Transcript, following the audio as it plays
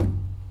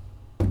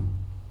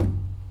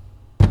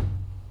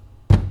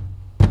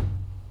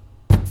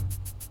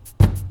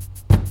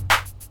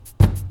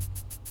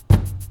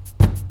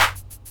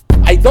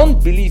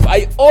don't believe,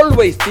 I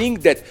always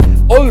think that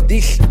all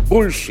this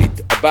bullshit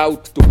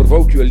about to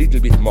provoke you a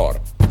little bit more,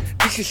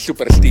 this is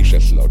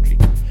superstitious logic.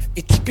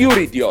 It's pure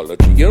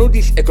ideology. You know,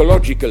 this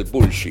ecological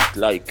bullshit,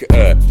 like...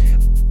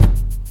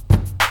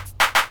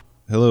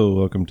 Hello,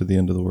 welcome to The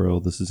End of the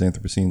World. This is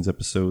Anthropocene's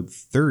episode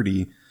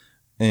 30,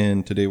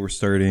 and today we're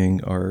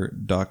starting our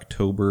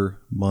Doctober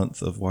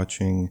month of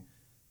watching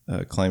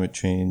climate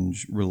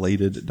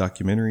change-related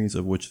documentaries,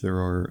 of which there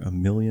are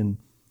 1 million.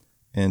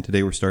 And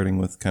today we're starting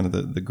with kind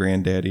of the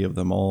granddaddy of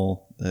them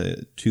all,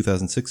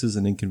 2006's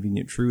An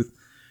Inconvenient Truth,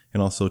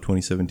 and also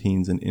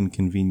 2017's An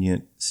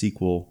Inconvenient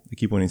Sequel. I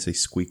keep wanting to say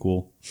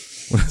squeakquel.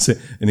 When I say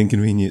An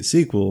Inconvenient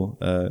Sequel,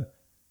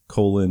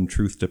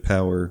 Truth to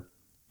Power,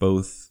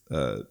 both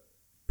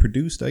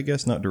produced, I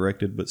guess, not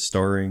directed, but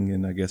starring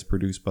and I guess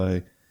produced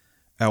by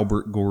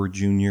Albert Gore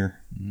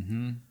Jr.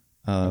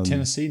 Mm-hmm.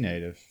 Tennessee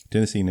native.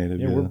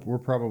 Yeah. We're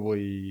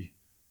probably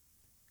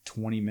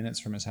 20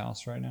 minutes from his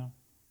house right now.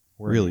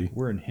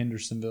 We're in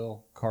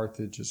Hendersonville.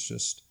 Carthage is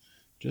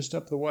just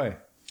up the way.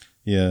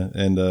 Yeah,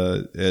 and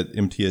at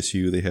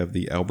MTSU they have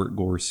the Albert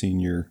Gore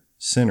Senior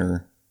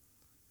Center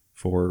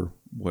for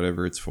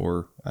whatever it's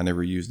for. I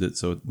never used it,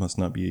 so it must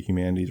not be a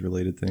humanities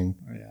related thing.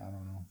 Yeah, I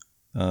don't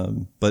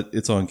know. But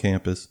it's on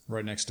campus,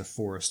 right next to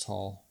Forest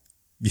Hall.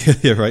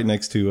 Yeah, right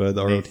next to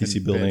the Nathan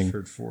ROTC building,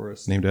 Bedford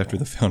Forest named after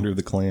the founder of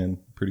the Klan.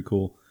 Pretty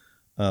cool.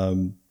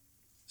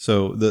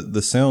 So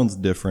the sound's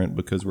different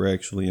because we're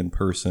actually in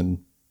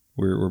person.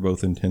 We're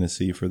both in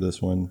Tennessee for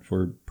this one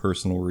for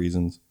personal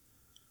reasons.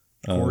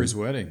 Corey's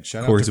wedding.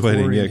 Shout Corey's out to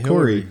Corey wedding. Yeah, and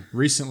Corey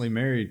recently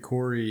married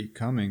Corey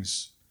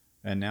Cummings,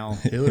 and now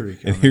Hillary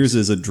Cummings. And here's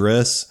his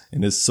address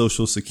and his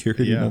social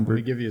security number. Let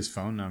me give you his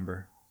phone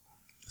number.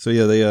 So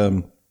yeah,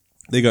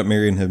 they got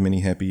married and have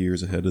many happy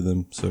years ahead of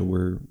them. So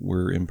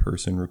we're in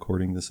person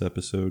recording this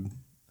episode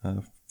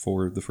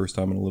for the first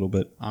time in a little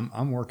bit.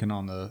 I'm working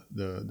on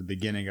the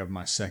beginning of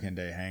my second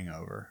day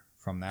hangover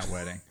from that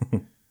wedding.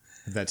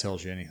 If that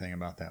tells you anything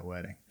about that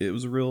wedding. It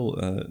was a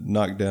real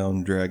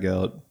knockdown, drag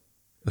out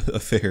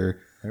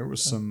affair. There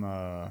was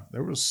some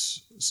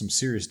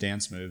serious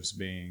dance moves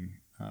being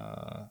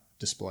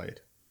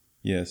displayed.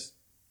 Yes,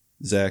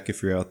 Zach,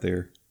 if you're out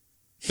there,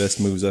 best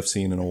moves I've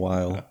seen in a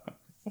while.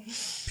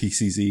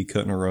 PCZ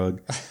cutting a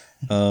rug.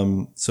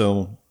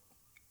 So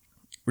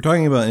we're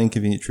talking about An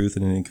Inconvenient Truth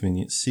and An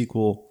Inconvenient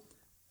Sequel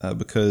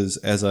because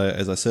as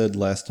I said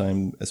last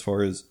time, as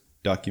far as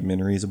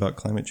documentaries about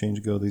climate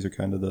change go, these are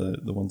kind of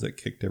the ones that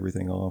kicked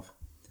everything off.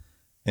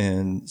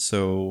 And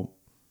so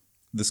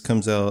this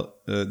comes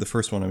out, the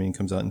first one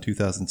comes out in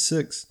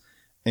 2006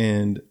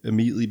 and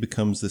immediately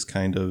becomes this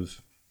kind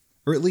of,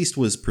 or at least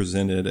was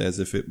presented as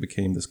if it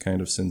became this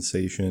kind of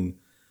sensation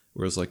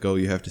where it's like, oh,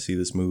 you have to see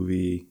this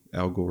movie.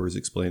 Al Gore is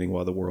explaining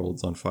why the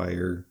world's on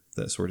fire,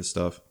 that sort of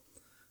stuff.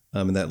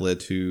 And that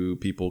led to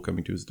people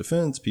coming to his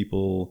defense,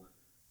 people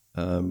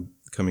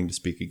coming to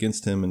speak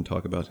against him and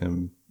talk about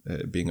him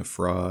being a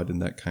fraud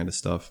and that kind of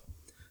stuff.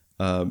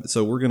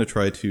 So we're going to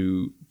try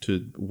to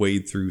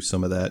wade through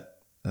some of that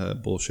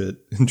bullshit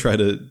and try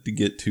to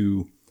get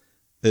to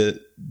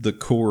the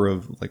core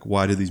of, like,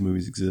 why do these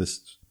movies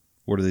exist?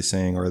 What are they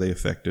saying? Are they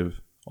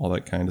effective? All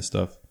that kind of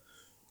stuff.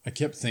 I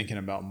kept thinking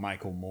about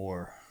Michael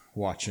Moore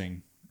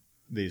watching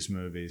these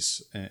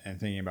movies and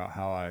thinking about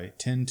how I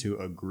tend to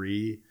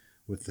agree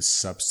with the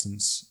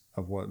substance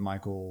of what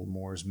Michael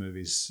Moore's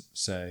movies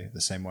say,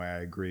 the same way I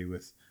agree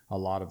with a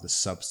lot of the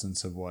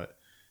substance of what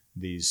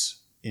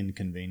these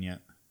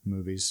inconvenient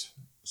movies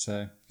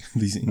say.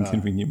 These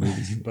inconvenient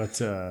movies. But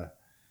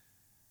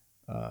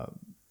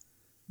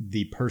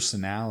the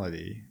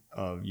personality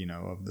of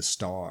the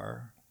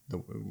star,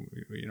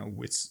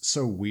 it's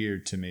so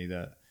weird to me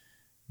that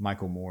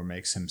Michael Moore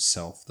makes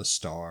himself the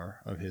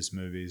star of his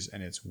movies,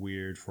 and it's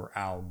weird for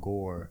Al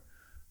Gore,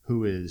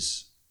 who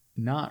is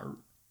not,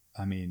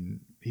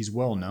 he's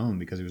well known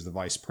because he was the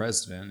vice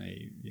president,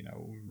 he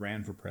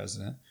ran for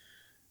president,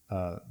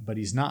 but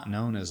he's not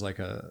known as like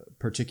a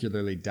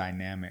particularly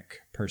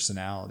dynamic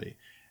personality.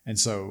 And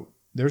so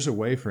there's a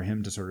way for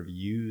him to sort of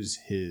use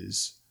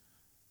his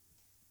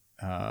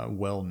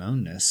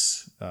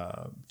well-knownness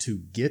to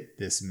get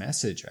this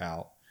message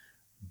out,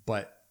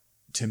 but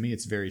to me,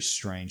 it's very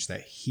strange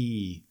that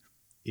he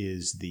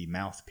is the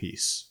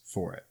mouthpiece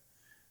for it.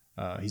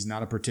 He's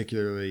not a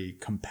particularly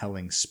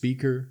compelling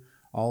speaker.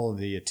 All of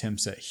the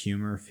attempts at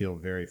humor feel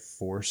very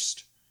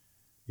forced,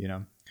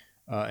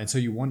 and so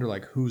you wonder,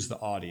 like, who's the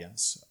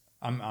audience?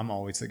 I'm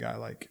always the guy,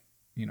 like,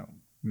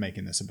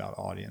 making this about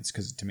audience,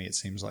 because to me it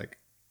seems like,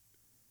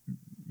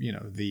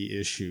 the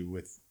issue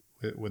with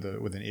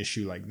an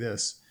issue like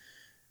this,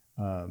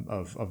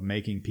 of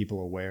making people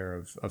aware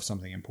of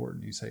something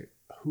important. You say,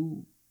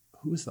 who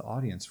is the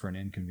audience for An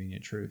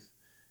Inconvenient Truth?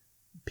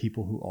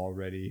 People who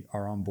already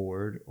are on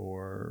board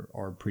or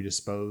are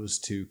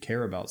predisposed to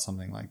care about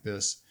something like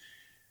this.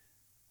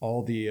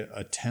 All the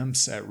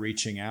attempts at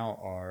reaching out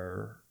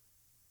are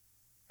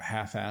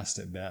half-assed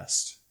at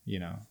best.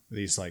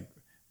 These, like,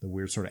 the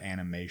weird sort of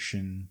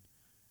animation,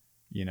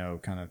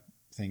 kind of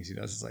things he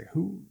does. It's like,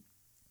 who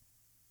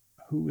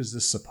is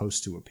this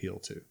supposed to appeal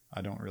to?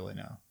 I don't really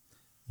know.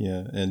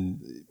 Yeah,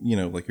 and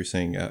like you're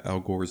saying,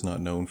 Al Gore is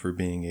not known for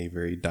being a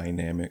very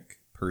dynamic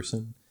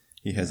person.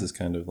 He has this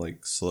kind of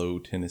like slow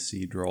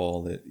Tennessee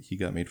drawl that he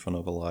got made fun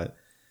of a lot.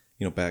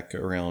 Back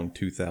around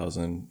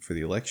 2000 for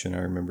the election, I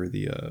remember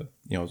I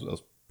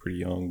was pretty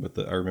young, but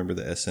I remember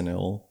the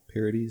SNL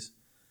parodies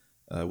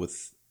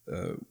with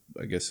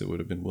I guess it would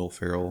have been Will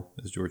Ferrell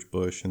as George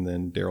Bush, and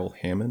then Daryl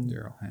Hammond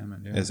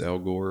yeah. as Al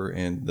Gore.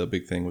 And the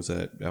big thing was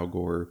that Al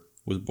Gore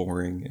was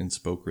boring and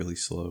spoke really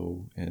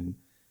slow and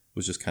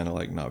was just kind of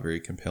like not very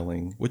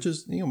compelling, which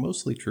is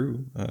mostly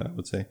true, I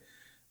would say.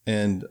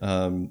 And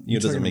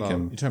doesn't make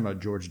him. You're talking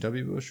about George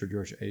W. Bush or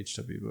George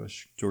H.W.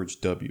 Bush?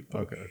 George W.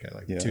 Bush. Okay,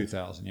 like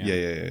 2000.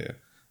 Yeah.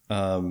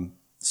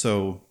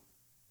 So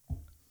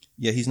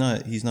yeah, he's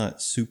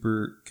not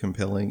super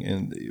compelling,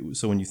 and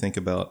so when you think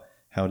about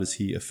how does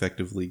he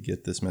effectively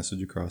get this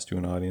message across to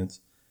an audience,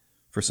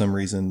 for some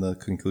reason the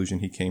conclusion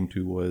he came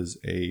to was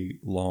a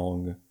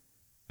long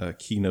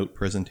keynote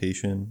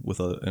presentation with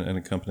an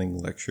accompanying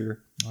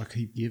lecture. I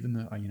keep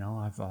giving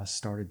I've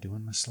started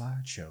doing my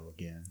slideshow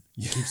again.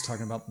 He keeps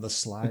talking about the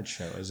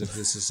slideshow as if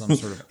this is some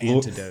sort of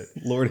antidote.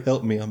 Lord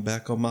help me, I'm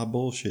back on my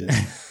bullshit.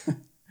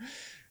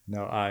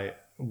 No,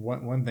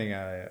 one thing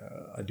I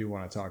do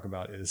want to talk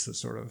about is the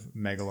sort of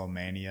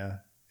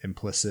megalomania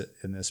implicit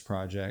in this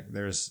project.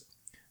 There's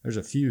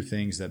a few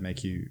things that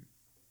make you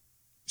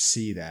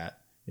see that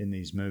in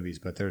these movies,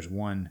 but there's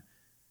one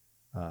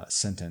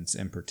sentence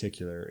in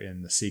particular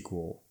in the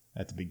sequel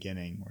at the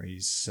beginning where he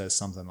says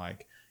something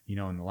like,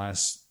 in the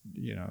last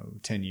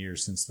 10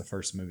 years since the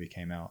first movie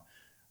came out,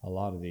 a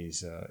lot of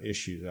these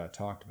issues that I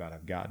talked about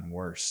have gotten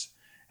worse,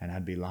 and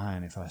I'd be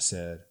lying if I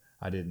said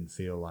I didn't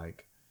feel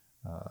like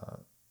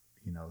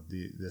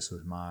this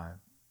was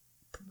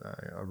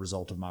a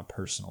result of my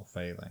personal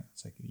failing.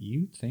 It's like,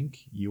 you think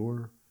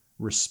you're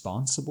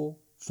responsible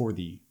for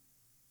the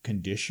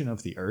condition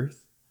of the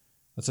earth?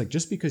 It's like,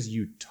 just because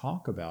you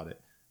talk about it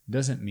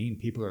doesn't mean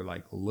people are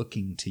like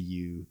looking to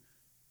you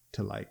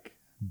to like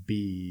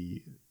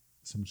be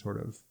some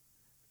sort of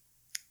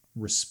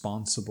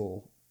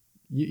responsible,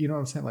 you know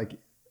what I'm saying? Like,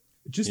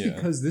 just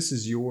because this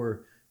is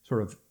your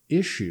sort of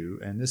issue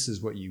and this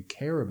is what you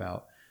care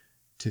about,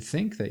 to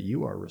think that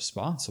you are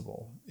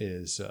responsible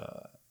is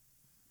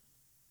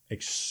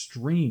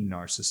extreme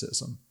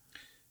narcissism.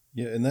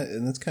 Yeah, and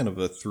that's kind of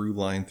a through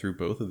line through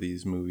both of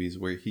these movies,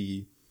 where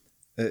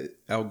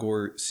Al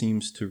Gore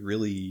seems to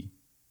really,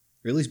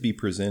 at least be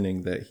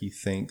presenting that he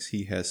thinks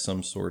he has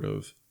some sort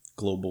of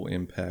global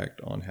impact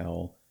on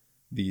how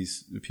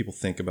these people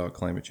think about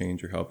climate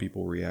change or how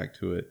people react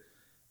to it.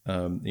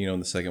 In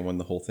the second one,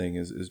 the whole thing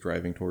is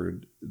driving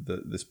toward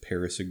this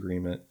Paris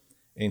Agreement,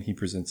 and he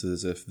presents it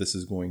as if this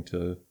is going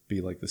to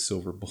be like the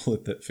silver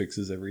bullet that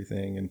fixes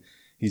everything. And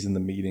he's in the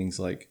meetings,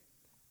 like,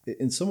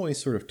 in some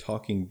ways sort of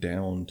talking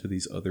down to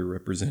these other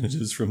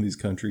representatives from these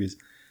countries.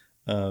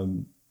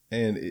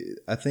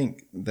 I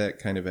think that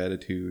kind of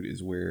attitude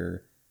is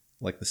where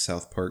like the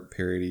South Park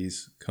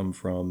parodies come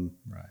from.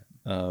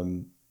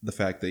 Right. The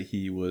fact that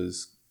he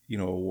was,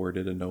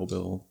 awarded a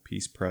Nobel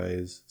Peace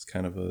Prize is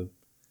kind of the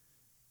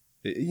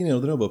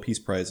Nobel Peace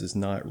Prize is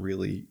not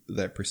really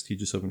that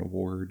prestigious of an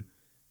award.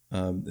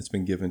 It's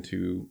been given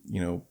to,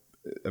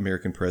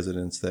 American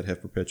presidents that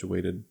have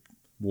perpetuated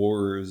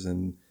wars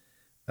and,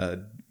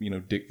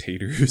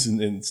 dictators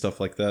and stuff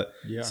like that.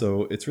 Yeah.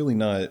 So it's really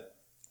not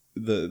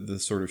the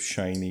sort of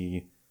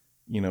shiny,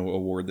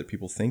 award that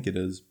people think it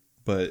is.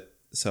 But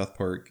South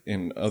Park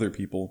and other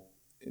people,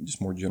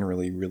 just more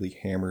generally, really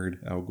hammered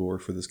Al Gore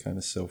for this kind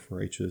of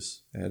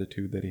self-righteous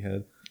attitude that he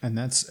had. And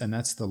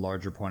that's the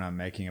larger point I'm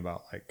making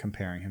about like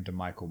comparing him to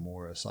Michael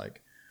Morris.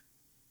 Like,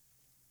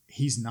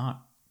 he's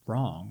not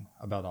wrong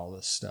about all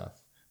this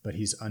stuff, but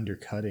he's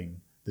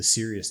undercutting the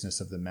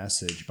seriousness of the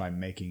message by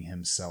making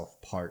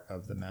himself part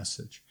of the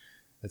message.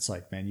 It's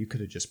like, man, you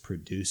could have just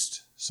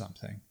produced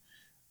something,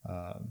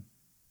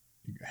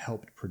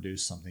 helped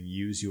produce something,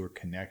 use your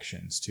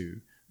connections to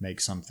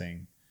make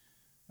something,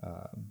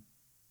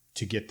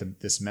 to get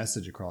this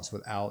message across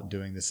without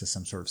doing this as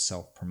some sort of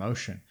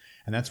self-promotion.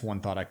 And that's one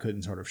thought I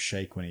couldn't sort of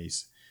shake when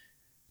he's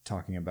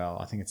talking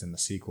about, I think it's in the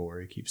sequel where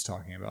he keeps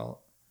talking about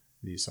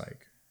these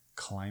like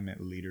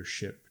climate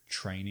leadership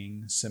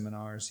training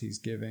seminars he's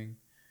giving.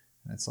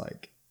 And it's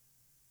like,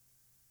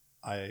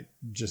 I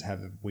just have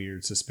a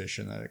weird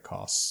suspicion that it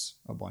costs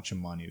a bunch of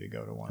money to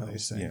go to one of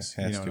these things.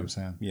 Yeah, you know what I'm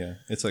saying? Yeah.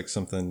 It's like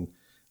something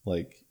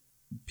like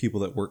people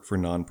that work for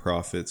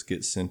nonprofits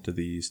get sent to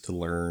these to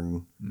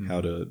learn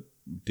how to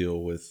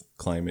deal with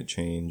climate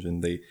change.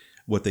 And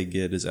what they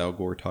get is Al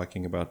Gore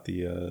talking about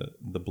the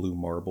blue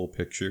marble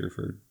picture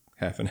for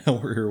half an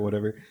hour or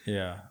whatever.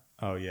 Yeah.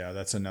 Oh yeah.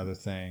 That's another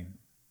thing.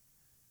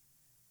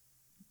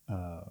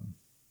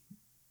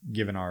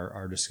 Given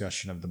our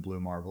discussion of the blue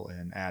marble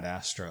in Ad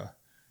Astra,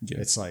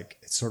 it's like,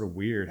 it's sort of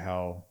weird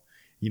how,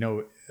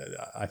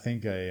 I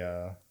think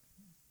a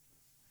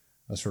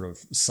sort of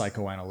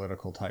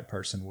psychoanalytical type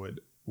person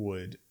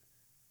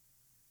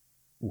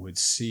would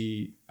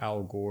see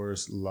Al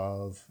Gore's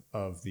love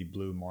of the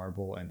blue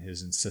marble and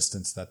his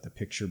insistence that the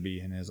picture be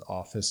in his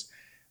office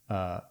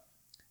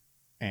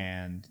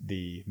and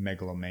the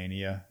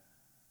megalomania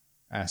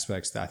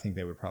aspects, I think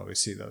they would probably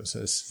see those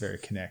as very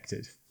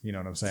connected. You know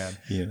what I'm saying?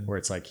 Yeah. Where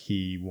it's like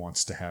he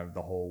wants to have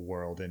the whole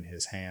world in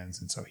his hands,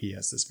 and so he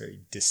has this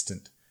very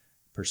distant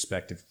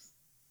perspective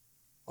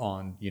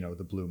on, you know,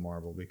 the blue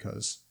marble,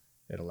 because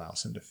it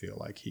allows him to feel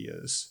like he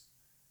is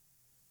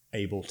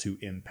able to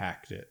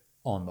impact it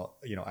on the,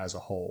 you know, as a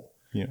whole.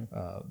 Yeah.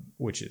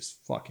 Which is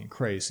fucking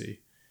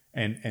crazy,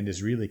 and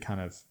is really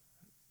kind of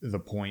the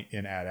point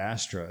in Ad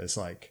Astra. Is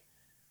like,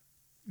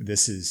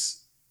 this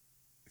is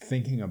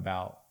thinking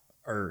about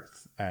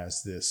Earth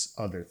as this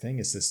other thing.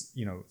 It's this,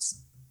 you know,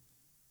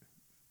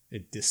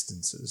 it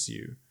distances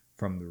you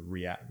from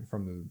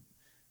the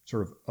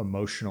sort of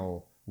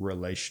emotional,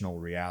 relational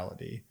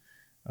reality.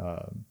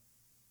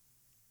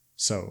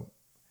 So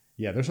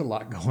yeah, there's a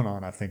lot going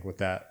on, I think, with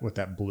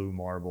that blue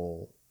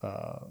marble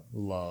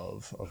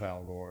love of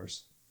Al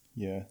Gore's.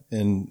 Yeah.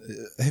 And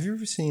have you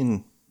ever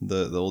seen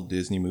the old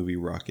Disney movie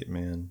Rocket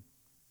Man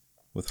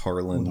with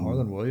Harlan? With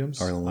Harlan Williams?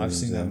 Harlan I've Williams,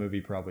 seen yeah. that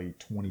movie probably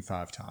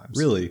 25 times.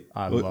 Really?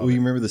 I well, love you it.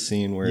 remember the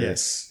scene where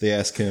Yes. they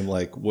ask him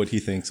like what he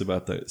thinks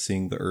about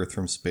seeing the Earth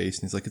from space,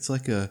 and he's like, it's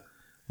like a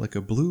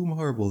blue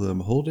marble that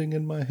I'm holding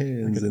in my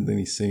hands, and then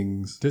he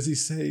sings. Does he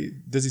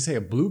say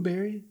a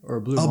blueberry or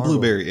a blue Oh, marble?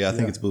 blueberry. Yeah, I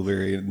think it's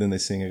blueberry. And then they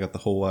sing, I got the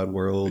whole wide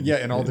world.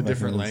 Yeah, in all the my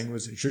different hands.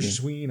 languages. Je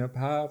suis un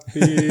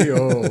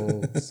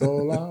papillon,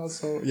 sola,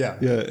 so yeah.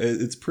 Yeah,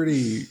 it's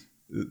pretty.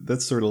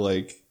 That's sort of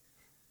like,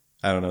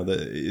 I don't know.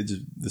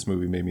 This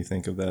movie made me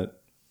think of that,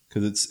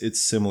 because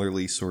it's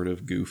similarly sort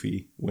of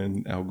goofy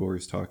when Al Gore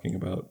is talking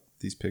about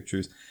these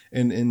pictures.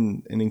 And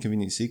in an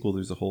Inconvenient Sequel,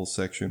 there's a whole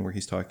section where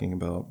he's talking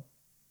about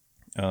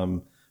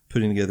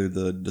putting together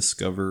the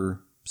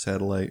Discover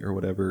satellite or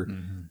whatever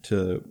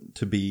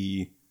to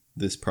be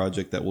this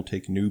project that will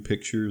take new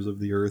pictures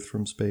of the Earth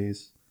from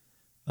space,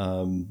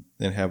 and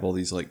have all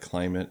these like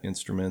climate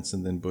instruments.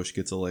 And then Bush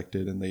gets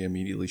elected, and they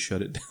immediately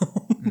shut it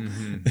down.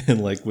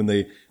 And like when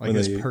they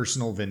His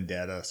personal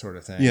vendetta sort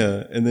of thing.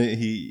 yeah, and then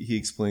he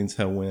explains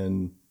how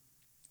when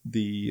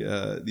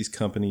these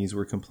companies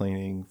were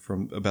complaining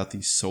about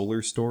these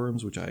solar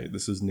storms, which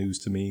this is news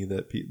to me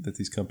that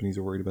these companies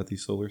are worried about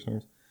these solar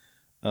storms.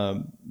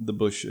 The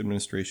Bush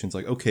administration's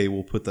like, okay,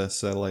 we'll put that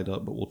satellite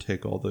up, but we'll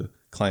take all the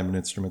climate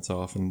instruments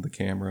off and the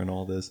camera and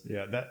all this.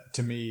 Yeah, that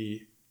to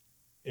me,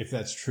 if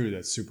that's true,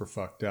 that's super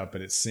fucked up.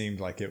 But it seemed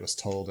like it was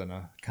told in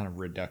a kind of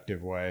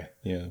reductive way.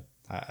 Yeah,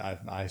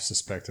 I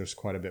suspect there's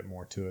quite a bit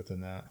more to it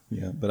than that.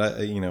 yeah, but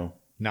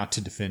Not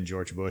to defend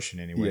George Bush in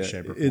any way,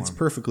 shape, or form. it's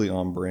perfectly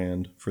on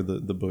brand for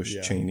the Bush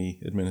Cheney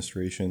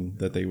administration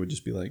that they would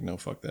just be like, no,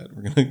 fuck that,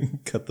 we're gonna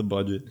cut the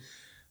budget.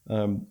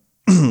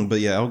 But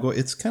yeah, Al Gore,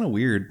 it's kind of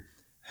weird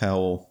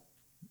how,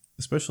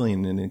 especially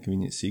in an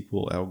Inconvenient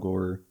Sequel, Al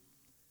Gore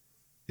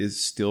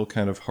is still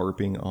kind of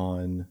harping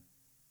on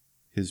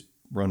his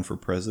run for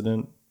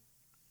president.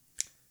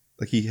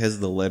 Like, he has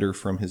the letter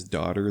from his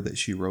daughter that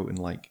she wrote in,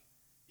 like,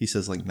 he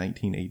says like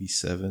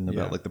 1987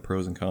 about like the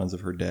pros and cons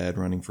of her dad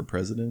running for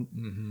president.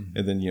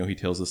 And then, he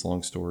tells this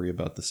long story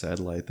about the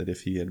satellite that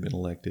if he had been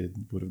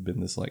elected would have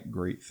been this like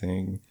great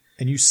thing.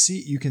 And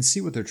you can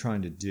see what they're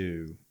trying to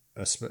do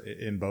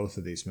in both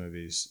of these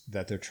movies,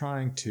 that they're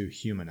trying to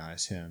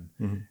humanize him,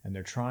 and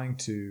they're trying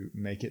to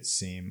make it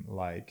seem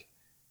like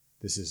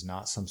this is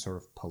not some sort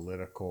of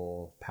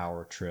political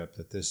power trip,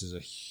 that this is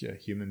a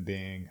human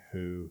being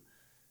who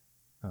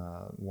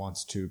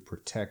wants to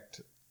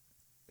protect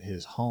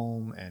his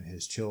home and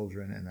his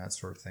children and that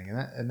sort of thing.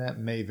 And that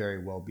may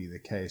very well be the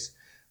case,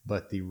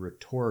 but the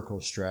rhetorical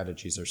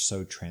strategies are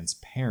so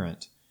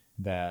transparent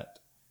that,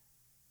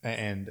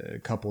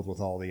 and coupled with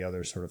all the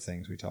other sort of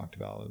things we talked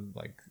about,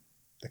 like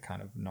the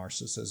kind of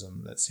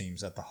narcissism that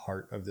seems at the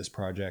heart of this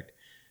project,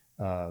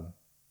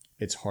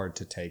 it's hard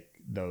to take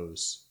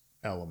those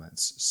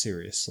elements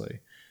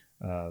seriously.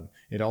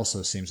 It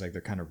also seems like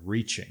they're kind of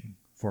reaching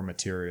for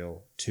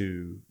material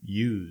to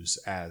use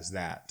as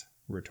that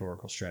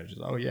rhetorical strategy.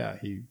 Oh yeah,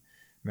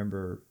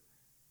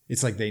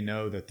 it's like they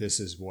know that this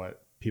is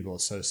what people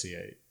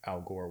associate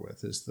Al Gore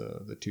with, is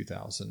the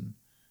 2000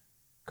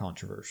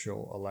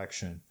 controversial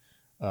election.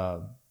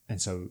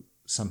 And so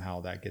somehow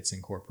that gets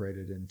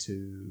incorporated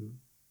into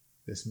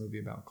this movie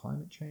about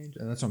climate change.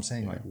 And that's what I'm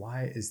saying. Like,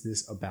 why is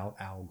this about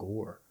Al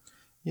Gore?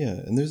 Yeah.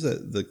 And there's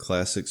the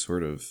classic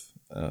sort of,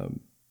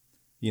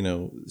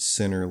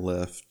 center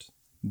left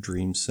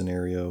dream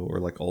scenario, or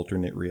like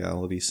alternate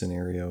reality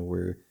scenario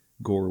where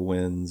Gore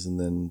wins and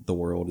then the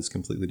world is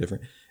completely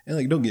different. And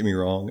like, don't get me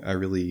wrong, I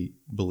really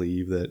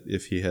believe that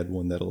if he had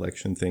won that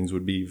election, things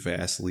would be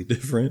vastly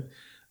different.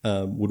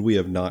 Would we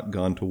have not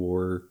gone to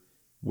war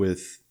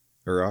with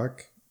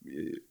Iraq,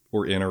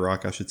 or in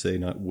Iraq, I should say,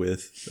 not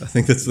with? I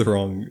think that's the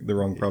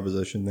wrong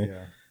proposition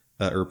there,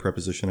 or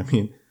preposition. I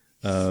mean,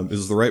 it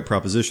was the right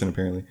proposition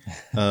apparently,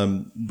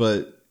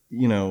 but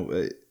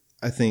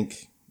I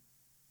think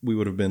we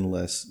would have been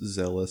less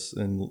zealous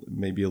and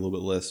maybe a little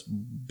bit less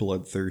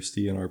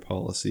bloodthirsty in our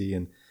policy,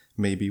 and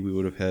maybe we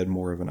would have had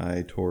more of an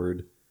eye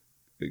toward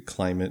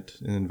climate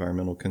and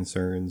environmental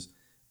concerns.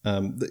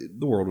 The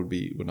world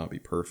would not be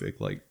perfect.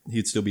 Like,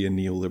 he'd still be a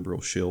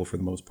neoliberal shill for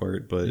the most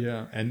part. But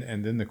yeah,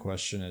 and then the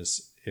question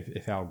is,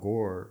 if Al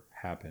Gore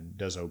happened,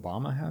 does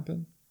Obama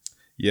happen?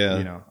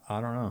 Yeah,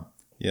 I don't know.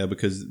 Yeah,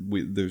 because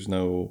there's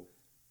no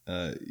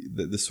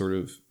this sort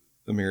of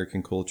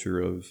American culture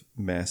of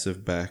massive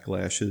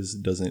backlashes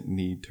doesn't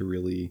need to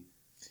really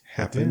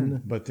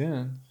happen. But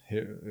then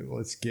here,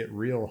 let's get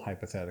real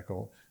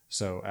hypothetical.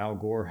 So Al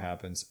Gore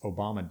happens,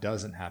 Obama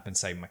doesn't happen.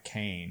 Say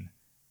McCain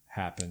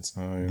happens,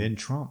 then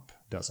Trump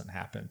doesn't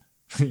happen.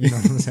 You know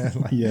what I'm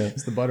saying? Like, yeah,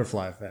 it's the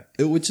butterfly effect.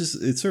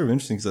 It's sort of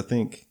interesting because I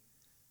think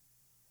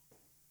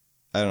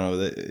I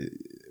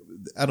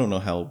don't know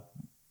how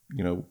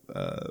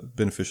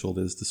beneficial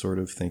it is to sort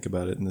of think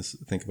about it and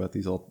think about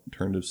these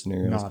alternative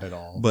scenarios. Not at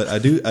all. But I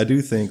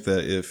do think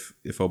that if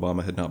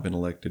Obama had not been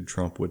elected,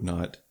 Trump would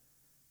not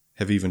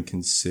have even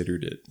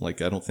considered it.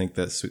 Like, I don't think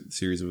that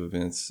series of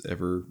events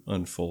ever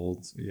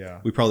unfolds.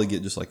 Yeah, we probably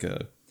get just like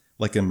a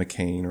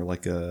McCain or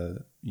like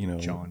a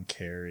John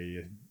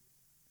Kerry.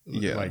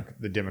 Yeah, like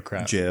the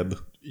Democrat Jeb.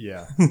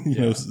 Yeah,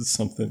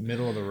 something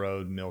middle of the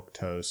road, milk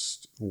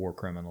toast, war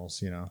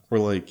criminals. Or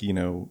like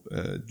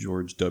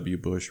George W.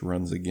 Bush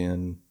runs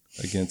again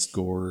against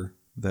Gore,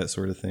 that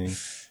sort of thing.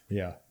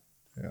 Yeah.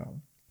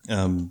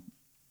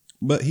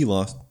 But he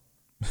lost.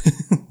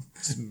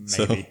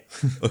 Maybe.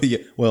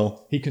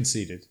 Well, he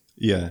conceded.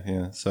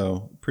 Yeah.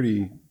 So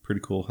pretty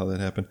cool how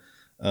that happened.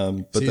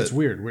 But it's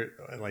weird.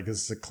 Like,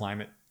 this is a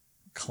climate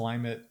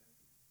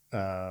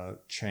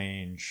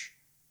change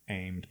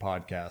aimed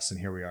podcast, and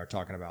here we are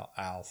talking about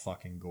Al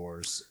fucking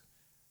Gore's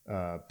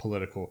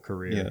political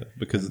career. Yeah,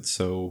 because it's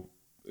so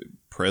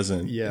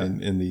present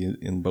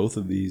in both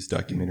of these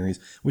documentaries,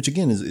 which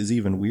again is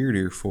even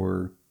weirder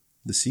for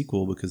the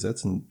sequel because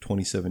that's in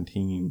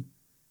 2017.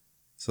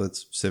 So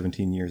that's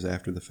 17 years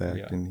after the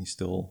fact, and he's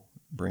still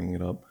bringing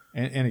it up.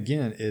 And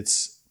again,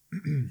 it's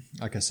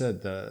like I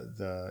said,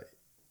 the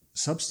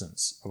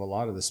substance of a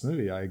lot of this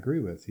movie I agree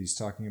with. He's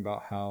talking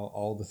about how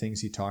all the things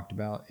he talked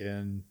about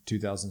in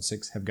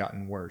 2006 have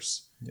gotten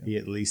worse. Yeah. He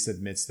at least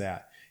admits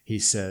that. He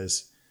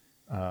says,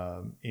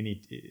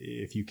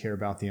 if you care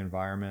about the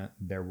environment,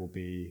 there will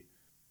be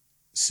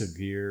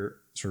severe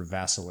sort of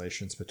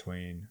vacillations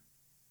between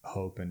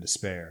hope and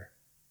despair.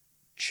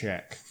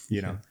 Check,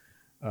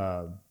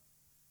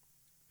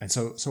 and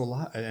so a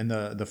lot, and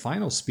the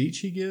final speech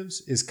he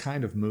gives is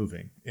kind of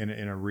moving in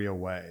a real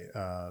way.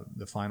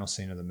 The final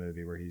scene of the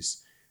movie where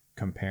he's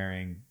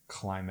comparing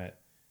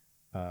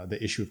the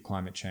issue of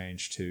climate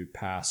change to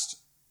past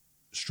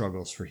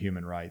struggles for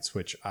human rights,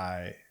 which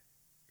I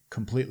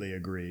completely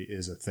agree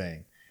is a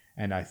thing.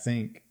 And I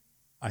think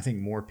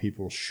more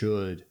people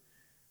should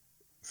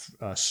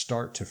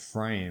start to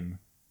frame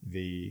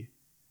the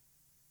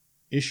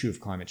issue of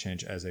climate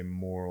change as a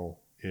moral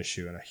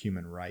issue and a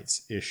human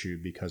rights issue,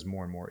 because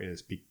more and more it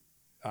is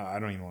I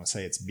don't even want to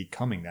say it's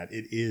becoming that.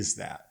 It is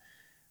that,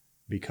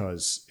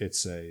 because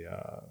it's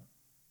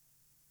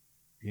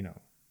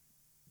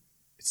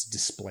it's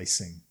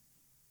displacing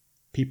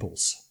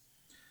peoples.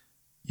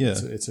 Yeah.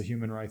 It's a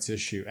human rights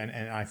issue. And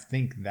I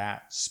think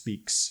that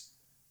speaks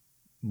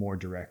more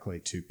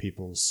directly to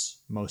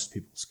most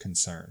people's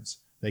concerns.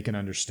 They can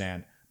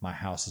understand my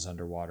house is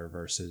underwater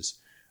versus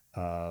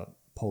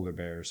polar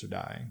bears are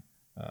dying.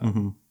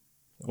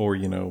 Or,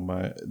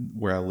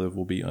 where I live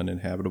will be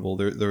uninhabitable.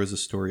 There was a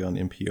story on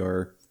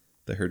NPR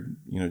that I heard,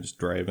 just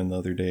driving the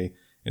other day.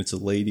 And it's a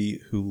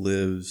lady who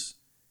lives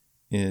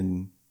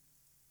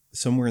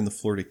somewhere in the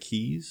Florida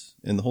Keys.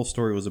 And the whole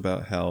story was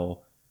about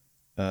how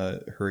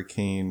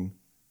Hurricane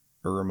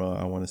Irma,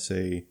 I want to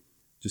say,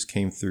 just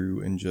came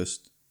through and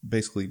just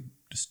basically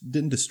just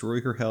didn't destroy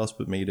her house,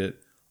 but made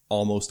it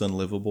almost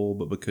unlivable.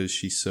 But because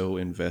she's so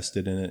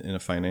invested in it in a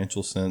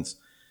financial sense,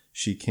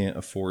 she can't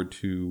afford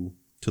to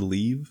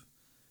leave.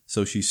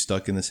 So she's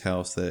stuck in this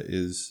house that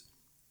is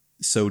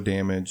so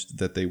damaged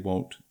that they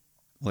won't,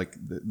 like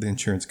the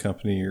insurance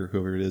company or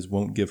whoever it is,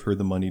 won't give her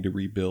the money to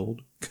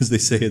rebuild because they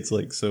say it's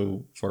like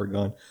so far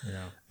gone.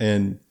 Yeah.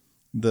 And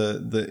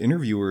the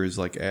interviewer is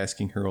like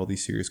asking her all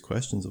these serious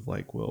questions of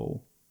like,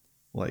 well,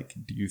 like,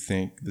 do you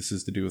think this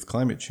is to do with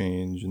climate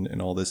change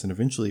and all this? And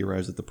eventually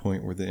arrives at the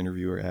point where the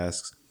interviewer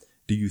asks,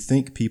 do you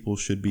think people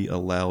should be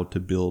allowed to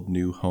build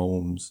new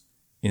homes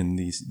in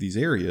these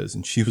areas?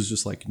 And she was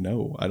just like,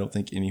 no, I don't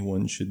think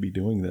anyone should be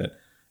doing that.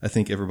 I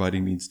think everybody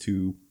needs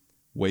to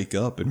wake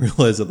up and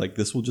realize that like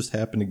this will just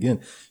happen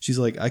again. She's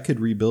like, I could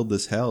rebuild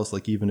this house,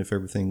 like even if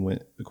everything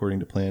went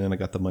according to plan and I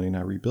got the money and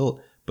I rebuilt,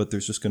 but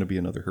there's just going to be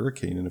another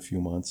hurricane in a few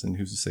months, and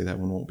who's to say that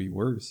one won't be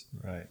worse?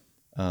 Right.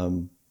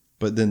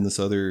 But then this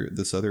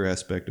other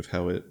aspect of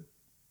how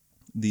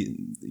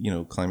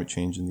climate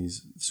change and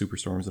these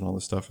superstorms and all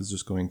this stuff is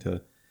just going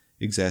to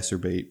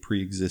exacerbate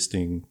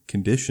pre-existing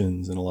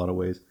conditions in a lot of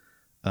ways.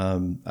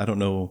 I don't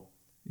know.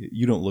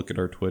 You don't look at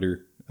our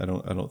Twitter. I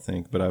don't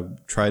think, but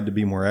I've tried to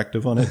be more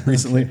active on it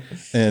recently.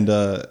 And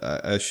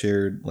I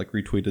shared,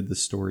 retweeted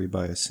this story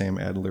by Sam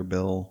Adler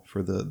Bell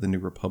for the New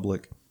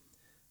Republic.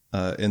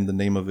 And the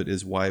name of it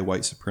is Why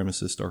White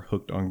Supremacists Are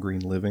Hooked on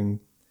Green Living.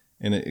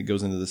 and it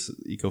goes into this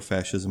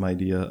eco-fascism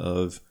idea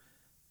of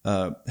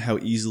how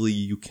easily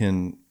you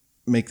can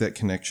make that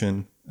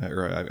connection,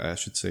 or I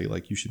should say,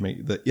 like you should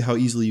make that, how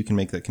easily you can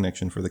make that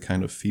connection for the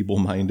kind of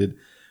feeble-minded,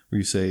 where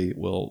you say,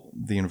 well,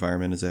 the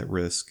environment is at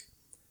risk.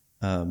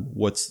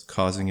 What's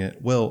causing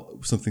it? Well,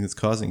 something that's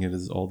causing it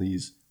is all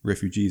these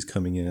refugees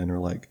coming in, or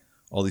like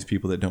all these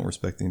people that don't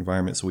respect the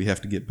environment. So we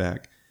have to get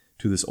back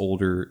to this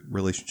older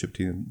relationship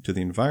to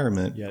the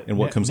environment, and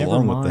what comes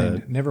along with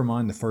that. Never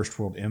mind the first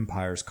world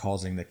empires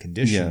causing the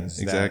conditions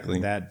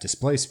that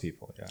displace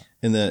people. Yeah.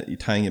 And that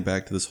tying it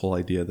back to this whole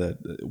idea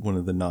that one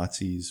of the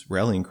Nazis'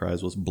 rallying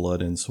cries was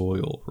blood and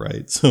soil,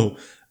 right? So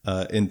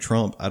in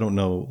Trump, I don't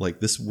know, like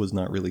this was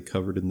not really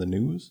covered in the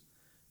news,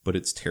 but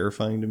it's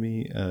terrifying to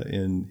me.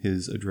 In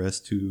his address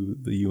to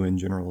the UN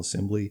General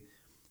Assembly,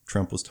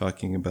 Trump was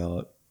talking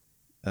about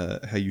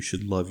how you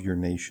should love your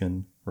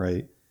nation,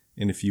 right?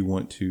 And if you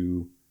want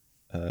to,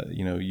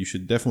 you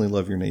should definitely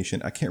love your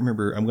nation. I can't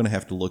remember. I'm going to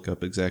have to look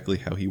up exactly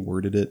how he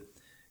worded it,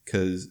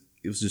 because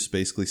it was just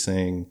basically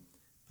saying,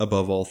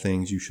 above all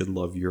things, you should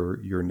love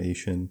your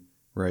nation,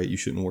 right? You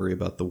shouldn't worry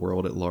about the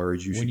world at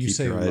large. You should keep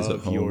your eyes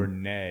at home. When you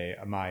say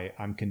love your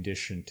I'm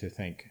conditioned to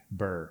think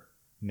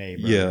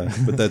neighbor. Yeah,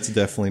 but that's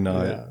definitely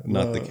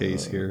not the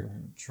case here.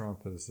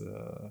 Trump is,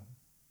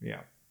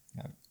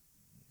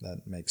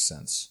 that makes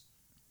sense.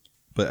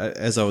 But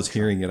as I was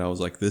hearing it, I was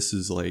like, this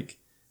is like,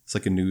 it's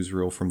like a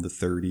newsreel from the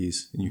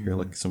 30s, and you hear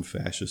like some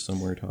fascist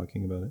somewhere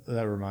talking about it.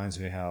 That reminds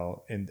me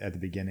how at the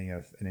beginning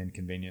of an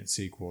Inconvenient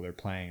sequel, they're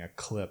playing a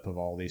clip of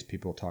all these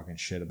people talking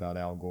shit about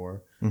Al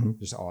Gore,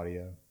 just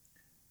audio.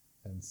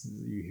 And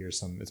you hear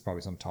it's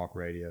probably some talk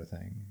radio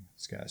thing.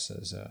 This guy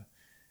says,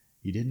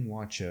 you didn't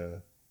watch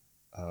a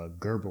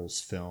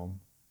Goebbels film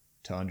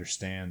to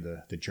understand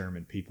the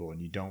German people, and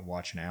you don't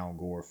watch an Al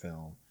Gore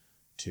film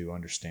to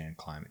understand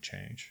climate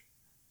change.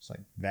 It's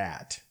like,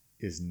 that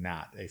is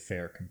not a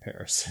fair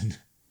comparison.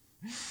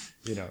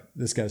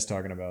 This guy's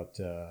talking about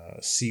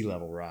sea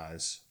level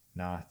rise,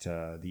 not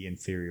the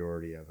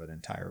inferiority of an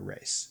entire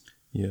race.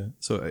 Yeah.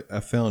 So I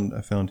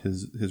found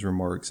his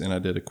remarks, and I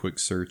did a quick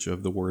search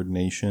of the word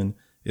nation.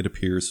 It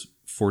appears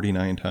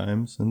 49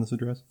 times in this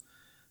address.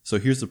 So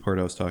here's the part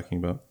I was talking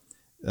about.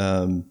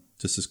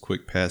 Just this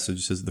quick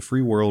passage. It says, the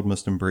free world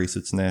must embrace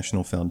its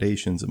national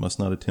foundations. It must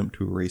not attempt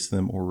to erase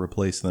them or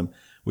replace them,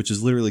 which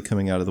is literally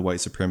coming out of the white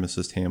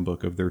supremacist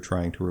handbook of they're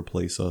trying to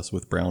replace us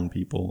with brown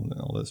people and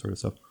all that sort of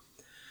stuff.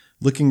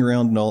 Looking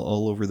around and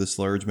all over this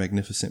large,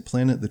 magnificent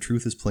planet, the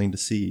truth is plain to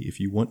see. If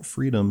you want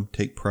freedom,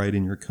 take pride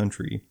in your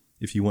country.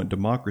 If you want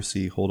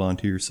democracy, hold on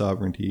to your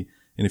sovereignty.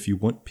 And if you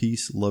want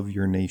peace, love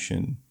your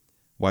nation.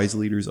 Wise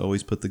leaders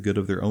always put the good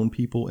of their own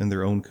people and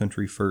their own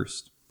country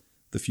first.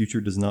 The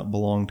future does not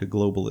belong to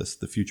globalists.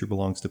 The future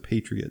belongs to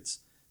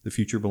patriots. The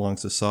future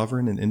belongs to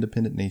sovereign and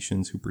independent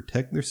nations who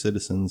protect their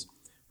citizens,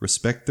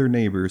 respect their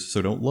neighbors,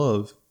 so don't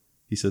love,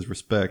 he says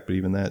respect, but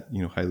even that,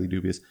 highly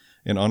dubious,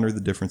 and honor the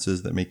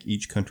differences that make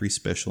each country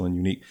special and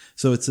unique.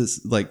 So it's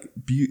this like,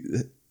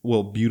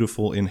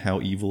 beautiful in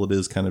how evil it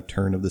is kind of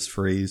turn of this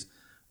phrase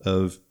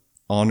of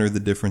honor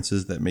the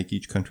differences that make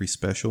each country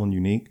special and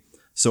unique.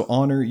 So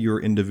honor your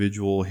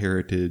individual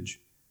heritage,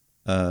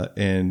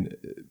 and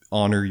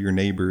honor your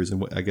neighbors.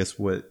 And I guess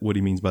what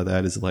he means by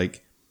that is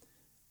like,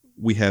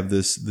 we have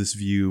this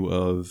view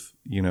of,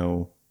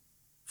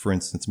 for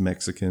instance,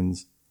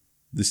 Mexicans,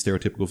 the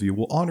stereotypical view,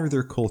 will honor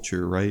their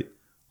culture, right?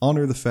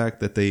 Honor the fact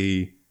that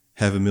they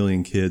have 1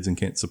 million kids and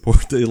can't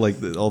support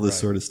all this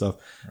sort of stuff.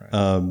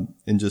 Right.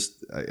 And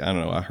just, I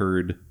don't know, I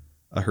heard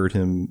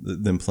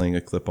them playing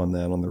a clip on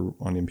that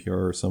on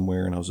NPR or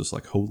somewhere. And I was just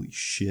like, holy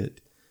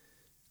shit.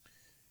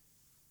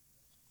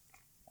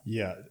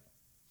 Yeah.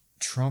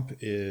 Trump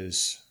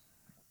is,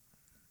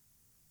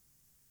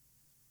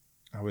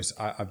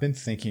 I've been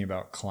thinking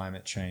about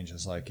climate change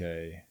as like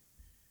a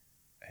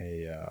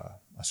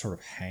sort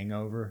of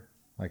hangover,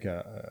 like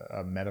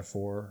a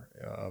metaphor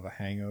of a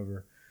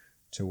hangover,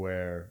 to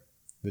where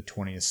the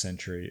 20th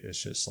century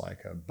is just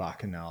like a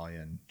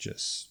bacchanalian,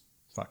 just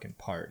fucking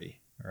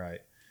party, right?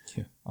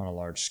 Yeah. On a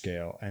large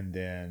scale. And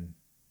then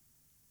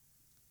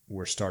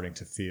we're starting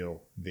to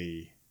feel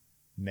the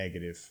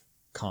negative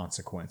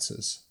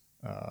consequences.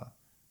 I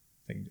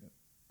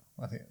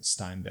think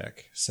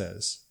Steinbeck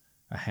says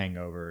a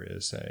hangover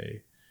is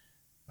a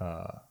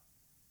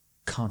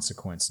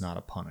consequence, not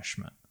a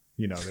punishment.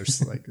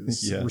 There's like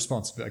this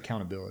responsibility,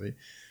 accountability.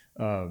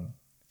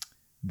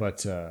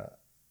 But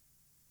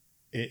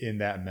in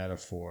that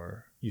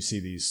metaphor, you see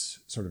these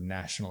sort of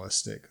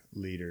nationalistic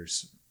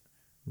leaders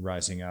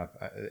rising up.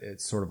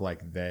 It's sort of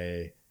like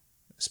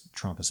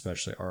Trump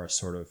especially, are a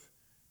sort of,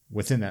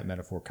 within that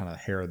metaphor, kind of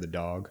hair of the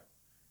dog,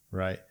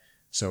 right?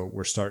 So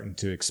we're starting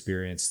to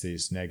experience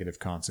these negative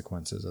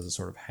consequences as a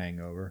sort of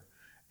hangover.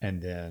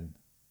 And then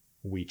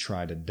we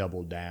try to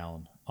double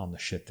down on the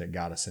shit that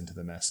got us into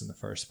the mess in the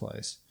first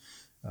place,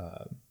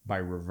 by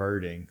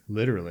reverting,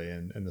 literally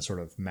in the sort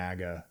of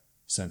MAGA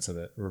sense of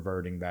it,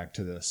 reverting back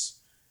to this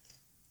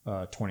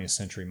 20th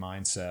century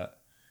mindset.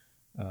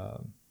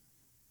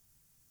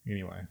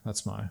 Anyway,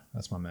 that's my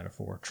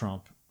metaphor.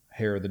 Trump,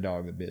 hair of the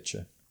dog that bit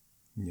you.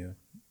 Yeah.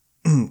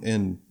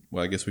 And,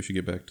 well, I guess we should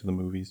get back to the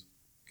movies.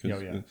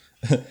 Yeah.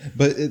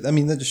 But,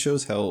 that just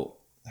shows how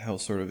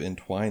sort of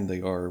entwined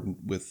they are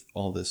with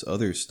all this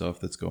other stuff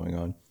that's going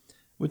on,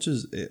 which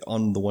is,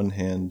 on the one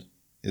hand,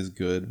 is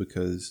good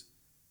because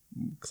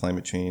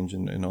climate change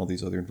and all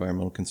these other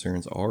environmental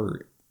concerns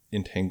are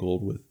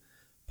entangled with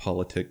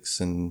politics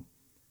and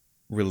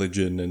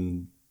religion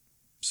and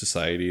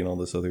society and all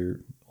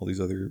these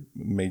other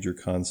major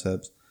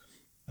concepts.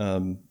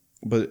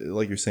 But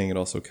like you're saying, it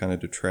also kind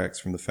of detracts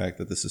from the fact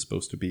that this is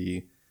supposed to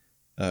be,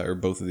 or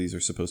both of these are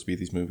supposed to be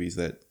these movies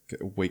that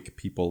wake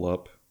people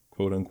up,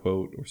 quote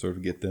unquote, or sort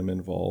of get them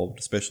involved.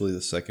 Especially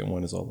the second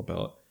one is all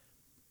about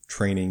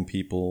training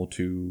people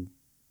to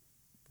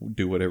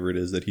do whatever it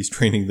is that he's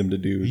training them to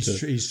do.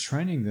 He's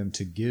training them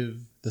to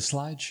give the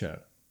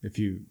slideshow. If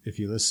you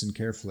listen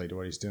carefully to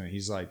what he's doing,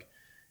 he's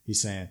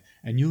saying,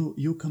 and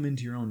you'll come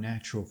into your own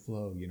natural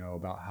flow,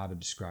 about how to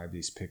describe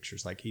these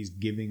pictures. Like he's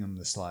giving them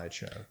the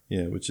slideshow.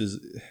 Yeah, which is,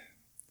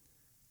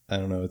 I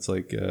don't know. It's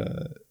like,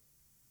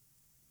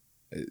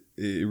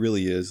 it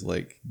really is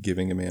like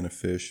giving a man a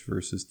fish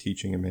versus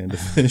teaching a man to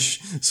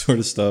fish sort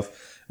of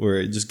stuff,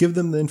 where just give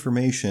them the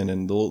information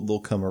and they'll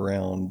come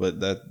around. But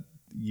that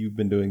you've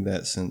been doing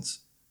that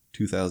since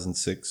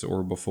 2006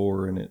 or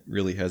before, and it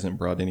really hasn't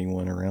brought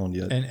anyone around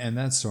yet. And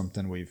that's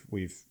something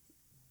we've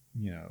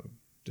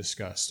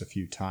discussed a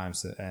few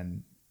times,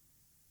 and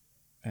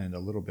a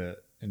little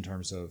bit in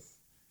terms of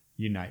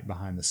unite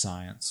behind the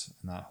science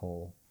and that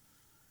whole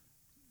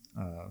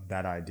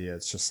that idea.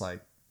 It's just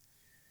like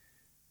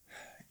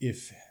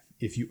if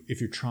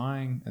you're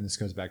trying, and this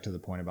goes back to the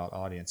point about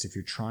audience, if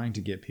you're trying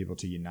to get people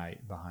to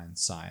unite behind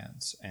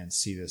science and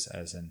see this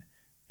as an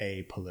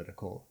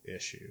apolitical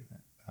issue,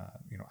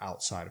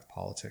 outside of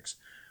politics,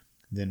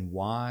 then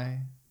why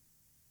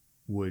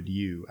would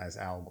you, as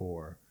Al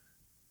Gore,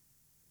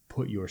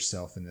 put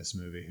yourself in this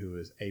movie, who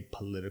is a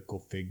political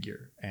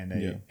figure and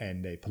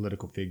a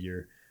political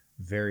figure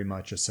very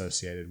much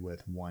associated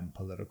with one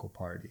political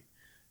party?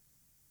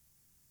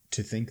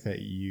 To think that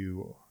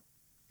you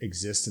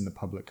exist in the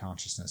public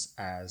consciousness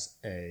as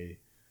a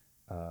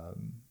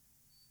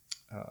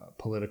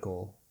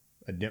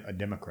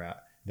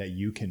Democrat, that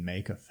you can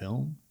make a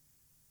film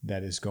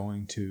that is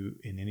going to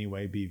in any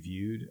way be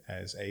viewed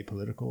as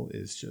apolitical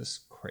is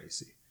just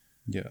crazy.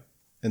 Yeah.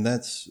 And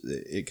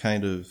it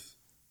kind of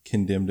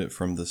condemned it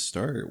from the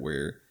start,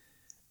 where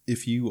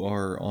if you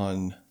are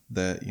on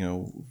that,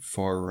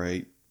 far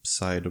right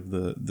side of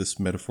this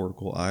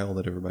metaphorical aisle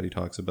that everybody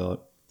talks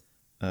about,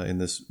 in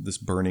this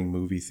burning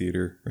movie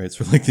theater, right? It's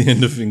for like the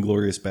end of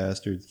Inglourious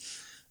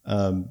Bastards.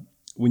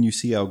 When you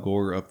see Al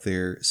Gore up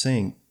there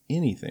saying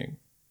anything,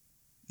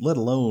 let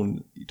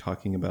alone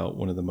talking about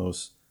one of the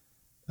most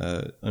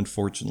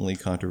unfortunately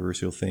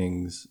controversial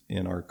things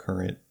in our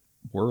current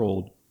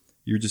world,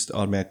 you're just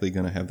automatically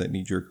going to have that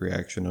knee-jerk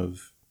reaction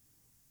of,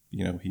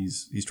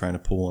 he's trying to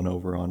pull one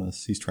over on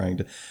us.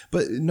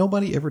 But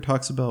nobody ever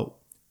talks about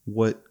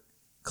what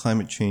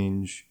climate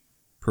change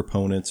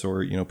proponents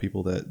or,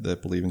 people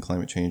that believe in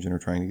climate change and are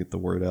trying to get the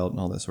word out and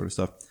all that sort of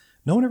stuff.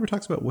 No one ever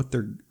talks about what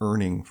they're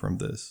earning from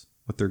this,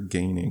 what they're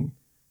gaining.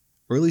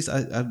 Or at least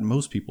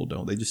most people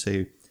don't. They just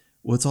say,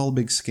 well, it's all a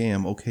big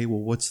scam. Okay, well,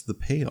 what's the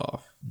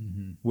payoff?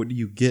 Mm-hmm. What do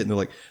you get? And they're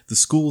like, the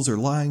schools are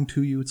lying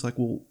to you. It's like,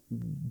 well,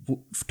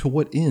 to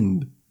what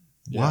end?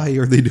 Yeah. Why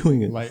are they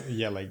doing it? Like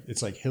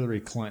it's like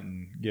Hillary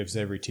Clinton gives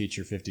every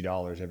teacher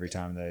 $50 every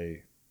time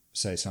they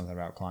say something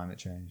about climate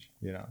change.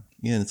 Yeah,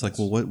 and it's like,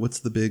 well, what's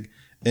the big?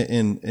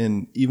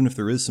 And even if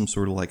there is some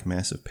sort of like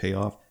massive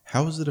payoff,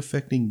 how is it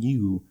affecting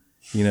you?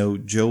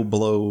 Joe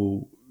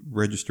Blow,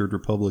 registered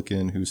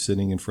Republican, who's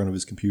sitting in front of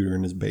his computer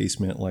in his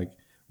basement, like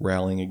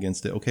rallying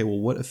against it. Okay, well,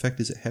 what effect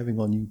is it having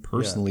on you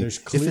personally?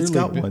 If it's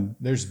got one,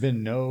 there's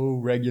been no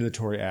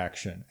regulatory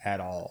action at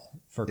all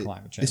for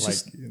climate change.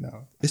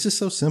 It's just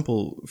so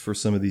simple for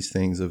some of these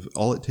things. Of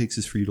all it takes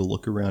is for you to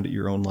look around at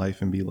your own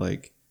life and be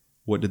like,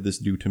 what did this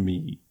do to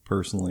me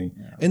personally?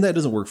 Yeah. And that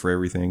doesn't work for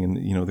everything, and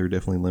there are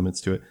definitely limits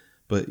to it.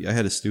 But I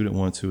had a student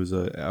once who was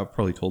I've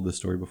probably told this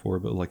story before,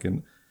 but like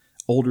an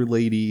older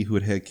lady who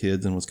had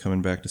kids and was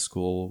coming back to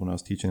school when I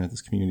was teaching at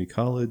this community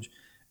college.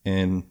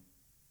 And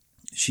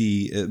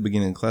she, at the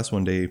beginning of class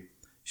one day,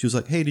 she was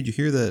like, hey, did you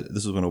hear that?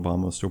 This was when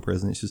Obama was still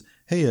president. She says,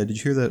 hey, did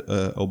you hear that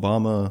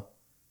Obama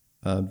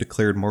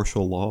declared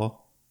martial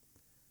law?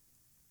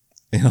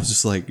 And I was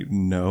just like,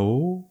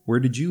 no, where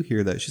did you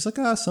hear that? She's like,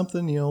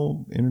 something,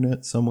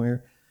 internet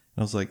somewhere. And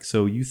I was like,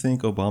 so you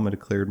think Obama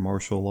declared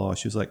martial law?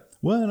 She was like,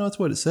 well, no, that's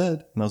what it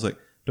said. And I was like,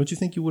 don't you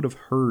think you would have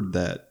heard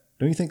that?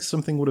 Don't you think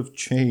something would have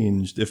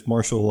changed if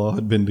martial law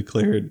had been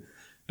declared?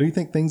 Don't you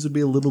think things would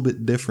be a little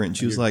bit different?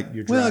 She was like,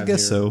 well, I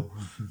guess so.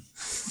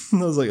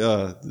 And I was like,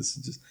 this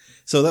is just...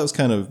 So that was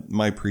kind of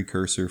my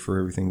precursor for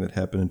everything that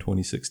happened in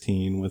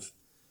 2016 with,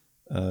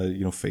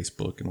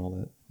 Facebook and all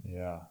that.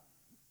 Yeah.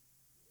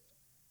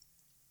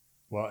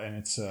 Well, and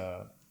it's...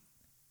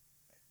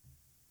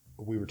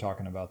 we were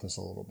talking about this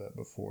a little bit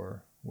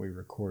before we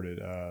recorded.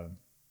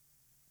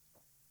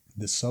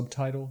 the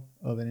subtitle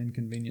of an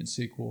Inconvenient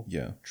Sequel,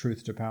 Yeah.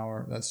 Truth to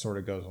Power, that sort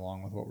of goes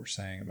along with what we're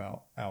saying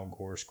about Al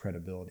Gore's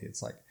credibility.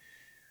 It's like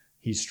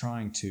he's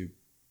trying to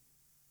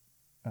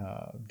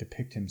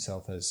depict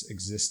himself as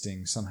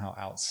existing somehow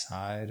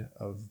outside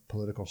of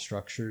political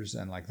structures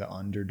and like the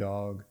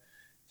underdog.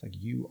 It's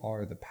like, you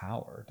are the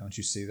power. Don't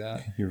you see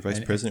that? You're vice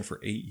president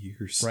for 8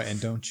 years. Right. And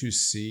don't you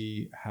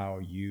see how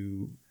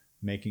you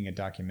making a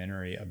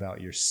documentary about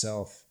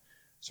yourself,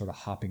 sort of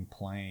hopping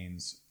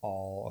planes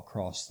all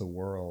across the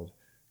world,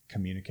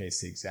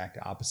 communicates the exact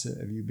opposite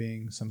of you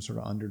being some sort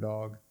of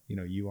underdog? You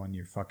know, you on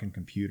your fucking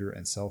computer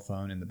and cell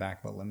phone in the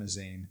back of a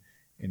limousine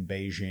in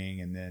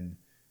Beijing, and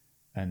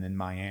then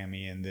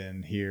Miami, and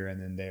then here,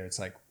 and then there. It's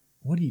like,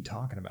 what are you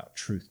talking about?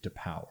 Truth to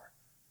power.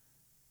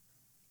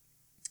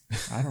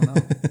 I don't know.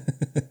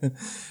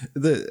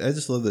 I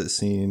just love that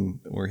scene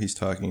where he's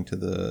talking to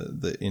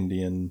the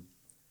Indian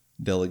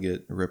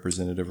delegate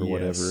representative or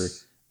whatever.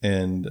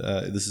 And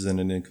this is in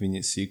an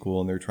Inconvenient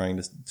Sequel, and they're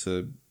trying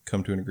to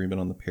come to an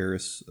agreement on the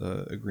Paris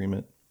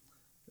agreement.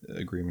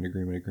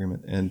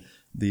 And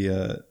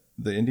the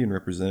Indian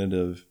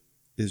representative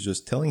is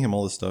just telling him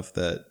all the stuff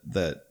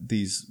that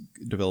these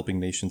developing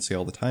nations say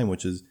all the time,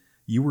 which is,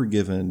 you were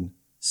given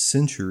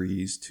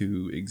centuries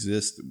to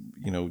exist,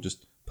 you know,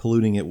 just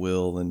polluting at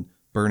will and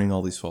burning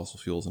all these fossil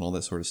fuels and all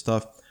that sort of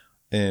stuff.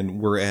 And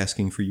we're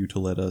asking for you to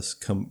let us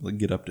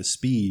get up to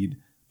speed,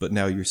 but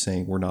now you're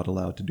saying we're not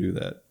allowed to do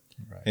that.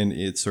 Right. And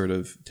it sort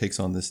of takes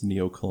on this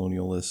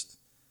neo-colonialist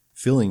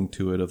feeling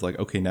to it of like,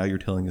 okay, now you're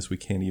telling us we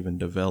can't even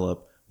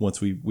develop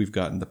once we've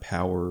gotten the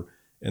power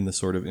and the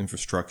sort of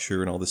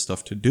infrastructure and all this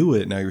stuff to do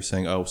it. Now you're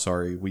saying, oh,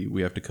 sorry,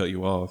 we have to cut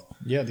you off.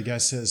 Yeah, the guy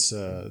says,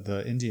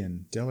 the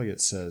Indian delegate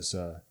says,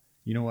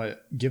 you know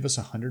what, give us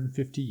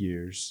 150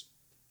 years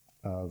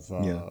of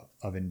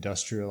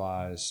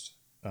industrialized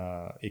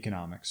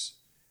economics,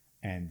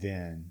 and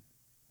then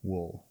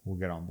we'll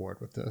get on board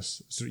with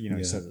this. So, you know,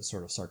 he says it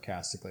sort of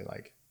sarcastically,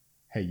 like,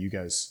 hey, you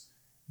guys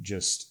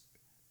just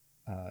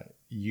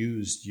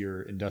used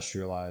your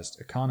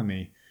industrialized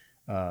economy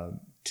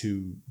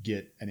to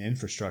get an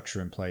infrastructure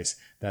in place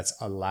that's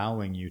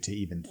allowing you to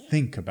even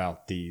think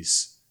about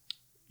these,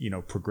 you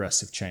know,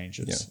 progressive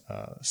changes.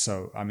 Yeah.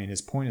 So, I mean,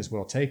 his point is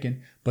well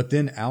taken, but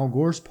then Al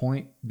Gore's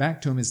point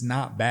back to him is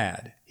not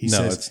bad.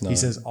 It's not. He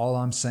says, all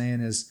I'm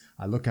saying is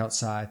I look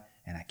outside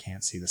and I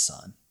can't see the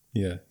sun.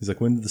 Yeah. He's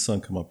like, when did the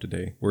sun come up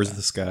today? Where's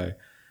the sky?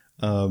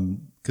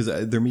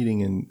 Because they're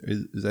meeting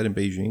is that in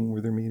Beijing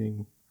where they're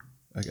meeting?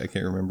 I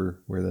can't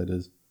remember where that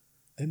is.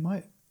 It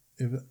might.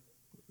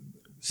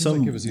 Some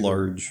like it was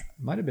large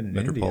might have been in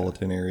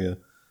metropolitan India. area.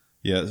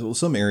 Yeah, so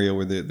some area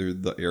where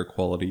the air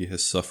quality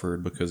has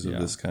suffered because of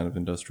this kind of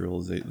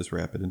this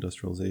rapid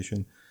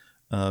industrialization.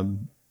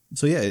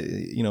 So yeah,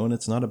 you know, and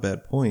it's not a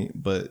bad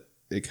point, but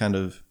it kind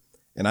of,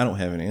 and I don't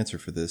have an answer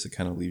for this. It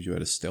kind of leaves you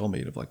at a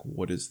stalemate of like,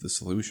 what is the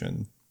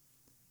solution?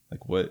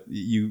 Like, what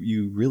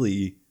you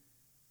really,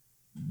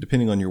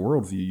 depending on your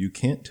worldview, you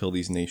can't tell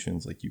these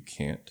nations like you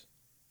can't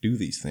do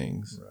these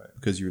things, right?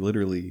 Because you're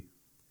literally,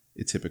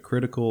 it's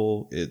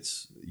hypocritical.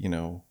 It's, you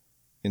know,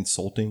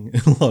 insulting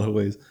in a lot of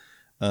ways.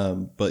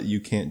 But you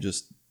can't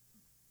just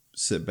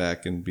sit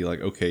back and be like,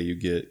 okay, you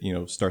get, you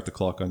know, start the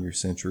clock on your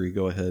century,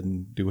 go ahead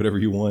and do whatever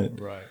you want.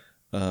 Right.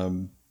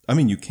 I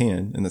mean, you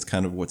can, and that's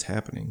kind of what's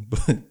happening,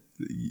 but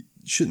it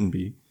shouldn't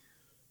be.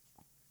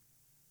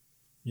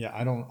 Yeah,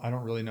 I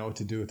don't really know what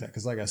to do with that,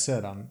 because, like I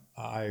said,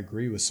 I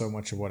agree with so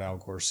much of what Al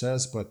Gore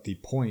says, but the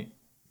point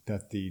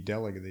that the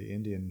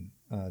Indian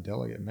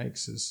delegate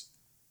makes is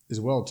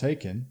well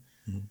taken,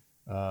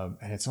 and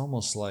it's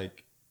almost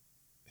like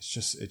it's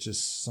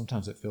just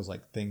sometimes it feels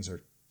like things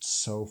are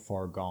so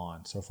far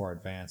gone, so far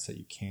advanced that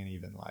you can't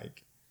even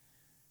like.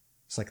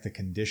 It's like the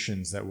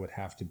conditions that would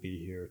have to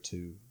be here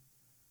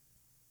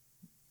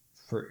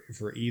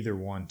for either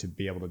one to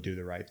be able to do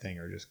the right thing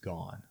are just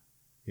gone.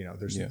 You know,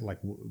 there's like,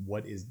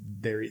 what is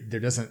there?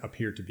 There doesn't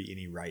appear to be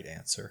any right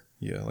answer.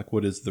 Yeah, like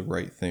what is the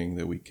right thing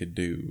that we could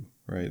do?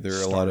 Right, there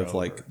are a lot of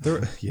like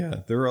there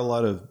are a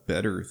lot of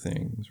better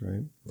things.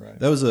 Right. Right.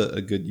 That was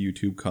a good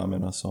YouTube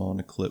comment I saw in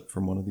a clip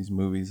from one of these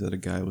movies that a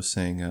guy was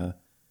saying.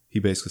 He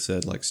basically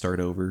said like, start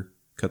over,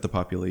 cut the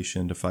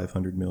population to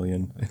 500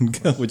 million,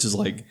 which is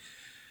like,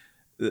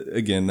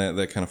 again,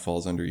 that kind of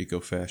falls under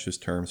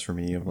eco-fascist terms for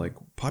me of like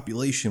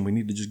population. We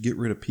need to just get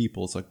rid of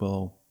people. It's like,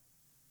 well,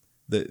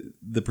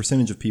 the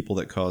percentage of people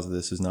that cause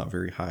this is not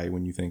very high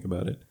when you think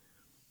about it.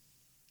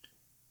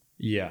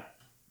 Yeah.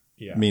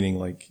 Yeah. Meaning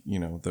like, you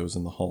know, those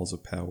in the halls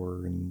of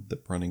power and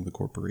running the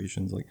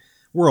corporations, like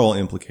we're all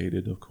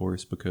implicated, of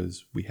course,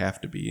 because we have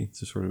to be.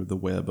 It's just sort of the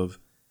web of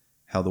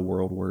how the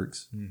world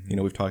works. Mm-hmm. You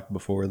know, we've talked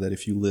before that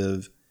if you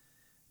live,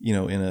 you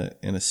know, in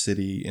a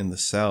city in the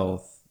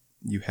South,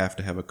 you have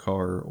to have a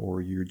car or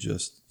you're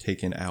just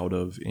taken out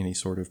of any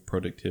sort of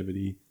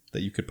productivity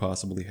that you could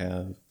possibly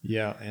have.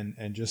 Yeah,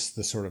 and just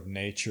the sort of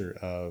nature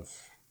of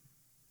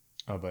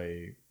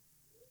a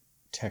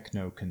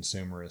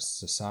techno-consumerist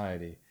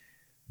society,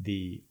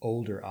 the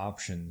older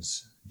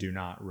options do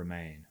not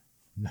remain.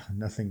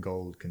 Nothing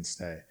gold can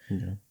stay.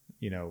 Yeah.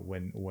 You know,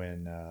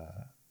 when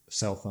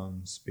cell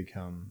phones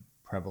become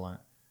prevalent,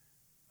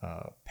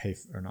 not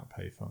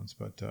payphones,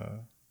 but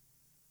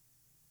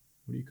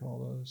what do you call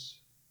those?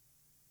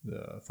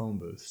 The phone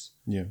booths.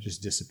 Yeah.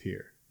 Just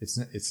disappear.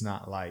 It's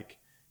not like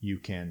you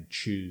can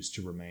choose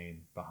to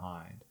remain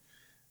behind.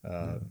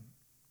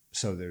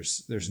 So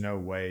there's no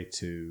way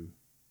to.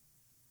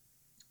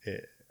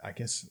 I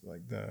guess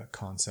like the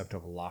concept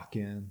of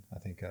lock-in. I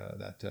think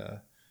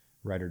that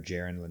writer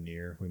Jaron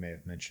Lanier, we may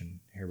have mentioned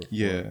here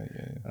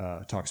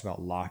before, talks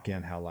about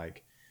lock-in, how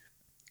like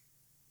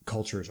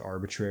culture is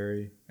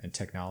arbitrary and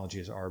technology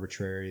is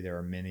arbitrary. There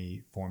are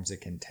many forms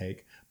it can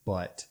take,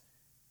 but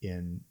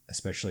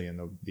especially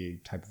in the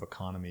type of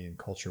economy and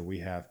culture we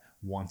have,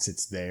 once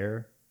it's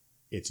there,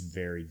 it's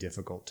very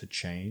difficult to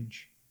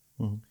change.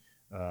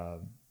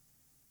 Mm-hmm.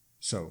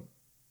 So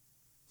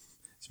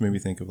it's made me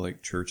think of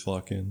like church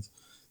lock-ins.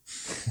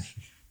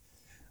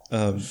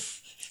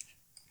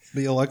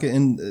 But yeah,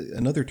 lock-in,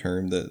 another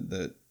term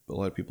that a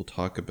lot of people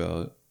talk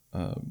about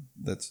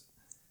that's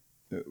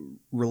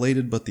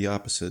related but the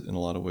opposite in a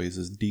lot of ways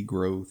is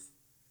degrowth,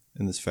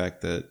 and this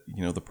fact that,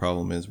 you know, the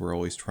problem is we're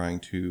always trying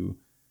to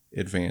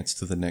advance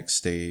to the next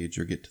stage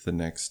or get to the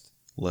next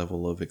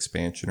level of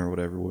expansion or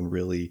whatever, when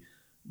really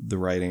the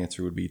right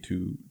answer would be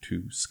to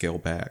scale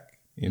back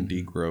and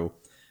degrow.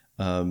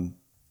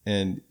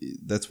 And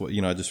that's what,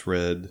 you know, I just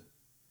read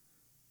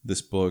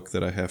this book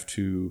that I have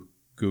to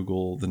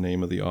Google the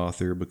name of the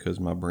author because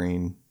my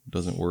brain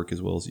doesn't work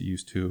as well as it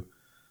used to.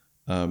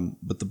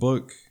 But the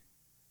book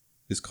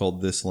is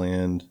called This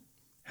Land: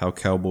 How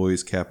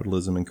Cowboys,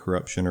 Capitalism, and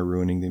Corruption Are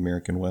Ruining the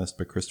American West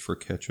by Christopher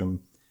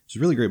Ketchum. It's a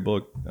really great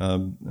book.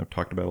 I've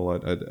talked about it a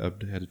lot.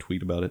 I've had a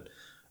tweet about it.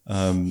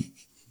 And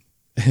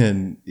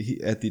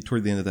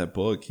toward the end of that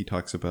book,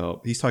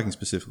 he's talking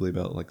specifically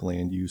about like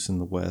land use in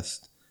the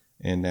West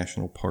and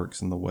national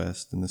parks in the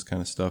West and this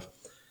kind of stuff.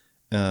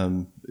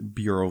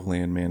 Bureau of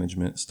Land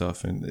Management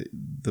stuff, and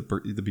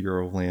the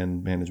Bureau of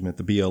Land Management,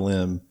 the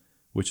BLM,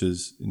 which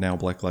is now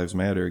Black Lives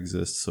Matter,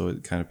 exists. So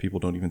it kind of, people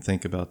don't even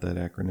think about that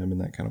acronym in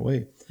that kind of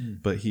way.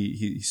 But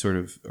he sort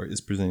of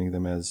is presenting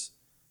them as,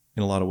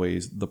 in a lot of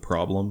ways, the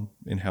problem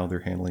in how they're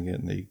handling it,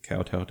 and they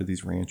kowtow to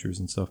these ranchers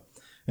and stuff.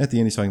 And at the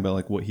end, he's talking about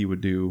like what he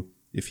would do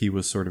if he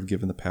was sort of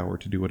given the power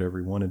to do whatever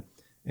he wanted.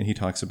 And he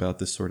talks about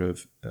this sort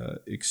of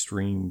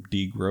extreme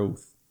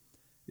degrowth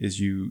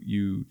is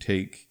you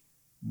take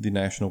the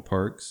national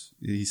parks.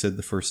 He said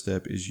the first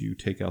step is you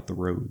take out the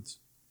roads.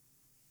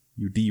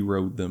 You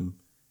de-road them.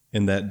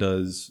 And that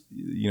does,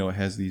 you know, it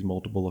has these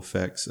multiple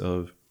effects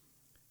of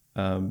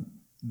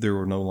there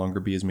will no longer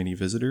be as many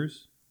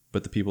visitors,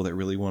 but the people that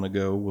really want to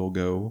go will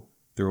go.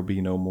 There will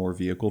be no more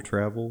vehicle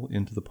travel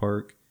into the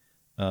park.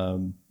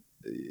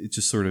 It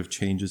just sort of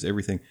changes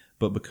everything.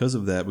 But because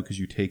of that, because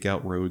you take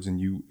out roads and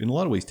you, in a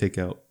lot of ways, take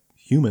out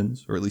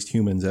humans, or at least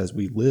humans as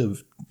we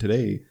live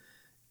today,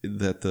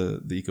 that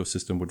the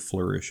ecosystem would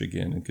flourish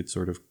again and could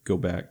sort of go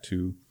back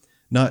to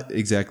not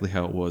exactly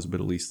how it was, but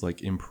at least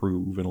like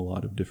improve in a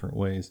lot of different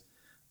ways.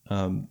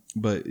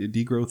 But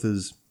degrowth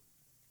is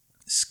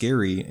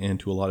scary, and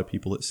to a lot of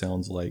people it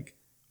sounds like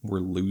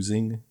we're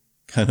losing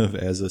kind of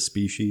as a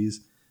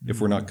species.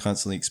 If we're not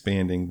constantly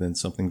expanding, then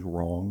something's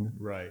wrong.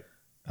 Right.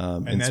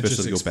 And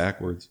especially to go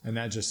backwards. And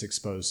that just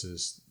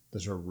exposes the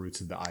sort of roots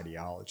of the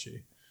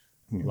ideology.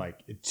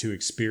 Like, to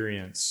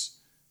experience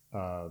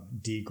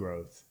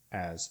degrowth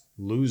as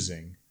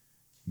losing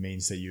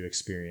means that you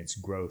experience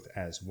growth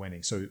as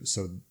winning. So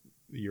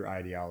your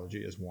ideology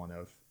is one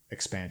of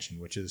expansion,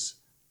 which is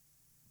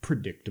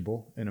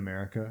predictable in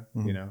America,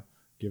 you know,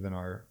 given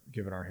our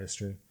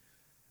history.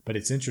 But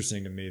it's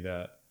interesting to me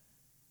that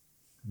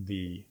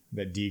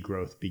that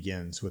degrowth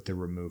begins with the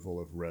removal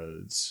of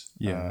roads.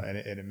 And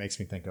it makes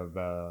me think of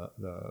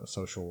the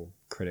social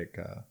critic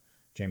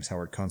James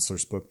Howard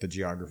Kunstler's book, The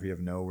Geography of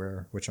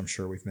Nowhere, which I'm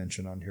sure we've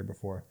mentioned on here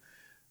before,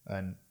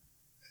 and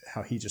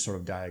how he just sort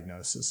of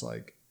diagnoses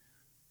like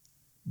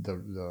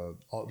the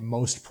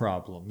most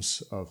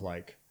problems of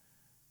like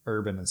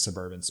urban and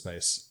suburban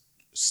space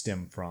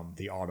stem from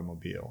the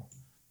automobile,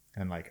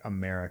 and like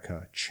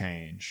America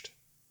changed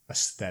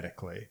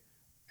aesthetically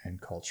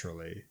and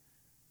culturally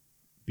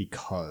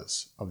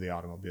because of the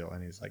automobile.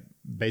 And he's like,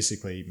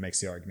 basically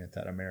makes the argument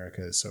that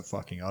America is so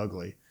fucking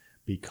ugly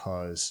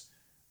because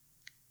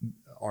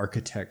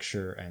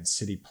architecture and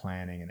city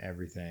planning and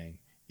everything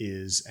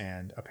is,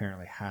 and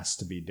apparently has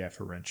to be,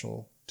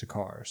 deferential to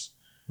cars.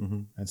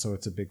 And so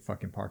it's a big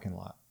fucking parking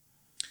lot.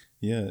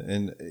 Yeah.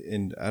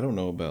 And I don't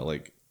know about,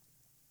 like,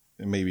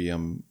 maybe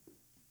I'm,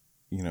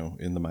 you know,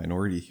 in the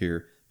minority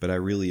here, but I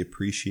really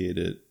appreciate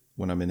it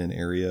when I'm in an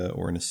area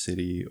or in a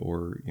city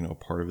or, you know,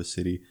 part of a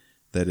city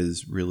that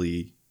is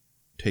really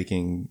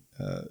taking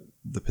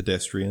the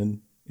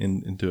pedestrian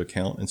into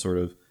account and sort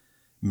of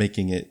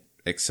making it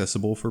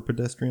accessible for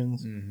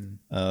pedestrians.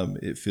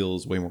 It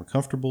feels way more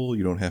comfortable.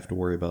 You don't have to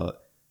worry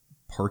about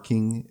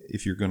parking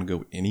if you're going to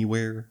go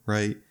anywhere,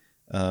 right?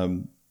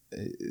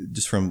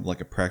 Just from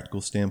like a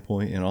practical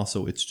standpoint. And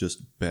also it's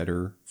just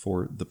better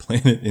for the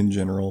planet in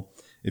general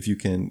if you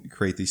can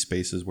create these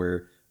spaces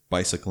where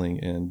bicycling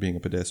and being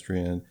a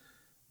pedestrian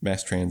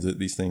mass transit,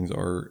 these things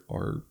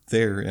are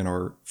there and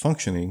are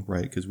functioning,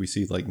 right? Because we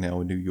see like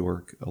now in New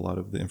York, a lot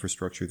of the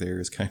infrastructure there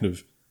is kind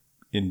of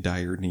in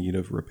dire need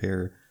of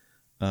repair.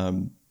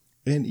 And,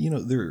 you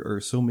know, there are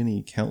so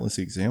many countless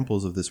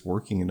examples of this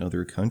working in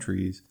other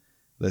countries.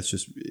 That's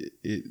just,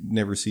 it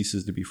never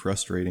ceases to be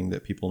frustrating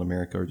that people in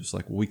America are just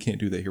like, well, we can't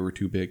do that here. We're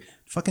too big.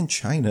 Fucking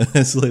China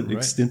has like an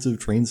extensive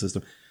train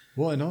system.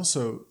 Well, and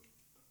also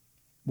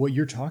what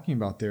you're talking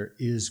about there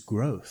is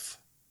growth.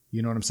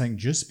 You know what I'm saying?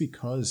 Just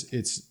because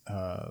it's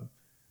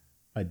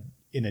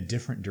in a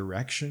different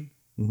direction,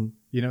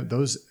 you know,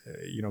 those,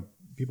 you know,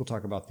 people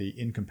talk about the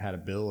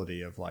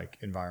incompatibility of like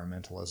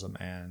environmentalism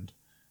and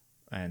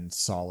a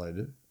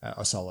solid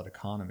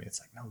economy. It's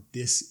like, no,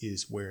 this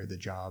is where the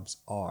jobs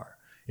are.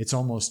 It's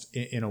almost,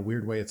 in a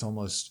weird way, it's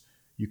almost,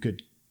 you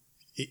could,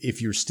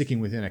 if you're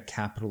sticking within a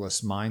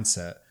capitalist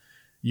mindset,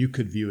 you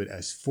could view it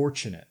as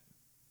fortunate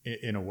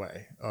in a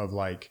way of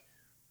like,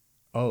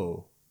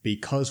 oh,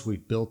 because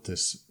we've built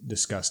this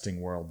disgusting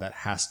world that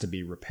has to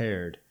be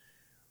repaired,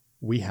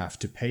 we have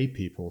to pay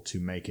people to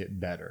make it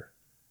better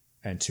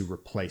and to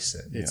replace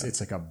it.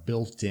 It's like a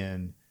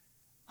built-in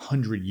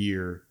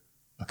 100-year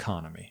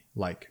economy.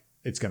 Like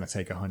it's going to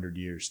take 100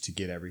 years to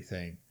get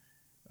everything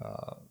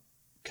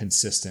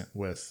consistent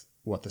with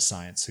what the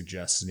science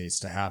suggests needs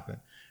to happen.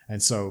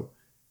 And so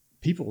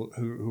people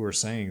who are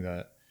saying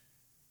that,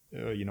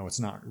 you know, it's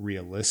not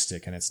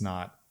realistic and it's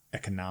not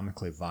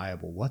economically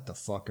viable, what the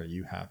fuck are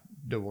you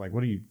like,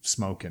 what are you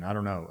smoking? I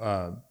don't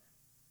know.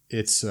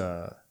 It's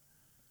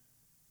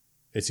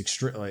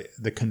extreme. Like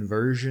the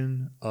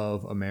conversion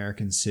of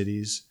American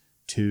cities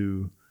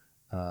to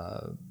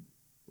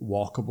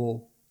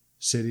walkable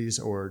cities,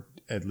 or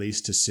at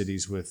least to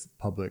cities with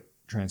public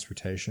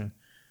transportation.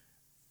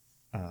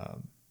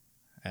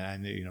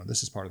 And you know,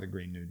 this is part of the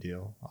Green New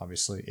Deal,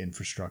 obviously,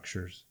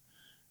 infrastructures.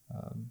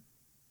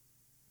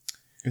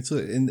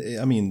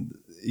 I mean,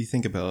 you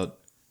think about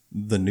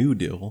the New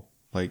Deal,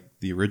 like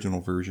the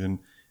original version,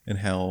 and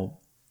how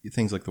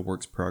things like the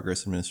Works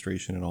Progress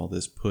Administration and all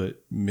this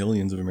put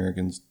millions of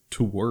Americans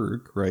to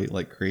work, right?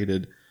 Like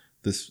created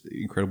this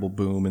incredible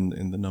boom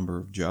in the number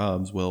of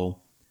jobs.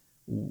 Well,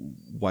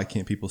 why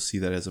can't people see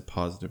that as a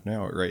positive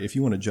now, right? If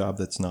you want a job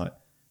that's not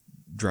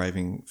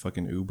driving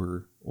fucking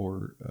Uber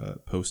or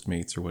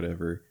Postmates or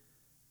whatever,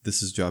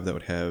 this is a job that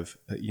would have,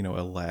 you know,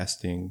 a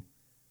lasting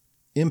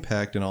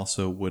impact and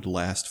also would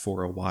last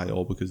for a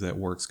while, because that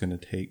work's going to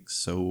take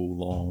so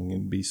long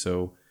and be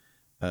so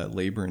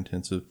labor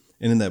intensive.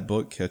 And in that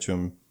book,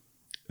 Ketchum,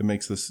 it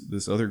makes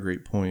this other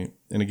great point.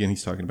 And again,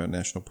 he's talking about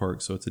national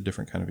parks, so it's a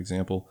different kind of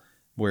example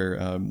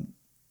where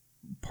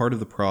part of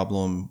the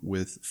problem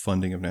with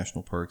funding of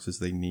national parks is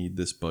they need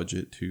this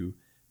budget to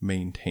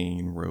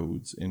maintain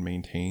roads and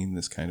maintain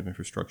this kind of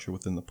infrastructure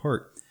within the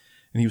park.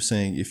 And he was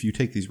saying, if you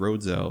take these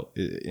roads out,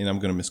 and I'm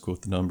going to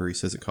misquote the number, he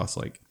says it costs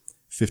like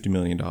 $50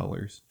 million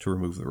to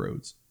remove the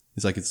roads.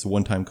 It's like it's a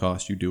one-time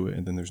cost, you do it,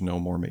 and then there's no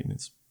more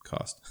maintenance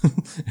cost.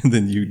 And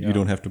then you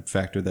don't have to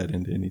factor that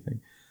into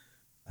anything.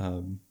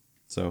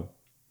 So,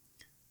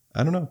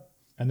 I don't know.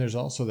 And there's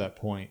also that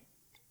point,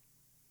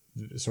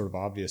 sort of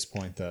obvious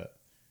point, that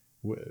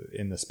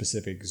in the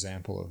specific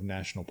example of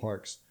national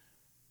parks,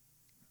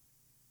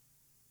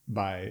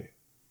 by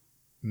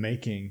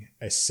making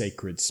a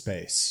sacred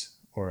space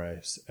or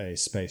a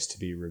space to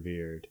be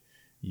revered,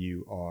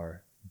 you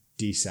are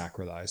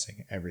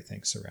desacralizing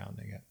everything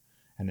surrounding it.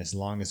 And as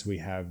long as we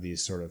have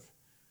these sort of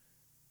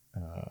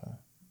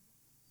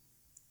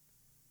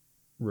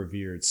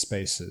revered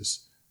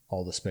spaces,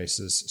 all the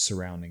spaces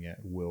surrounding it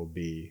will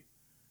be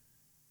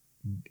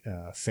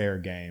fair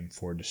game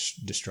for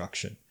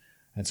destruction.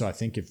 And so I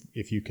think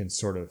if you can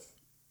sort of,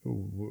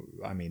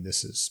 I mean,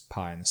 this is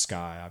pie in the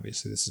sky.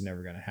 Obviously, this is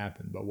never going to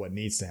happen. But what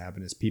needs to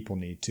happen is people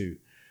need to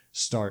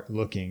start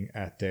looking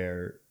at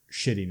their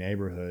shitty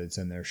neighborhoods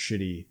and their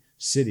shitty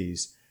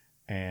cities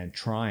and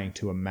trying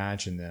to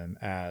imagine them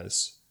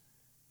as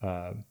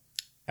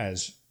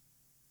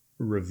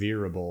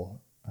reverable,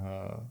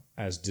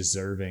 as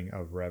deserving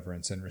of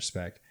reverence and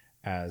respect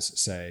as,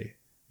 say,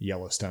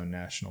 Yellowstone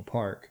National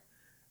Park,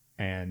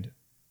 and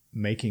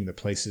making the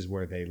places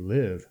where they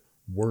live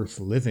worth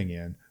living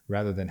in,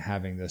 rather than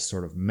having this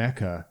sort of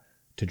mecca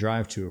to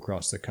drive to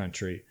across the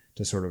country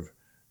to sort of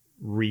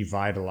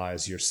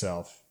revitalize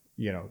yourself.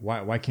 You know,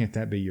 why can't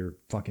that be your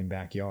fucking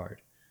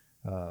backyard?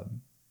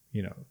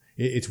 You know,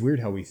 it's weird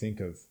how we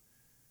think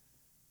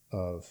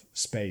of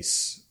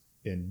space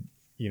in,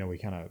 you know, we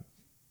kind of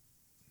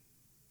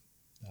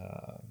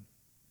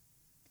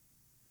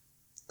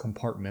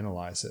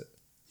compartmentalize it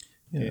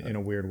in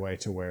a weird way,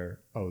 to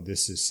where, oh,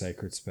 this is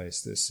sacred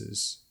space, this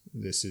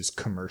is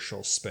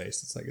commercial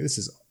space. It's like, this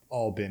has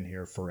all been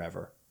here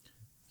forever.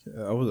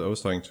 I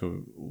was talking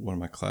to one of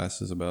my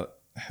classes about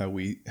how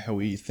we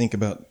think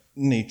about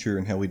nature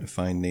and how we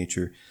define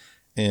nature,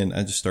 and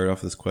I just started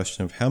off with this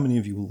question of how many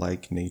of you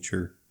like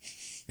nature.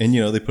 And,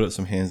 you know, they put up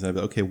some hands and I'd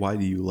be, okay, why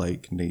do you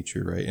like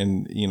nature, right?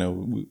 And, you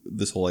know,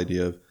 this whole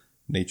idea of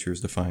nature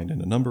is defined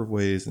in a number of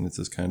ways, and it's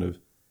this kind of,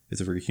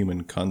 it's a very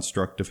human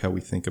construct of how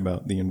we think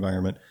about the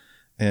environment.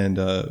 And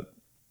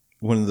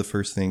one of the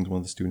first things one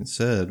of the students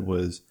said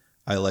was,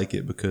 I like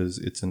it because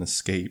it's an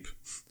escape.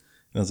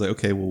 And I was like,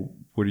 okay, well,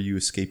 what are you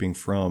escaping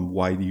from?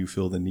 Why do you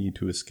feel the need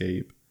to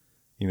escape?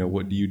 You know,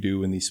 what do you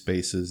do in these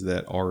spaces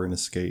that are an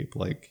escape?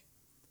 Like,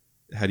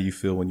 how do you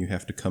feel when you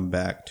have to come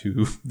back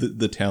to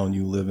the town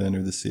you live in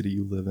or the city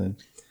you live in?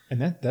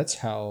 And that's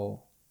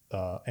how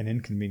An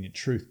Inconvenient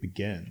Truth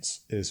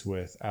begins, is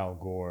with Al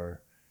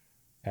Gore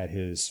at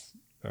his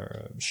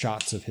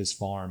shots of his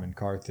farm in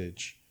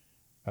Carthage,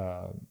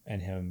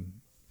 and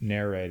him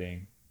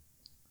narrating,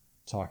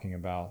 talking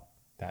about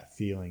that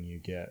feeling you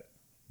get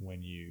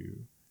when you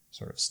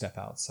sort of step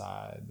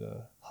outside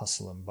the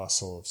hustle and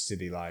bustle of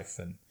city life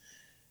and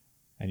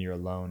you're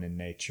alone in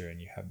nature and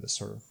you have this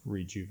sort of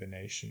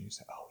rejuvenation. You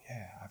say, oh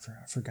yeah,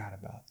 I forgot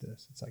about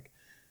this. It's like,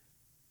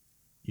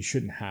 you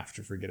shouldn't have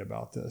to forget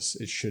about this.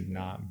 It should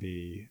not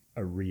be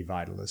a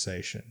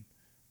revitalization.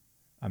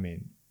 I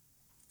mean,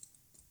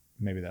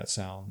 maybe that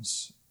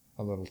sounds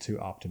a little too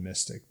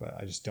optimistic, but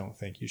I just don't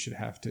think you should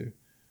have to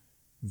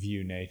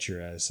view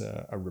nature as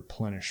a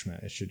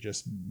replenishment. It should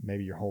just,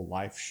 maybe your whole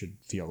life should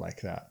feel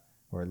like that,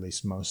 or at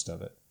least most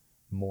of it,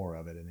 more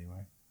of it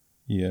anyway.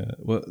 Yeah.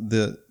 Well,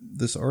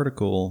 this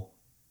article,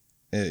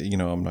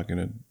 I'm not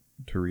going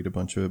to read a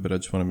bunch of it, but I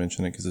just want to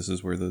mention it because this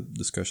is where the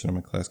discussion in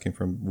my class came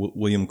from.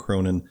 William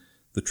Cronin,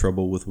 The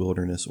Trouble with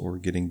Wilderness, or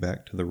Getting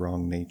Back to the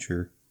Wrong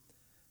Nature.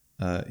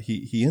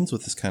 He ends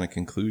with this kind of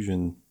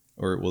conclusion,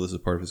 this is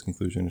part of his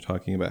conclusion,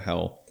 talking about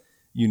how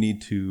you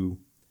need to,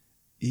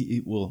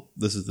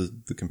 this is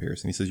the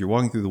comparison. He says, you're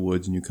walking through the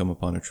woods and you come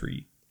upon a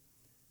tree.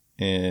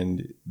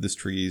 And this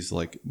tree is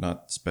like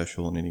not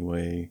special in any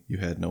way. You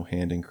had no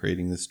hand in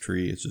creating this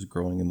tree. It's just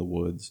growing in the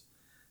woods.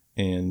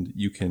 And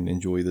you can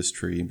enjoy this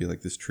tree and be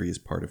like, this tree is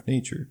part of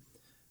nature.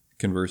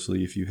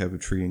 Conversely, if you have a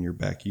tree in your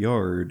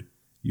backyard,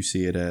 you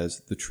see it as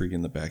the tree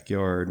in the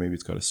backyard. Maybe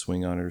it's got a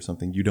swing on it or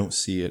something. You don't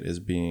see it as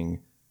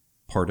being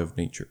part of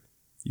nature.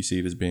 You see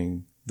it as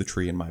being the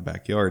tree in my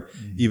backyard.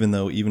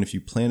 Mm-hmm. Even if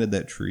you planted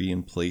that tree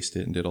and placed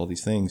it and did all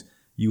these things,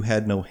 you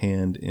had no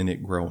hand in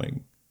it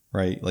growing.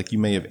 Right? Like you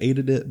may have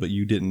aided it, but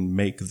you didn't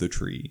make the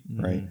tree,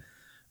 right?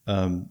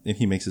 And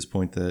he makes this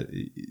point that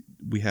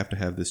we have to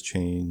have this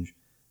change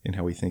in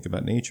how we think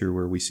about nature,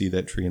 where we see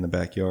that tree in the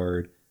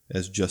backyard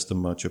as just as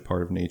much a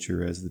part of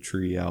nature as the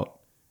tree out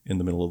in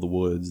the middle of the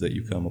woods that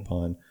you come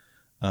upon.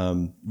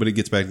 But it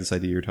gets back to this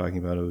idea you're talking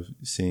about of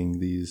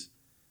seeing these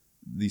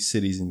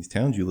cities and these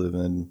towns you live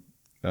in,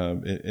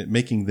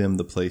 making them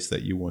the place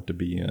that you want to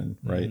be in,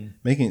 right?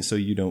 Making it so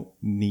you don't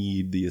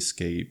need the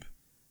escape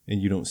and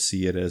you don't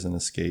see it as an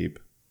escape.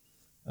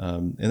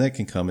 And that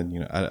can come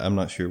in, I'm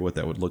not sure what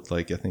that would look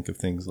like. I think of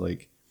things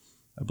like,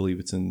 I believe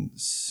it's in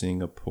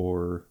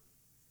Singapore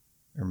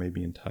or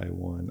maybe in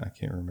Taiwan. I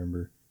can't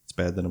remember. It's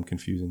bad that I'm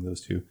confusing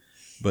those two.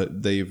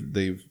 But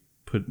they've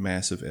put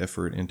massive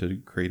effort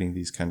into creating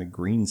these kind of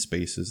green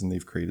spaces, and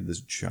they've created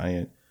this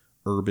giant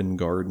urban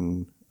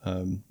garden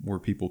where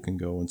people can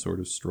go and sort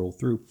of stroll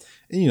through.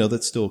 And,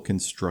 that's still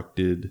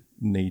constructed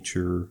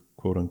nature,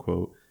 quote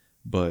unquote.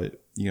 But,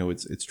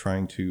 it's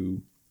trying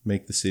to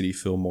make the city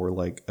feel more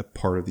like a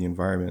part of the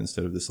environment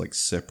instead of this like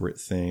separate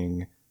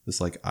thing,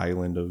 this like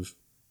island of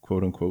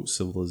quote unquote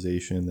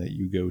civilization that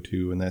you go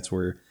to. And that's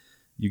where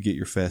you get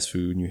your fast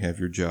food and you have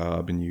your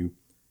job and you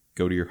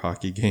go to your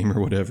hockey game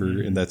or whatever.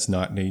 And that's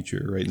not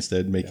nature, right?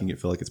 Instead, making it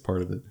feel like it's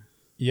part of it.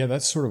 Yeah.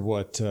 That's sort of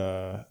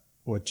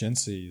what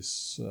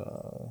Jensi's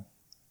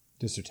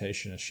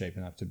dissertation is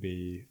shaping up to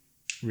be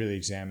really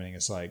examining.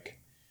 Is like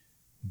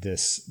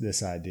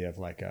this idea of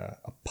like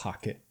a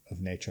pocket of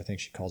nature. I think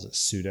she calls it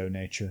pseudo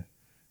nature,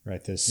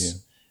 right?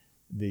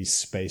 These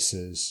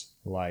spaces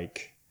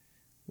like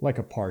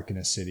a park in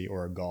a city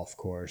or a golf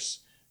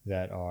course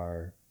that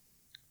are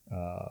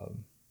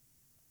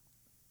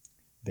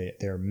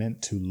they're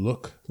meant to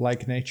look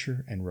like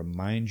nature and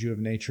remind you of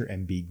nature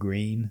and be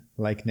green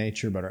like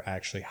nature, but are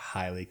actually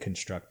highly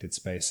constructed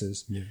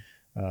spaces.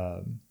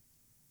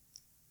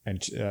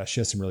 And she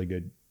has some really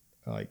good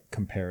like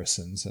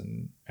comparisons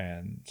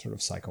and sort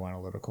of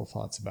psychoanalytical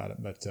thoughts about it,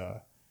 but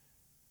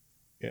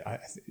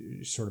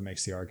it sort of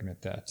makes the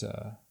argument that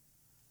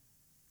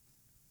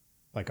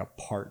like a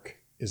park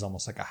is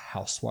almost like a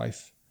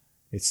housewife.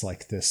 It's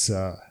like this.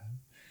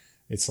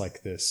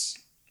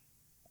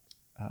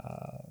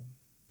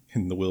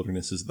 In the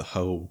wilderness is the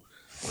hoe.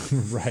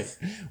 Right.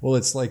 Well,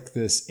 it's like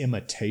this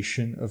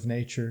imitation of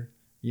nature.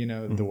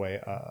 The way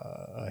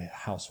a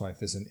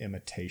housewife is an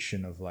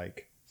imitation of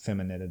like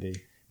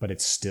femininity, but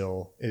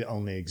it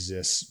only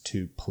exists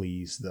to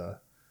please the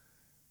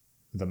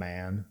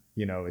man.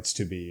 It's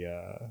to be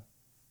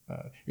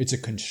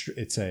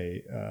it's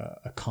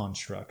a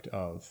construct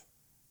of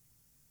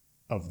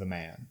the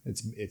man.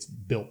 It's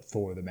built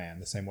for the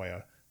man, the same way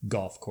a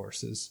golf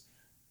course is.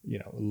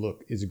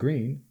 Is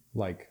green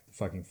like the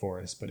fucking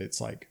forest, but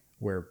it's like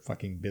where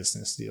fucking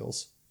business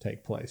deals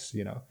take place.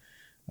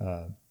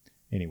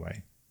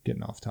 Anyway,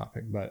 getting off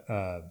topic, but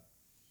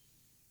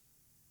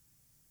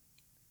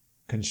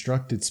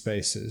constructed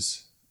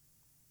spaces,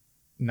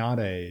 not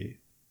a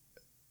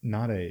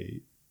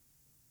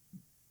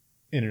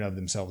in and of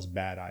themselves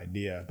bad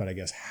idea, but I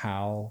guess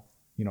how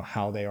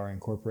they are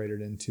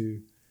incorporated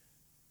into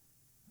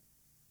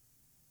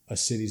a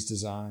city's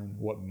design,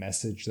 what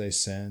message they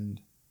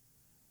send.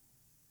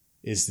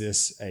 Is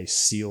this a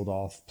sealed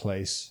off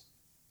place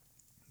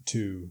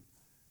to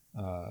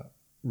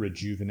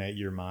rejuvenate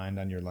your mind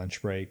on your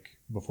lunch break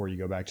before you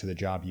go back to the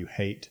job you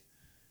hate?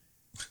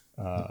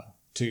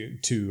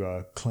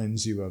 To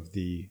cleanse you of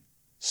the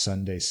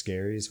Sunday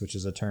scaries, which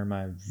is a term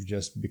I've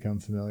just become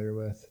familiar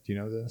with. Do you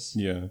know this?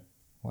 Yeah.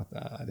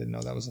 I didn't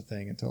know that was a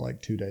thing until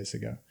like 2 days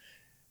ago.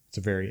 It's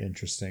a very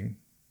interesting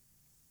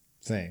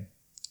thing.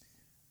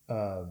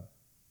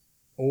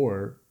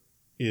 Or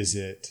is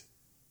it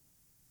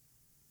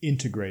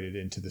integrated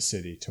into the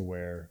city to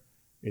where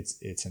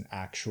it's an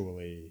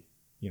actual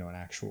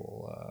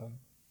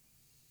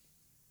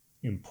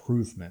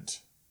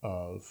improvement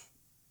of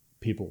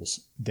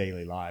people's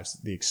daily lives,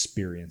 the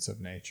experience of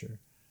nature?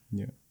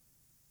 Yeah.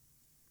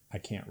 I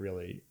can't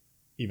really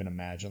even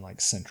imagine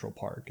like Central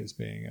Park as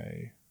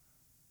being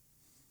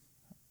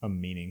a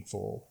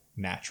meaningful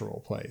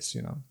natural place,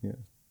 you know? Yeah.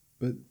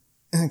 But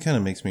it kind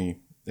of makes me,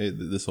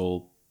 this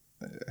whole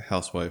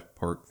housewife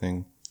park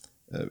thing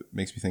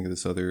makes me think of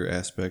this other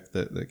aspect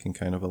that can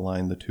kind of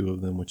align the two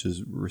of them, which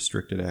is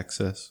restricted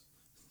access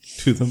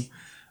to them.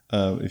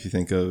 If you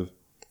think of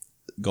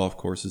golf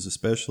courses,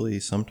 especially,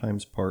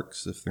 sometimes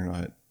parks, if they're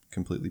not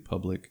completely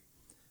public,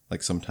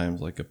 like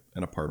sometimes like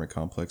an apartment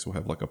complex will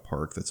have like a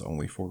park that's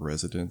only for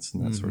residents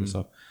and that sort of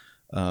stuff,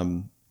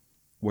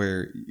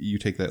 where you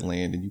take that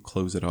land and you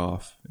close it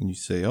off and you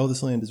say, oh,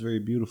 this land is very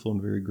beautiful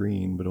and very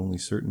green, but only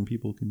certain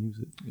people can use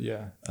it.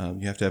 Yeah.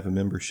 You have to have a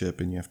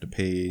membership and you have to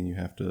pay and you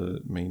have to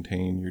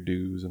maintain your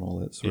dues and all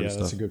that sort of stuff.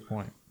 Yeah, that's a good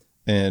point.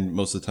 And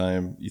most of the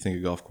time you think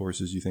of golf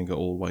courses, you think of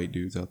old white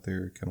dudes out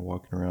there kind of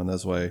walking around.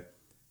 That's why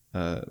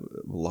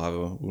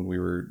Lava, when we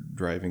were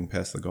driving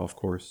past the golf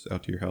course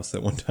out to your house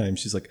that one time,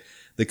 she's like,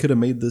 they could have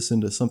made this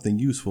into something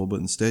useful,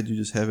 but instead you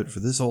just have it for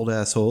this old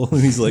asshole.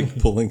 And he's like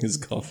pulling his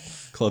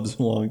golf clubs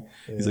along.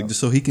 Yeah. He's like, just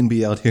so he can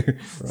be out here.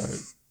 Right.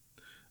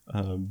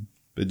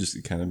 It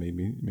just kind of made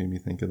me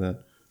think of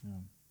that. Yeah.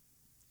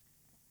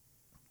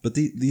 But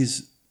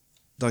these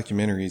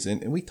documentaries,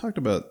 and we talked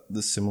about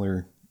this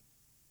similar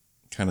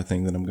kind of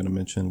thing that I'm going to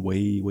mention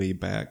way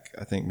back,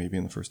 I think maybe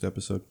in the first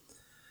episode,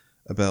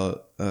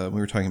 about we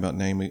were talking about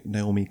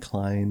Naomi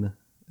Klein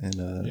and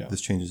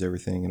This Changes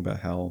Everything, and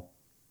about how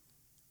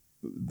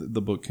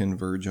the book can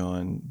verge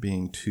on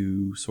being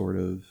too sort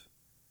of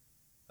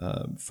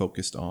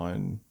focused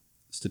on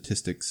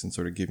statistics and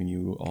sort of giving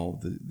you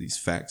all these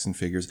facts and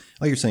figures,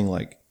 like you're saying,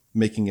 like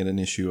making it an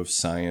issue of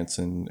science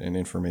and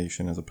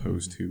information as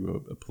opposed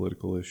to a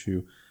political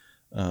issue,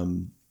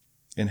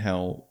 and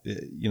how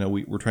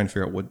we're trying to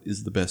figure out what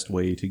is the best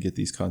way to get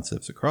these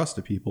concepts across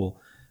to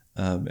people.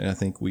 And I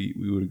think we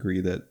would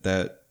agree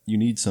that you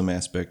need some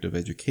aspect of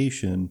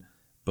education,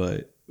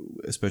 but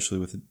especially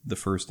with the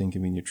first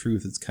Inconvenient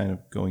Truth, it's kind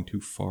of going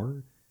too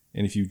far.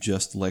 And if you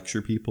just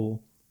lecture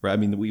people, right? I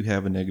mean, we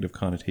have a negative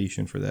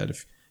connotation for that.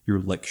 If you're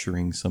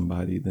lecturing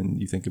somebody, then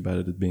you think about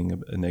it as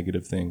being a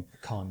negative thing.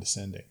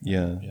 Condescending.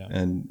 Yeah.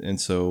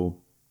 And so,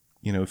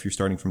 if you're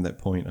starting from that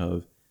point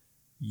of,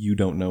 you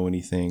don't know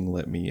anything,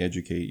 let me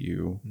educate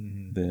you,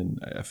 then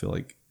I feel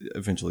like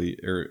eventually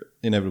or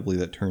inevitably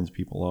that turns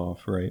people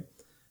off, right?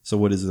 So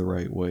what is the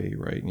right way,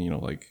 right?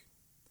 And, like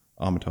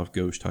Amitav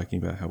Ghosh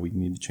talking about how we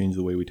need to change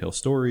the way we tell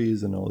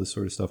stories and all this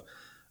sort of stuff.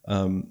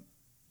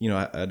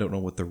 I don't know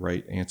what the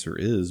right answer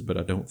is, but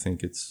I don't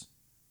think it's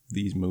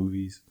these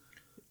movies.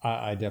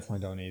 I definitely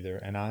don't either.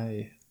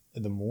 And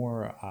the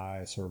more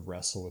I sort of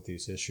wrestle with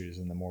these issues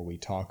and the more we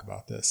talk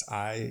about this,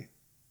 I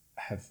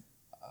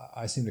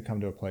seem to come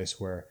to a place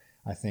where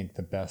I think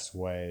the best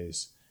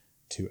ways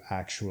to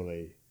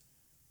actually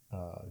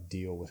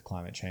deal with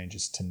climate change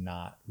is to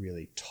not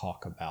really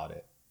talk about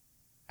it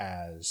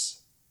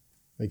as,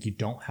 like, you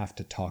don't have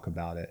to talk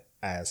about it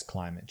as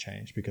climate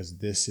change, because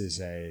this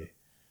is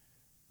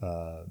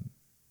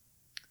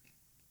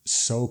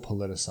so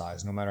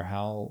politicized. No matter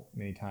how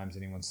many times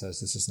anyone says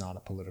this is not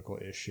a political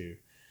issue,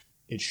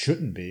 it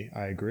shouldn't be,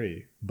 I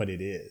agree, but it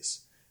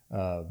is.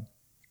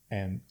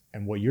 And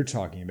what you're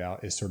talking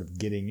about is sort of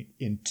getting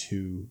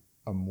into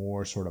a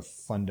more sort of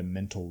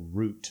fundamental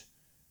root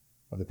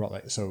of the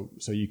problem. So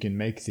you can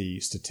make the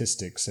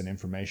statistics and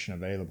information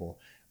available,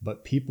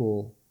 but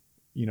people,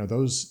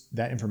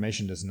 that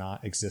information does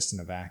not exist in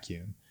a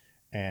vacuum,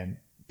 and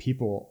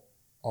people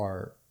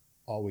are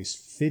always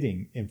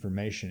fitting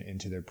information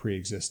into their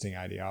pre-existing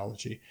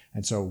ideology.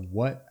 And so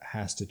what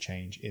has to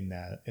change in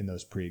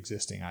those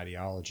pre-existing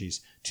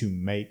ideologies to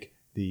make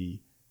the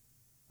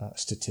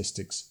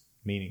statistics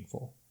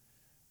meaningful?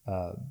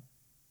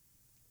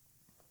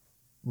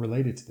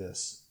 Related to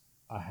this,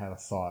 I had a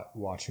thought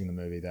watching the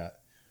movie that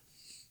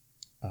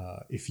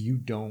if you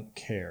don't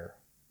care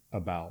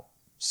about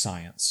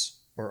science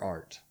or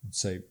art, let's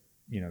say,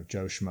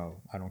 Joe Schmo,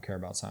 I don't care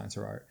about science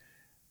or art,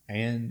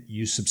 and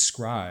you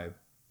subscribe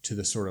to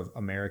the sort of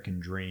American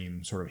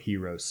dream sort of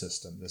hero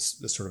system, this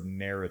sort of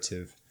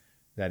narrative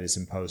that is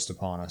imposed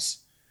upon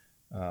us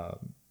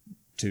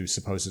to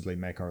supposedly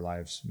make our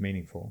lives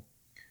meaningful.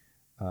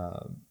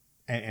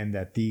 And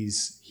that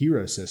these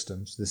hero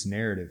systems, this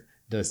narrative,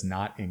 does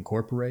not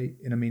incorporate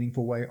in a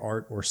meaningful way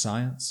art or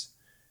science,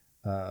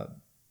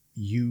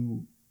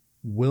 you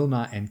will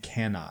not and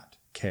cannot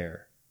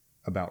care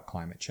about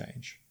climate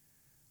change.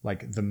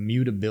 Like, the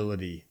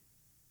mutability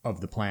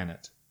of the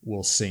planet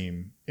will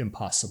seem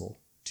impossible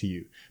to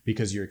you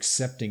because you're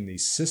accepting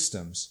these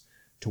systems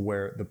to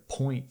where the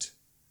point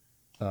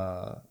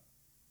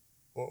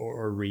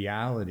or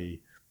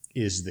reality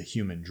is the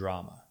human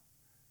drama.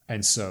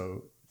 And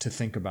so to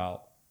think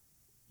about,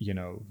 you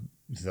know,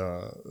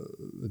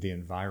 the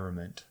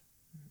environment,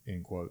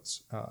 in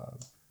quotes,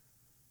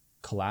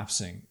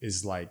 collapsing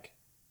is like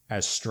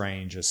as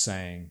strange as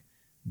saying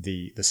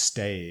the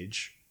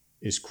stage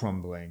is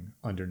crumbling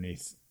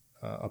underneath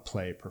a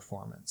play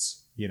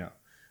performance, you know.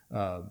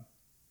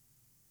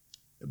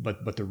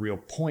 But the real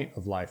point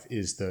of life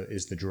is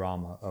the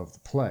drama of the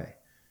play.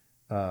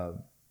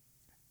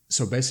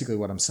 So basically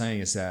what I'm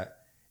saying is that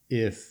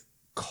if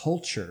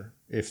culture,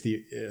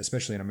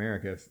 especially in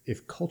America,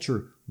 if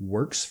culture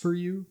works for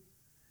you,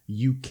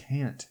 you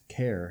can't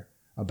care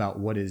about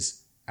what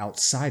is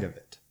outside of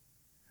it,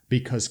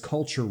 because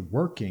culture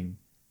working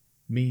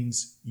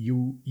means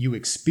you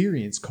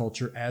experience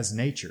culture as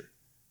nature,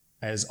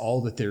 as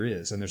all that there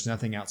is, and there's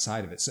nothing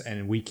outside of it. So,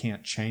 and we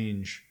can't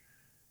change,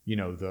 you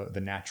know,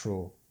 the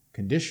natural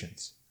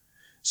conditions.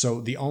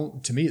 So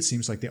to me, it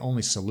seems like the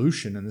only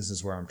solution, and this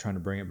is where I'm trying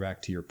to bring it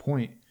back to your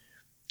point,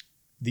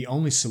 the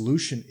only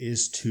solution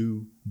is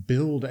to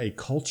build a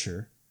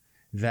culture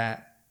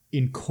that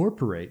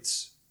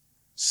incorporates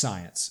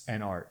science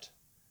and art,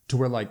 to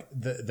where like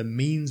the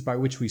means by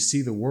which we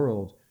see the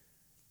world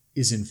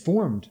is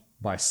informed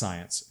by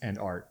science and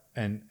art.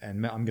 And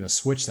I'm going to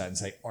switch that and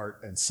say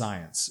art and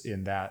science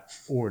in that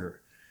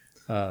order.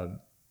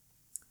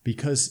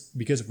 Because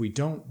if we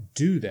don't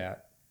do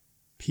that,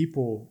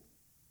 people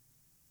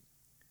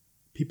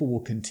will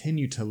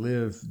continue to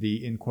live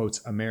the, in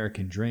quotes,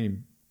 American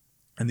dream.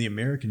 And the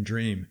American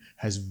dream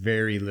has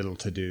very little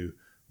to do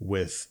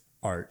with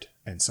art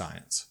and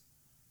science.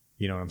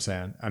 You know what I'm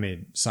saying? I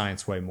mean,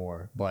 science way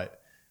more.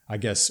 But I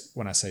guess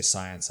when I say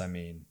science, I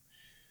mean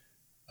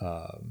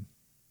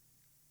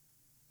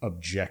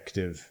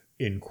objective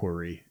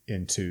inquiry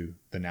into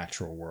the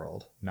natural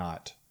world,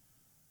 not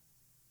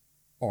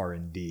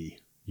R&D,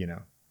 you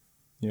know?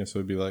 Yeah, so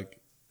it'd be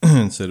like,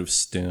 instead of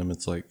STEM,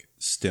 it's like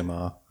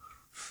STEMA.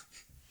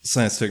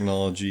 Science,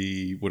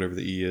 technology, whatever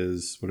the E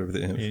is, whatever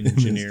the M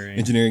Engineering. is.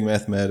 Engineering,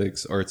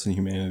 mathematics, arts, and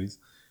humanities.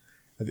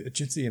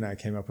 Jitsi and I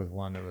came up with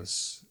one that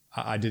was,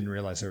 I didn't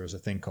realize there was a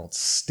thing called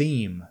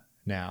STEAM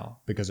now,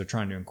 because they're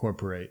trying to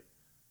incorporate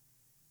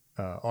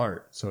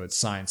art. So it's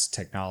science,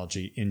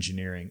 technology,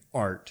 engineering,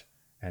 art,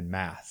 and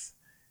math,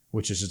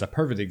 which is just a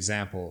perfect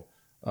example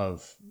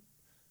of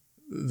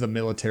the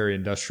military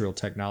industrial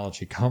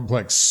technology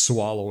complex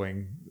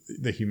swallowing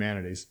the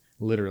humanities,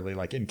 literally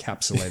like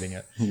encapsulating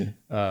it.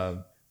 Yeah.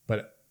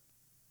 But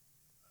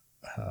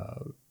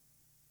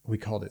we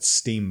called it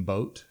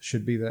Steamboat,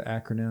 should be the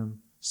acronym.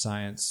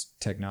 Science,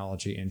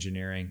 technology,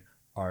 engineering,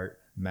 art,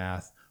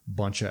 math,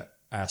 bunch of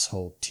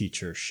asshole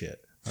teacher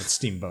shit. That's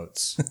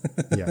steamboats.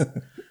 Yeah.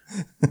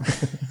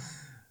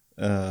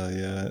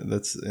 Yeah,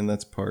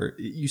 that's part.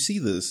 You see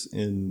this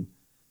in,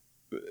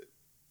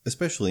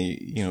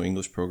 especially, you know,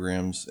 English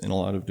programs in a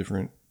lot of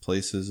different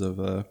places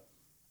of,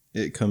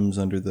 it comes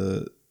under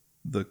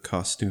the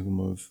costume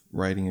of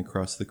writing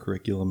across the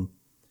curriculum.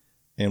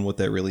 And what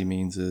that really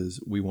means is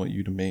we want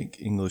you to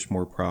make English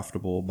more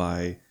profitable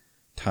by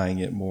tying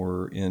it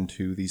more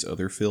into these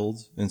other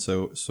fields. And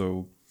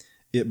so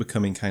it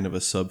becoming kind of a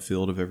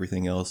subfield of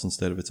everything else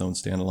instead of its own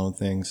standalone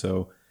thing.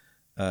 So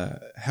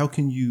how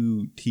can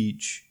you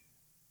teach,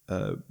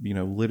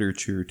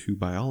 literature to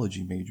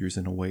biology majors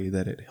in a way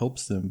that it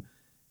helps them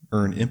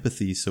earn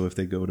empathy? So if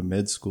they go to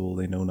med school,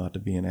 they know not to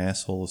be an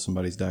asshole if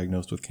somebody's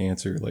diagnosed with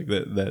cancer, like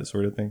that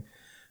sort of thing.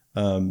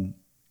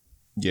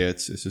 Yeah,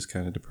 it's just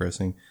kind of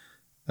depressing.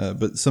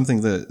 But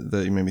something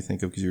that you made me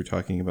think of, because you were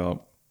talking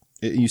about,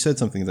 you said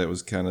something that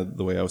was kind of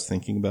the way I was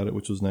thinking about it,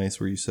 which was nice,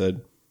 where you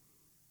said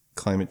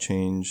climate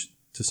change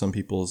to some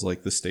people is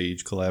like the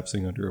stage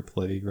collapsing under a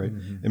play, right?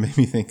 Mm-hmm. It made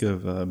me think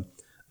of a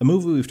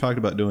movie we've talked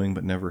about doing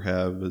but never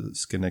have,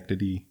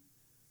 Schenectady,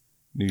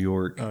 New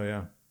York. Oh,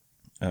 yeah.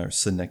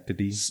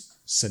 Synecdoche.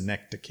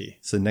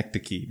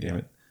 Synecdoche,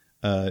 damn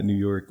it. New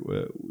York,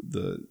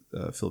 the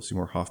Philip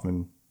Seymour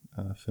Hoffman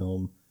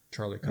film.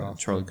 Charlie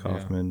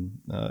Kaufman,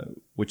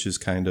 which is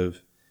kind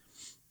of,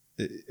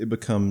 it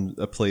becomes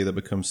a play that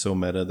becomes so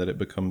meta that it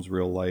becomes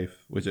real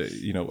life, which,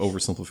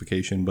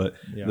 oversimplification, but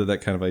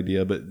that kind of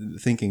idea. But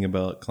thinking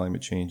about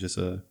climate change as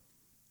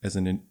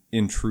an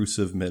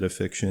intrusive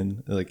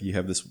metafiction, like you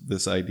have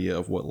this idea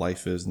of what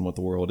life is and what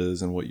the world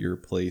is and what your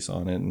place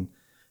on it and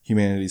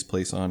humanity's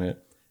place on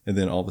it. And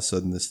then all of a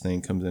sudden this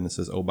thing comes in and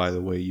says, oh, by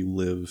the way, you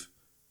live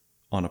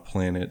on a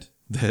planet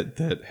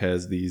that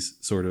has these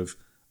sort of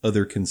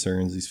other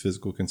concerns, these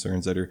physical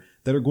concerns that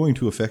are going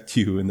to affect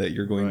you and that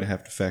you're going to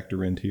have to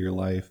factor into your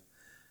life.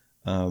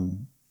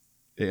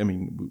 I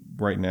mean,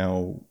 right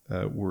now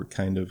we're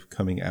kind of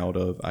coming out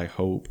of, I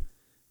hope,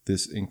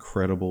 this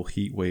incredible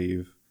heat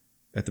wave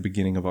at the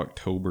beginning of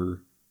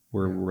October,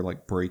 where we're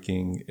like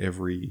breaking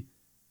every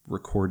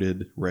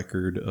record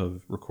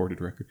of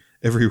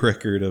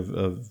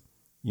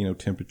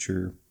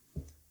temperature.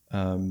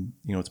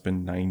 It's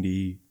been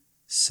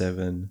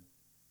 97,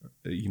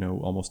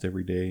 almost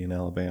every day in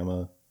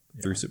Alabama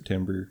through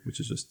September, which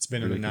is just, it's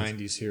been ridiculous. in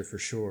the 90s here for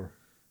sure.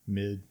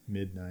 Mid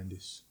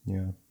 90s.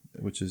 Yeah.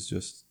 Which is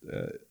just,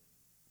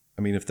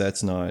 if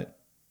that's not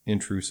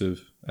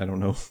intrusive, I don't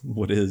know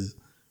what is.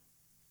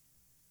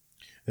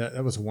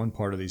 That was one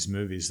part of these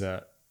movies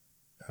that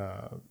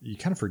you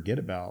kind of forget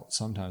about.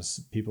 Sometimes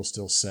people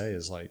still say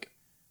is like,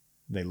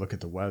 they look at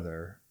the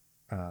weather,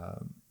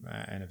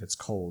 and if it's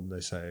cold,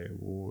 they say,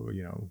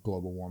 well,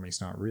 global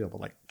warming's not real.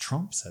 But like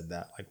Trump said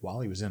that like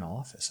while he was in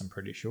office, I'm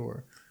pretty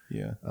sure.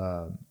 Yeah.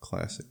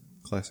 Classic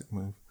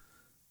move.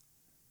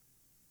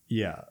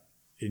 Yeah.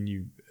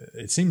 And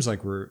it seems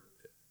like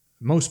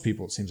most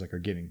people, it seems like, are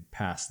getting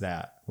past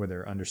that, where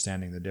they're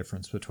understanding the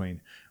difference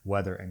between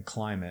weather and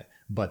climate,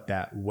 but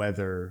that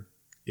weather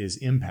is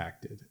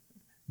impacted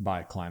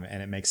by climate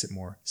and it makes it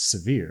more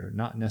severe,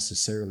 not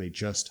necessarily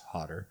just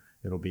hotter.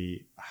 It'll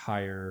be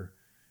higher,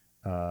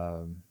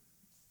 a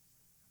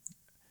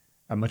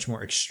much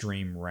more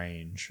extreme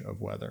range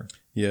of weather.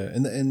 Yeah,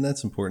 and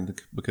that's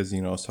important because, I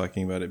was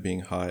talking about it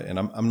being hot, and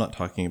I'm not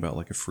talking about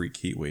like a freak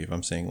heat wave.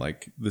 I'm saying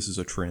like this is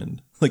a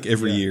trend. Like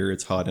every year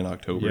it's hot in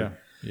October.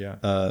 Yeah.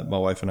 My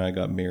wife and I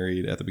got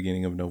married at the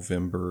beginning of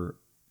November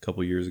a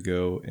couple years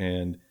ago,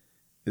 and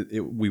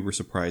we were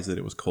surprised that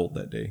it was cold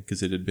that day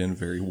because it had been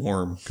very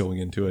warm going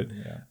into it.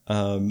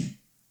 Yeah.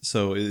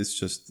 So it's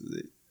just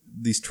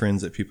these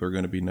trends that people are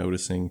going to be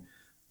noticing.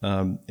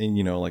 And,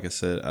 like I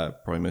said, I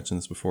probably mentioned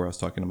this before. I was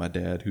talking to my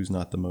dad, who's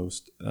not the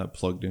most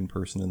plugged in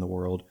person in the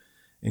world.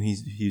 And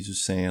he's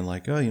just saying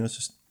like, oh, it's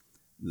just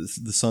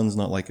the sun's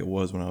not like it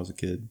was when I was a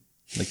kid.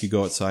 Like you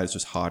go outside, it's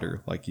just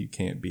hotter. Like you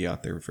can't be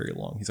out there very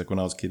long. He's like, when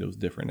I was a kid, it was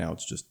different. Now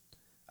it's just,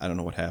 I don't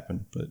know what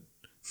happened, but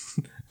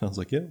I was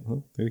like, yeah,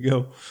 well, there you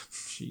go.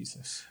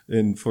 Jesus.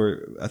 And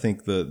I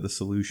think the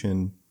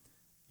solution,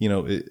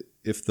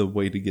 if the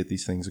way to get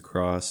these things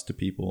across to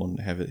people and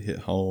have it hit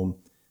home,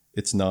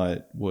 it's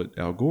not what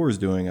Al Gore is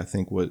doing. I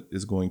think what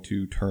is going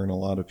to turn a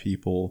lot of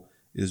people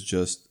is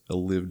just a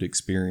lived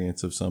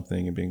experience of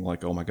something and being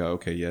like, oh my God,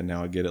 okay, yeah,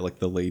 now I get it. Like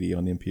the lady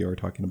on NPR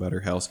talking about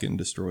her house getting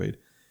destroyed.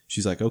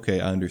 She's like, okay,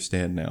 I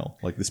understand now.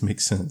 Like this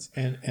makes sense.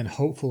 And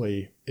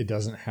hopefully it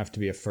doesn't have to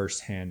be a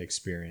firsthand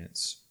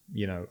experience.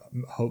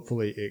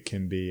 Hopefully it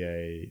can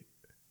be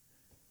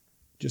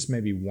just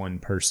maybe one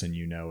person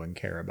and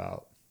care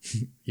about,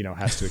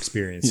 has to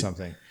experience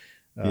something.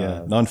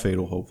 Yeah,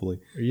 non-fatal, hopefully.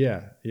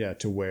 Yeah,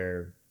 to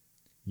where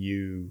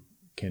you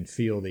can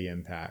feel the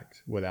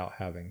impact without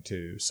having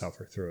to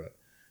suffer through it.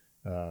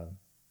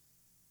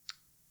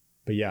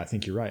 But yeah, I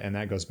think you're right. And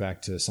that goes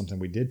back to something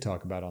we did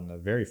talk about on the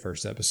very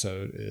first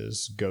episode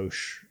is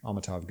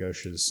Amitav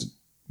Ghosh's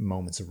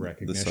moments of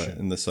recognition.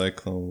 In the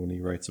cyclone, when he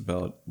writes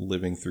about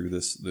living through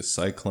this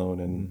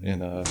cyclone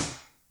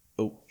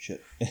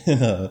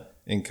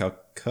in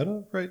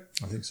Calcutta, right?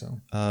 I think so.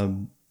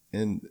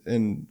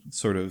 And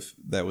sort of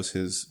that was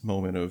his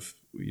moment of,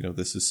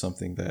 this is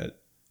something that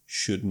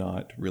should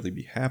not really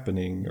be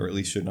happening, or at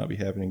least should not be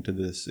happening to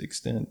this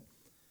extent.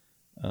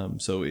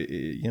 So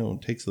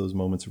it takes those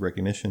moments of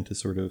recognition to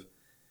sort of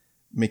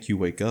make you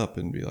wake up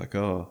and be like,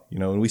 oh,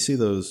 and we see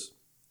those.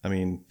 I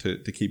mean,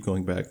 to keep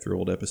going back through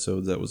old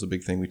episodes, that was a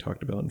big thing we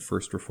talked about in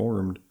First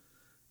Reformed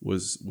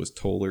was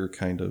Toller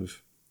kind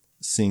of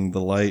seeing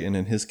the light. And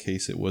in his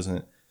case, it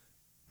wasn't,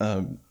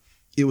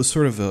 it was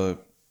sort of a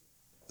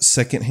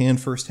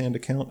secondhand, firsthand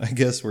account, I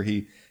guess, where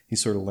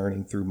he's sort of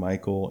learning through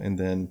Michael, and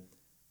then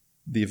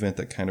the event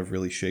that kind of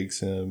really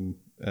shakes him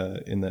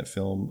in that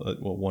film,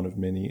 one of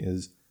many,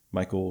 is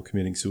Michael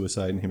committing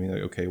suicide and him being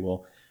like, okay,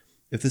 well,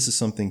 if this is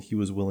something he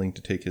was willing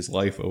to take his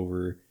life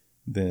over,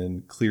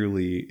 then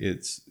clearly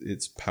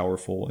it's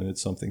powerful and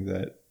it's something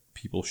that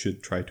people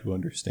should try to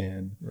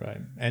understand. Right.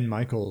 And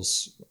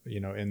Michael's,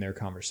 in their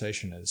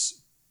conversation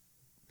is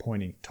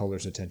pointing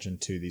Toller's attention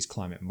to these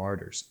climate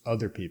martyrs,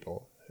 other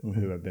people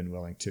who have been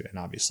willing to, and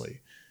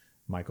obviously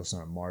Michael's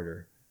not a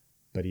martyr,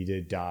 but he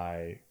did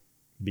die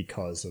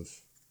because of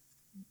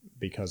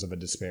a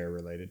despair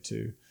related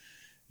to,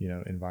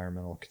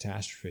 environmental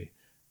catastrophe.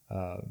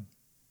 But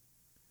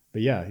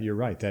yeah, you're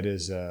right. That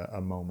is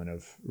a moment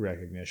of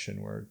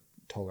recognition where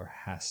Toller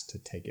has to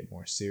take it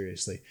more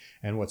seriously.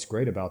 And what's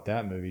great about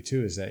that movie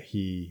too is that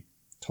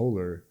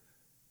Toller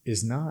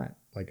is not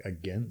like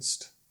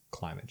against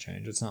climate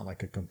change. It's not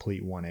like a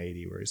complete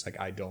 180 where he's like,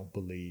 I don't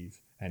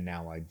believe and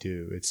now I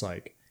do. It's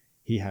like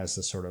he has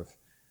this sort of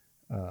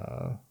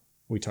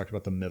we talked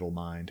about the middle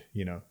mind,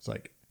 it's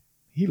like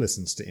he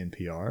listens to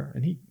NPR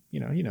and he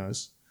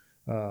knows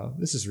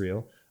this is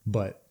real,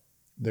 but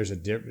there's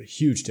a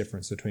huge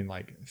difference between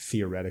like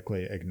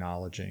theoretically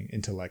acknowledging,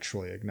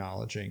 intellectually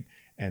acknowledging,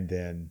 and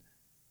then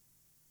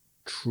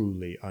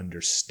truly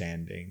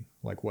understanding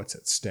like what's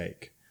at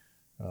stake.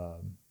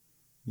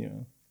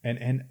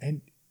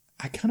 And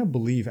I kind of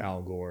believe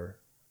Al Gore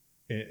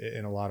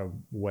in a lot of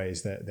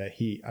ways that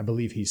I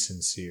believe he's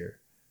sincere.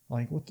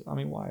 Like,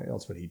 why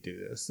else would he do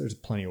this? There's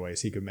plenty of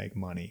ways he could make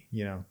money,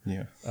 Yeah.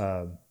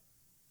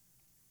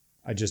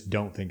 I just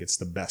don't think it's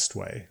the best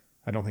way.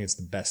 I don't think it's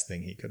the best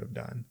thing he could have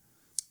done.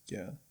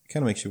 Yeah. It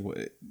kind of makes you,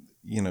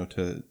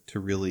 to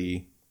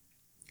really,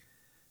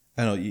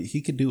 I don't know,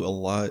 he could do a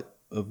lot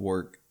of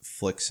work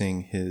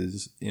flexing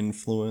his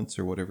influence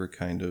or whatever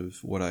kind of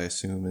what I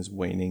assume is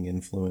waning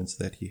influence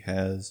that he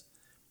has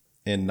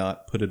and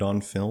not put it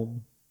on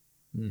film.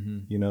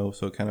 Mm-hmm.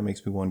 So it kind of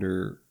makes me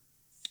wonder,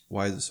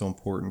 why is it so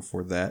important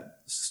for that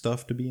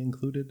stuff to be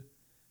included?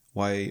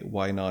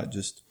 Why not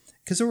just,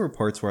 because there were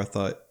parts where I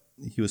thought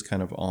he was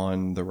kind of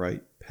on the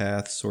right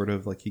path, sort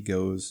of like he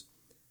goes,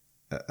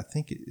 I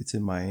think it's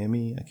in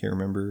Miami. I can't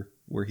remember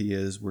where he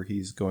is, where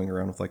he's going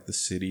around with like the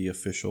city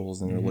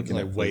officials and they're looking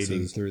like at wading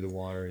places. through the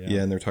water.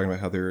 Yeah, and they're talking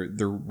about how they're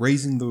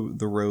raising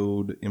the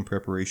road in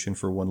preparation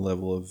for one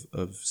level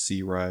of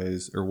sea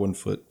rise or 1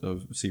 foot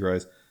of sea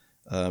rise,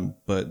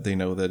 but they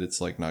know that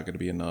it's like not going to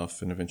be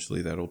enough, and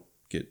eventually that'll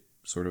get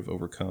sort of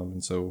overcome.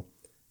 And so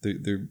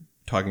they're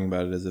talking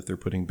about it as if they're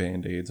putting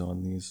band-aids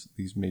on these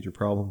major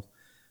problems,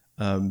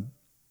 and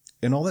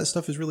all that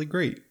stuff is really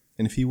great.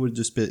 And if it would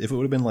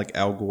have been like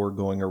Al Gore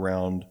going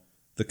around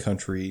the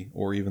country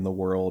or even the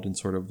world and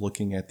sort of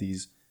looking at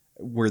these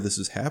where this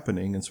is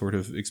happening and sort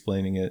of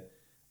explaining it,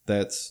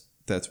 that's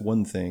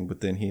one thing.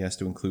 But then he has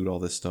to include all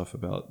this stuff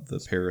about the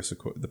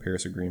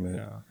Paris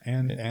Agreement,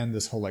 and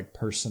this whole like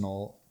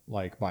personal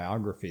like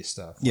biography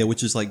stuff. Yeah,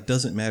 which is like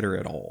doesn't matter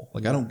at all.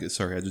 Like I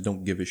just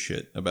don't give a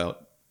shit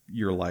about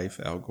your life,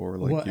 Al Gore.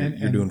 Like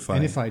you're doing fine.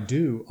 And if I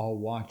do, I'll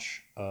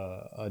watch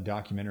a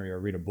documentary or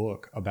read a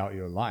book about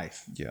your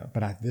life. Yeah.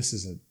 But this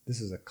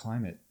is a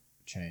climate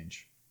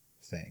change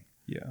thing.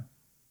 Yeah.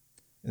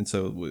 And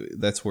so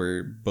that's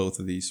where both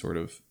of these sort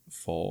of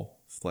fall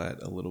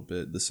flat a little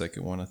bit. The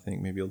second one, I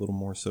think, maybe a little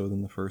more so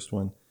than the first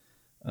one.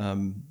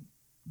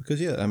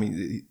 Because, yeah, I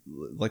mean,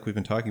 like we've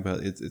been talking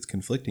about, it's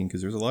conflicting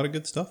because there's a lot of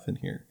good stuff in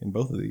here in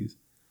both of these.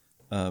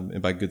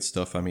 And by good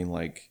stuff, I mean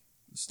like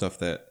stuff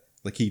that,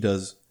 like he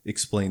does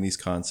explain these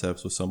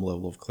concepts with some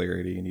level of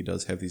clarity, and he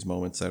does have these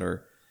moments that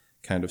are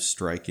kind of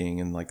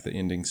striking and like the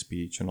ending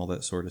speech and all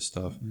that sort of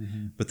stuff.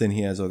 Mm-hmm. But then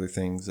he has other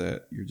things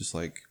that you're just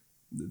like,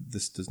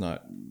 this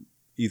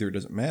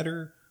doesn't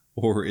matter,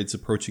 or it's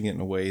approaching it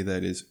in a way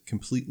that is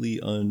completely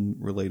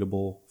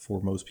unrelatable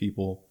for most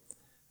people.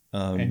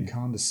 And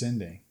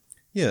condescending.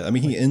 Yeah, I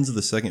mean, he ends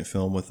the second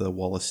film with a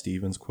Wallace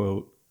Stevens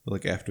quote,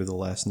 like after the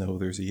last no,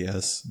 there's a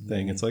yes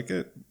thing. It's like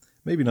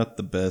maybe not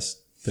the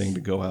best thing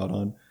to go out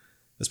on,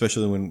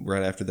 especially when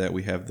right after that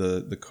we have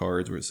the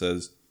cards where it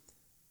says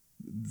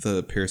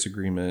the Paris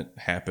Agreement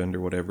happened or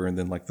whatever, and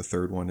then like the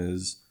third one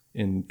is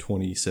in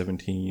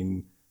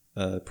 2017,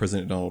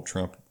 President Donald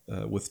Trump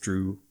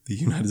withdrew the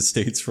United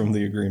States from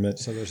the agreement.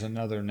 So there's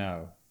another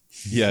no.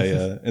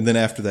 Yeah. And then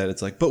after that,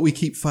 it's like, but we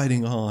keep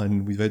fighting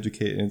on. We've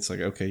educated. And it's like,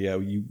 okay, yeah,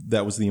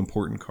 that was the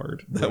important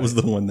card. That was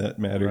the one that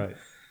mattered. Right.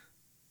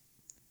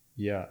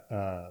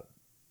 Yeah.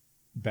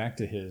 Back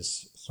to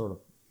his sort of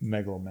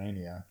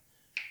megalomania.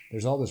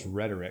 There's all this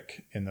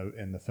rhetoric in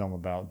the film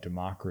about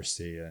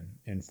democracy and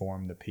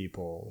inform the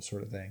people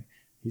sort of thing.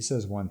 He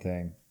says one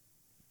thing.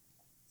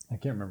 I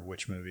can't remember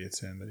which movie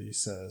it's in, but he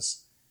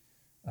says,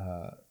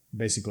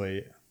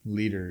 basically,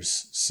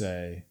 leaders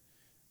say,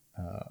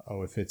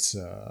 if it's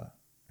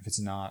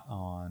not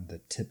on the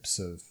tips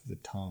of the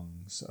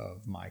tongues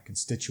of my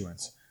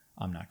constituents,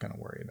 I'm not going to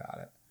worry about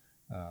it.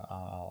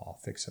 I'll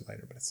fix it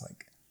later. But it's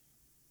like,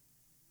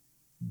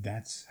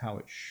 that's how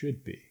it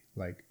should be.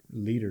 Like,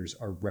 leaders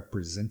are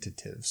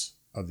representatives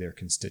of their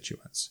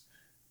constituents.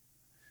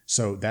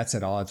 So that's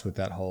at odds with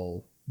that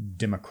whole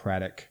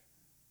democratic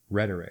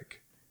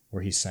rhetoric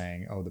where he's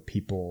saying, the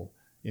people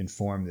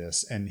inform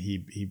this. And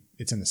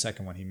it's in the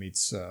second one. He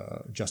meets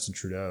Justin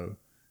Trudeau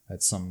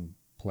at some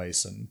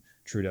place, and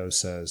Trudeau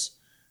says,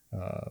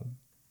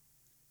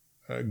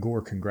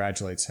 Gore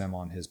congratulates him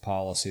on his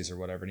policies or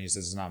whatever, and he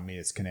says, it's not me,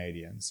 it's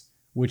Canadians,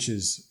 which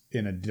is,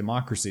 in a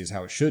democracy, is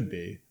how it should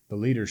be. The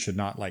leader should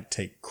not like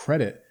take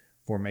credit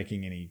for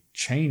making any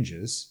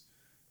changes,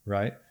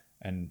 right?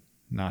 And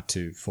not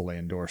to fully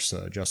endorse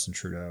Justin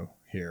Trudeau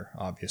here,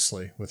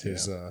 obviously, with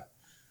his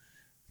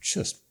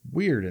just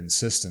weird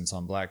insistence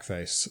on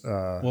blackface.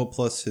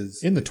 Plus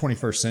his in the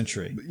 21st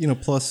century,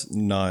 plus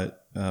not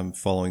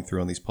following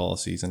through on these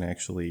policies and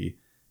actually,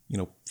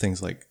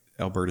 things like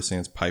Alberta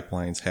Sands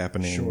pipelines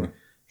happening, sure.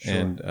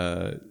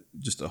 And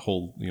just a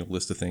whole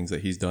list of things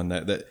that he's done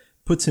that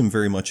puts him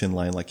very much in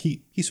line. Like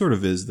he sort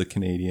of is the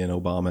Canadian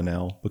Obama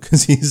now,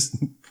 because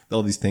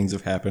all these things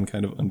have happened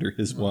kind of under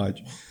his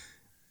watch.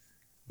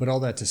 But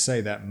all that to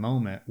say, that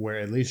moment where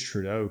at least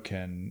Trudeau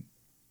can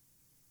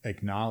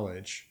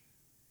acknowledge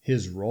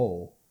his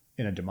role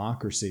in a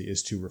democracy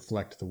is to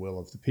reflect the will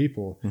of the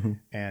people. Mm-hmm.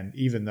 And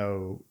even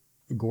though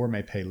Gore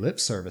may pay lip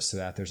service to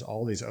that, there's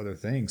all these other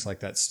things,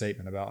 like that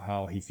statement about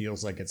how he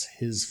feels like it's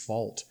his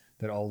fault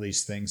that all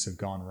these things have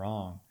gone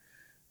wrong.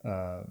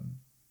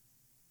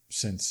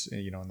 since,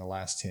 in the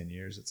last 10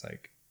 years. It's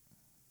like,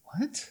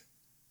 what?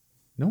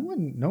 No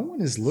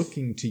one is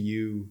looking to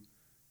you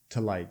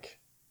to like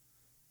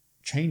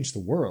change the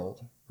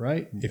world,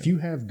 right? Yeah. If you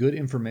have good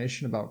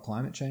information about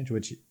climate change,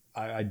 which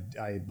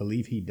I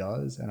believe he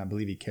does, and I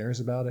believe he cares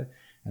about it,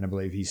 and I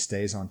believe he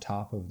stays on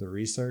top of the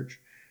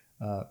research,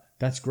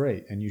 that's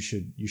great, and you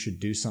should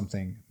do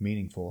something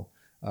meaningful,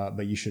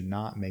 but you should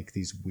not make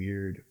these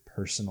weird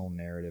personal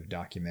narrative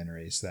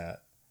documentaries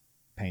that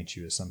paint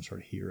you as some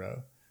sort of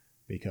hero,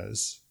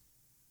 because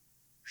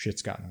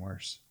shit's gotten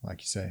worse,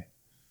 like you say.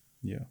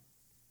 Yeah.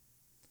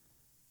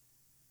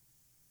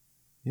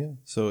 Yeah.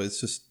 So it's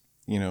just,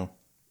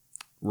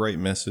 right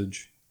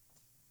message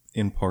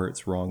in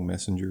parts, wrong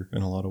messenger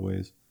in a lot of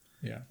ways.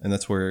 Yeah. And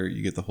that's where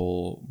you get the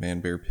whole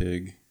man, bear,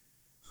 pig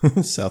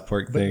South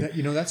Park thing.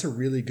 But that's a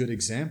really good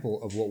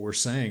example of what we're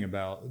saying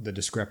about the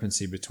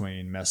discrepancy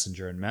between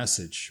messenger and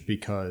message,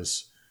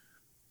 because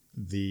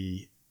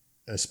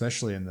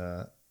especially in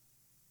the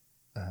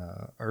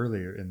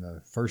earlier in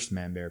the first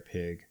man, bear,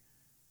 pig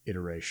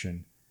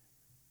iteration,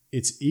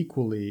 it's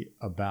equally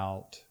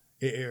about,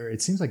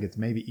 it seems like it's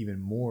maybe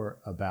even more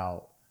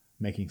about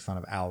making fun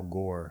of Al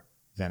Gore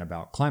than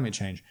about climate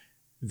change.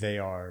 They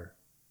are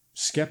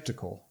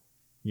skeptical,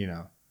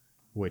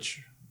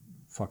 which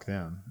fuck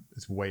them.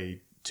 It's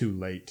way too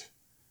late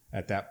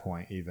at that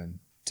point even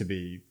to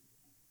be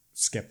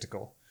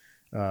skeptical.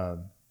 At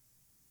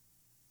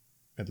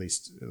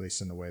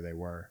least in the way they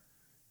were.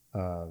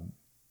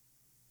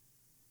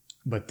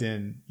 But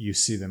then you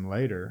see them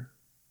later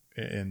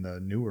in the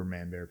newer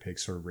Man, Bear, Pig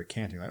sort of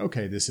recanting, like,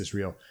 okay, this is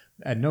real.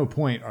 At no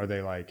point are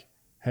they like,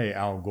 hey,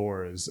 Al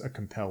Gore is a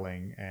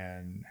compelling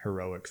and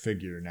heroic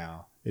figure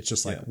now. It's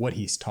just like what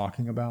he's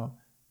talking about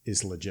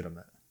is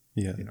legitimate.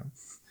 Yeah.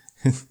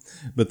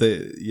 But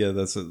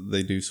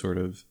they do sort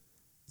of,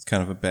 it's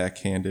kind of a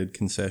backhanded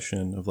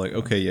concession of like,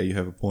 okay, yeah, you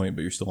have a point,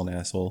 but you're still an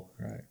asshole.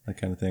 Right. That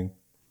kind of thing.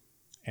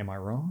 Am I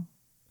wrong?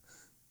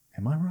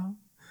 Am I wrong?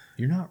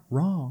 You're not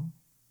wrong.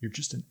 You're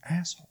just an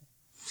asshole.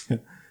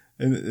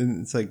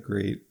 And it's like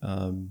great.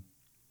 I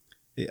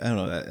don't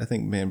know. I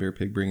think Man, Bear,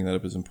 Pig bringing that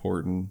up is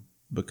important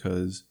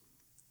because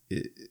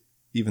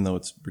even though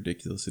it's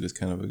ridiculous, it is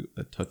kind of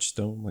a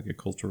touchstone, like a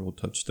cultural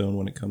touchstone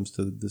when it comes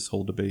to this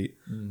whole debate,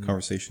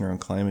 conversation around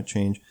climate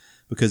change.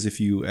 Because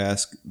if you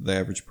ask the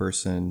average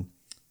person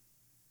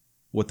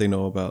what they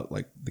know about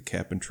like the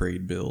cap and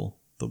trade bill,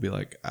 they'll be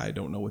like, I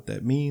don't know what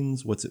that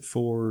means. What's it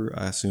for?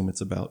 I assume it's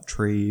about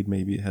trade.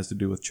 Maybe it has to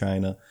do with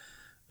China.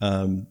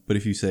 But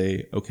if you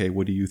say, okay,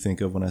 what do you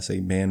think of when I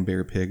say man,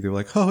 bear, pig? They're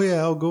like, oh yeah,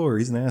 Al Gore,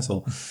 he's an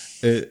asshole.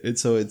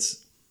 It's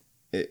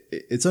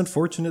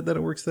unfortunate that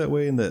it works that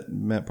way, and that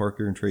Matt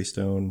Parker and Trey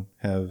Stone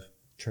have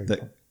Trey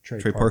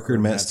Parker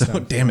and Matt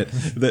Stone. Damn it,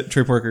 that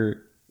Trey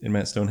Parker and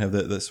Matt Stone have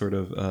that sort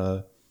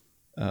of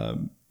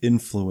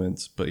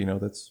influence. But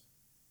that's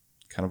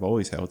kind of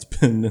always how it's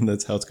been, and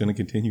that's how it's going to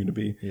continue to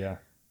be. Yeah.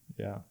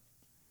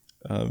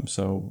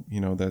 So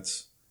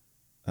that's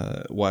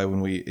why when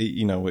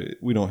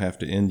we don't have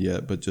to end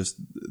yet, but just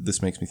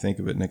this makes me think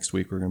of it. Next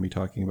week we're going to be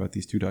talking about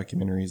these two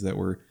documentaries that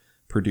were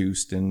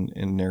produced and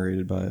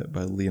narrated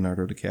by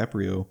Leonardo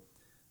DiCaprio.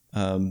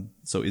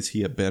 So is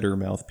he a better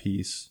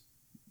mouthpiece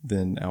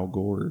than Al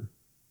Gore?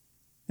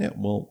 Yeah,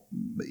 well,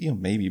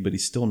 maybe, but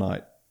he's still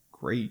not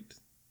great.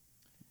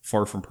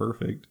 Far from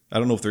perfect. I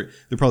don't know if there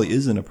probably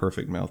isn't a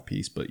perfect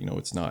mouthpiece, but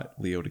it's not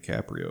Leo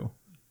DiCaprio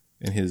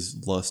and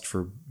his lust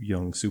for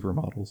young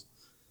supermodels.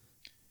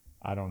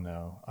 I don't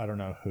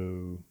know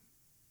who.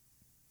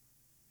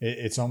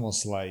 It's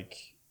almost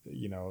like,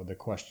 the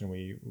question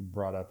we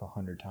brought up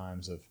 100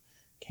 times of,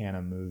 can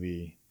a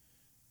movie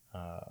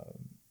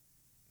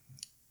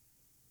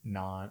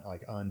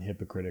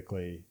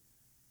unhypocritically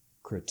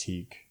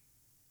critique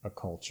a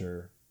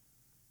culture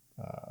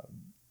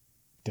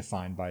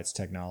defined by its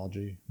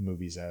technology,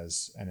 movies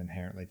as an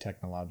inherently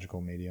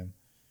technological medium,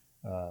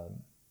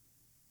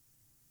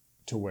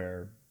 to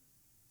where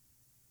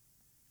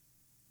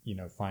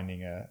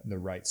finding the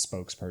right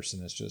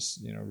spokesperson is just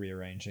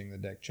rearranging the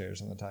deck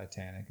chairs on the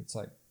Titanic. It's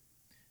like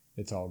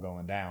it's all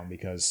going down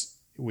because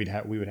we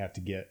would have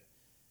to get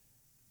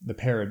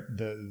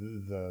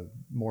the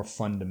more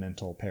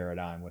fundamental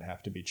paradigm would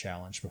have to be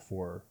challenged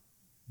before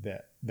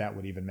that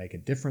would even make a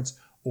difference.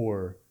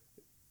 Or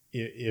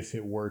if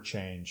it were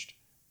changed,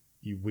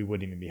 we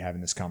wouldn't even be having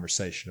this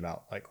conversation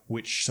about like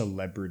which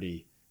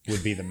celebrity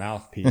would be the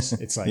mouthpiece.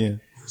 It's like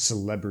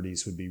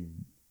celebrities would be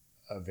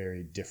a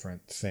very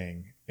different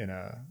thing in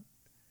a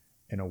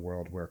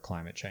world where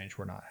climate change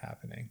were not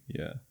happening.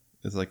 Yeah.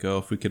 It's like,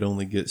 if we could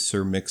only get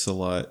Sir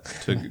Mix-a-Lot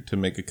to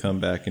make a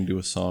comeback and do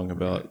a song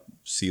about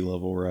sea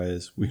level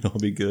rise, we'd all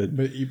be good.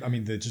 But I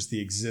mean, just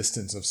the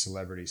existence of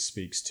celebrities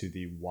speaks to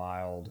the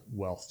wild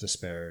wealth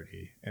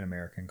disparity in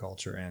American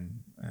culture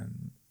and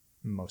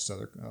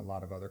a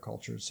lot of other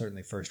cultures,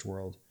 certainly first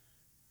world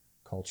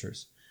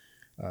cultures,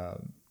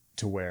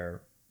 to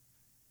where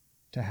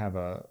to have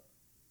a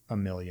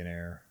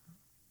millionaire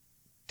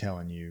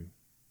telling you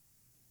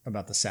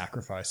about the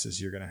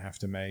sacrifices you're going to have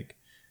to make.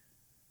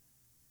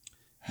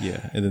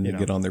 Yeah, and then they You know.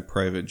 get on their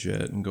private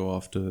jet and go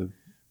off to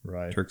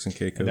Right. Turks and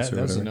Caicos And or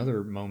that was whatever.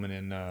 another moment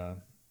in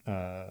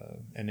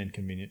An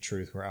Inconvenient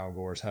Truth where Al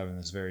Gore's having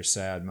this very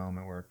sad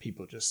moment where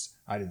people just,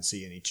 I didn't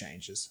see any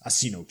changes. I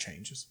see no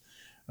changes.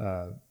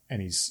 And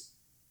it's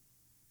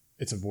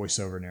a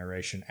voiceover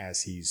narration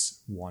as he's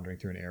wandering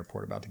through an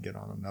airport about to get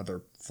on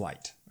another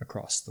flight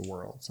across the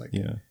world. It's like,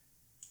 Yeah,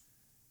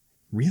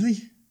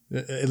 really?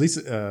 At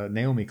least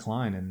Naomi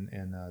Klein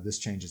and This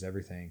Changes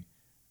Everything,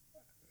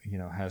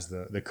 has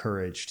the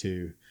courage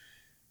to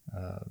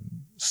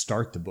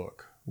start the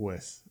book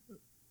with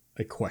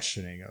a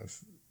questioning of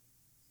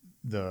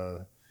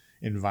the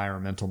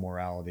environmental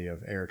morality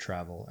of air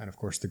travel. And of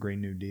course, the Green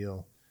New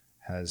Deal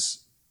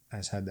has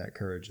had that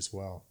courage as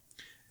well.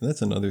 and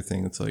that's another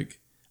thing. It's like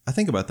I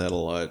think about that a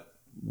lot.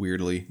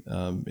 Weirdly,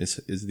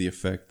 is the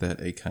effect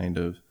that a kind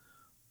of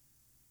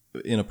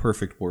in a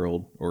perfect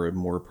world or a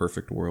more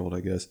perfect world, I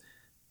guess.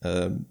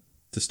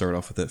 To start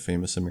off with that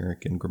famous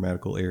American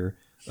grammatical error,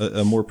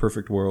 a more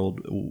perfect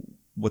world,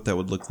 what that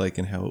would look like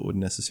and how it would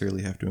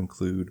necessarily have to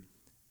include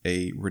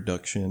a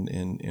reduction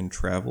in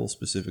travel,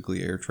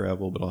 specifically air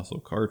travel, but also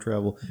car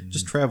travel,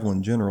 just travel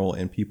in general,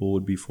 and people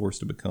would be forced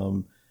to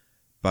become,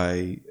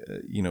 by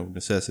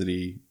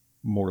necessity,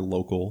 more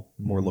local,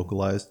 more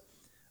localized,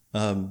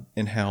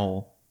 and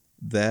how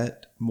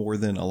that more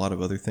than a lot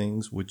of other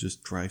things would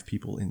just drive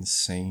people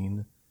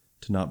insane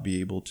to not be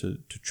able to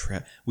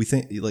travel. We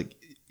think like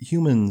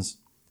humans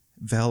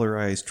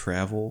valorize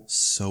travel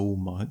so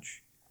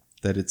much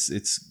that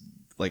it's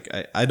like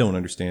I don't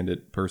understand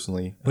it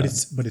personally, But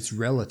it's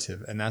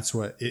relative, and that's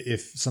what,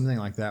 if something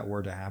like that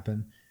were to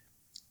happen,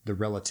 the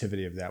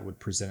relativity of that would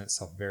present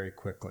itself very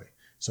quickly.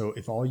 So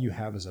if all you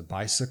have is a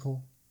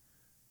bicycle,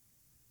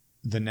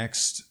 the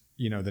next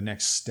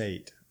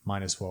state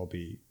might as well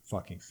be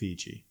fucking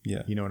Fiji.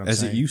 yeah, You know what I'm as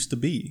saying? it used to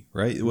be,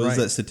 right? It was Right.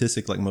 that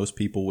statistic like most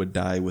people would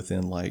die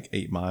within like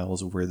 8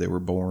 miles of where they were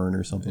born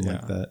or something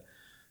like Yeah. that,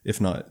 if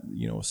not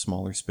a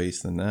smaller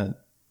space than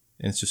that.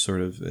 And it's just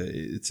sort of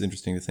it's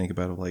interesting to think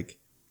about. Of like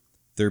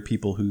there are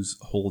people whose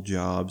whole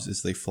jobs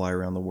is they fly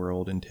around the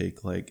world and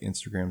take like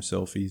Instagram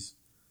selfies,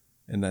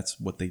 and that's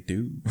what they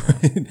do.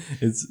 Right?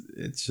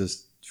 It's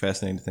just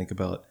fascinating to think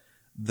about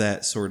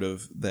that sort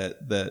of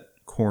that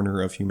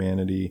corner of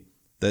humanity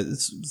that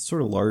it's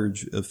sort of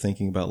large of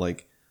thinking about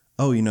like,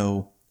 have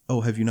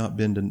you not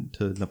been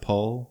to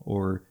Nepal,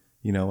 or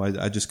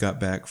I just got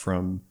back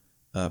from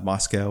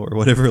Moscow or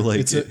whatever.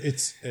 Like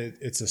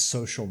it's a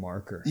social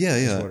marker. Yeah,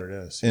 is yeah. what it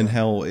is. And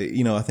how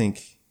I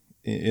think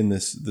in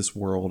this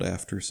world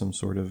after some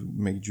sort of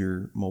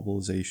major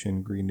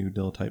mobilization, Green New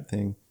Deal type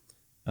thing,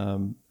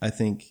 I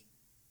think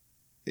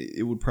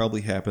it would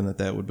probably happen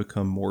that would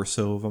become more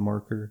so of a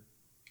marker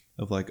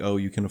of like,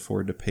 you can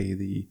afford to pay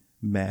the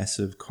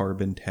massive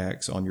carbon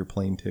tax on your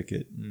plane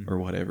ticket or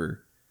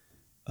whatever.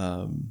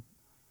 And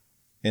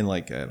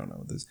like, I don't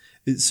know,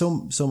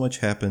 so much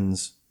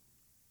happens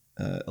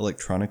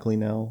electronically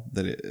now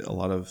that a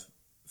lot of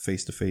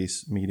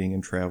face-to-face meeting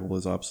and travel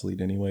is obsolete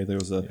anyway. There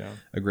was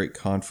a great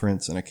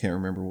conference, and I can't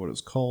remember what it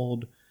was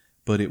called,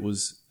 but it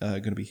was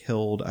going to be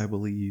held, I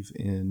believe,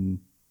 it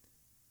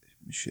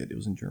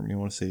was in Germany. I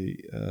want to say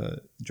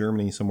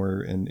Germany,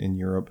 somewhere in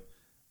Europe.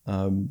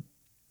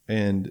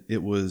 And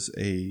it was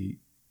a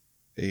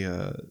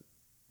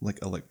like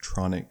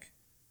electronic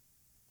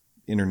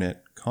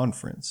internet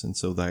conference. And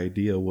so the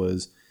idea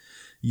was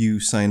you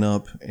sign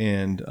up,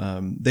 and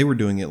they were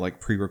doing it like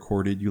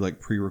pre-recorded. You like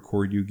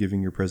pre-record you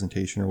giving your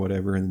presentation or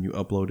whatever, and then you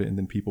upload it, and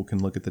then people can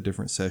look at the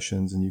different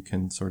sessions, and you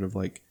can sort of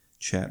like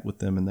chat with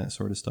them and that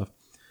sort of stuff.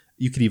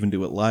 You could even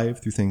do it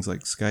live through things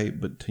like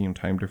Skype, but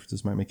time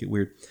differences might make it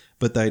weird.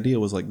 But the idea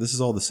was like, this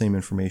is all the same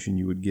information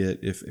you would get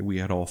if we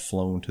had all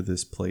flown to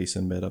this place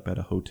and met up at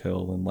a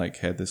hotel and like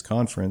had this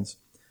conference,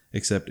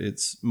 except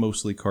it's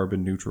mostly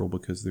carbon neutral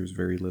because there's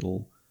very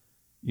little,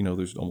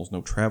 there's almost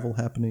no travel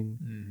happening.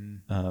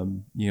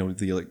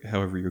 Mm-hmm.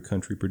 However your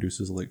country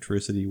produces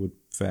electricity would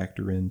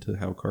factor into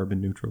how carbon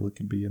neutral it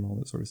can be and all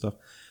that sort of stuff.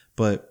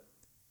 But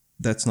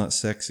that's not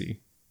sexy.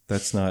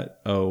 That's not,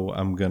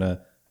 I'm going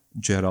to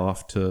jet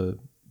off to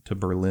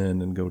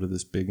Berlin and go to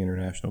this big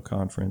international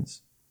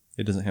conference.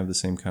 It doesn't have the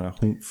same kind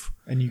of oomph.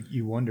 And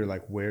you wonder,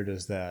 like, where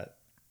does that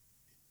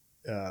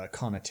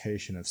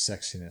connotation of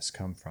sexiness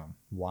come from?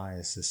 Why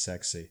is this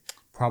sexy?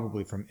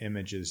 Probably from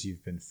images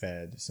you've been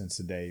fed since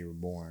the day you were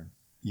born.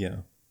 Yeah.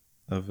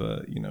 Of,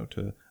 have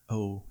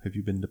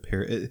you been to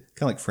Paris? Kind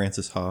of like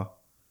Frances Ha.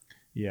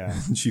 Yeah.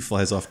 She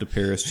flies off to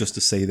Paris just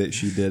to say that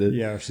she did it.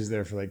 Yeah, she's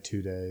there for like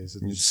 2 days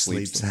and just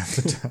sleeps. sleeps half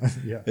the time.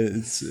 Yeah.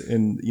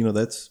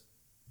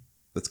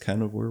 That's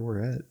kind of where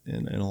we're at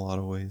in a lot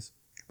of ways.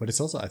 But it's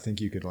also, I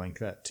think you could link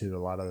that to a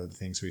lot of the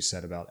things we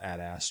said about Ad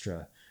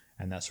Astra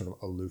and that sort of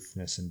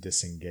aloofness and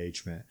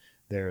disengagement.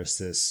 There is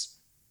this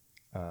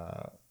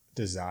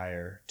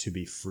desire to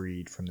be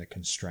freed from the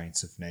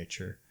constraints of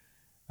nature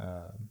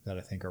that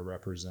I think are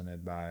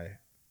represented by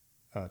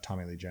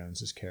Tommy Lee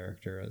Jones's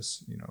character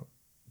as,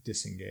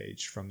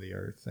 disengaged from the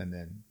earth, and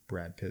then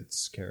Brad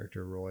Pitt's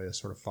character Roy is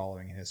sort of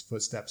following in his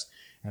footsteps.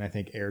 And I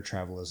think air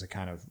travel is a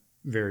kind of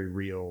very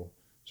real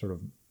sort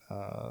of,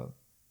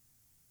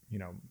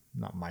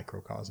 not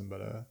microcosm,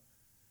 but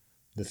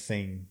the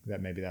thing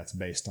that maybe that's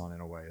based on in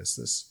a way is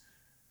this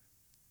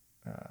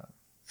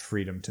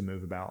freedom to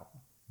move about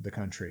the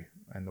country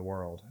and the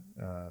world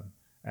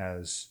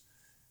as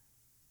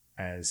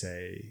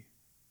a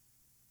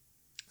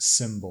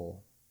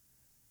symbol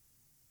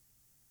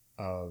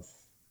of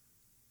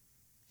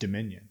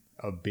dominion,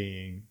 of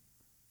being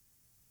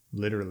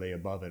literally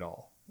above it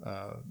all,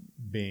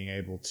 being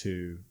able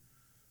to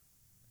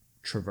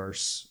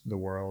traverse the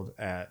world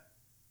at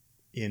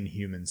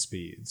inhuman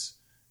speeds,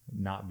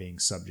 not being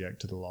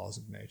subject to the laws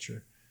of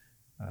nature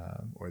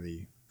or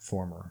the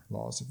former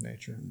laws of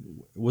nature.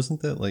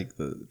 Wasn't that like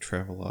the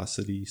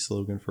Travelocity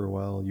slogan for a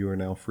while? You are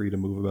now free to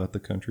move about the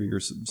country, or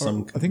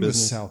some. I think business? it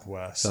was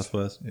Southwest.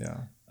 Southwest.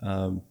 Yeah.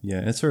 Yeah,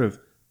 and it's sort of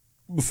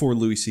before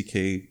Louis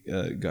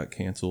C.K. Got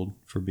canceled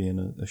for being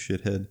a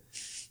shithead.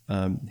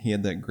 He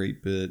had that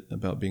great bit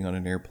about being on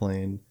an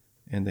airplane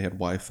and they had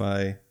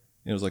Wi-Fi.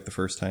 It was like the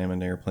first time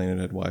an airplane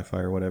had Wi-Fi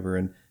or whatever,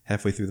 and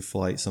halfway through the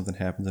flight something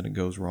happens and it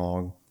goes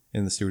wrong,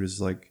 and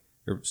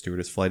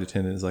the flight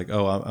attendant is like,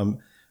 "Oh,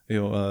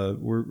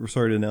 we're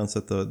sorry to announce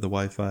that the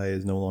Wi-Fi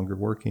is no longer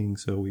working,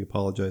 so we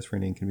apologize for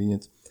any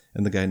inconvenience."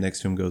 And the guy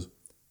next to him goes,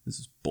 "This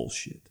is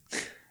bullshit."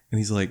 And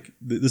he's like,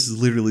 "This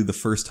is literally the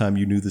first time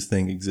you knew this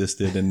thing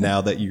existed, and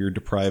now that you're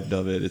deprived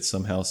of it, it's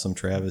somehow some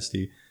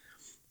travesty."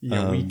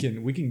 Yeah, we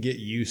can get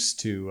used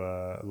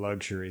to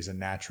luxuries and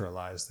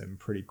naturalize them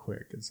pretty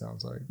quick, it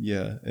sounds like.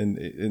 Yeah, and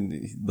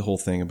the whole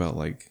thing about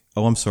like,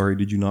 "Oh, I'm sorry,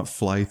 did you not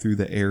fly through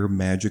the air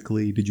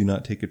magically? Did you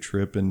not take a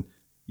trip in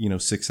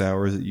 6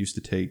 hours? It used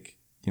to take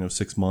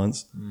 6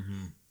 months."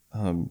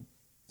 Mm-hmm.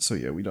 So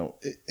yeah, we don't,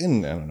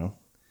 and I don't know.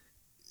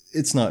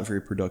 It's not very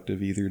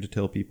productive either to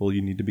tell people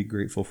you need to be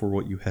grateful for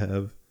what you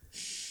have,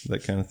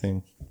 that kind of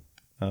thing.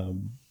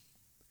 Kind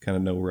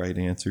of no right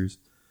answers.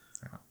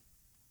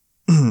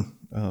 Yeah.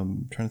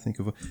 Trying to think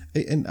of,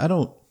 and I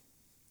don't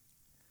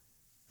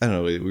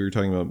know. We were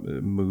talking about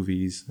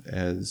movies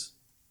as,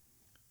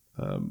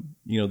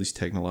 these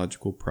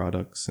technological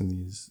products,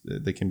 and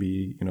they can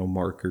be,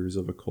 markers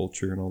of a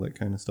culture and all that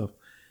kind of stuff.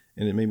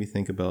 And it made me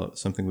think about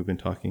something we've been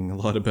talking a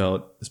lot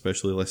about,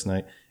 especially last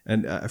night.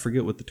 And I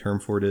forget what the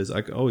term for it is.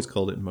 I always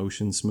called it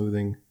motion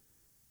smoothing.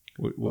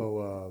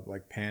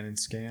 Like pan and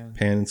scan?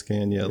 Pan and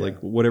scan, yeah. Like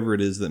whatever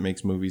it is that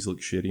makes movies look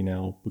shitty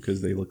now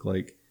because they look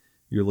like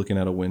you're looking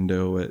out a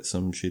window at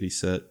some shitty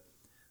set.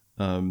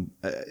 I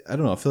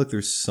don't know. I feel like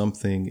there's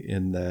something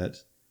in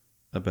that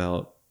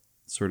about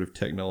sort of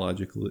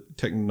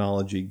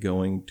technology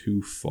going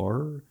too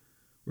far,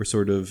 or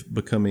sort of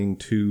becoming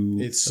too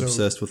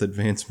obsessed with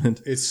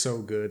advancement. It's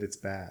so good, it's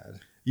bad.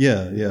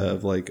 Yeah.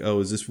 Of like,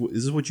 oh, is this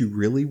what you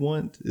really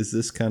want? Is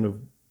this kind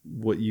of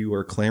what you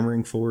are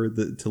clamoring for?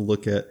 To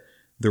look at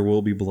There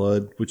Will Be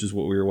Blood, which is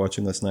what we were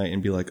watching last night,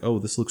 and be like, oh,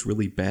 this looks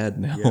really bad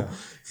now. Yeah.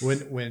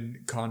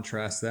 When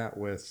contrast that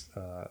with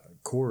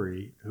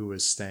Corey, who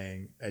was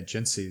staying at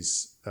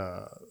Jency's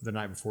the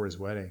night before his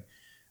wedding,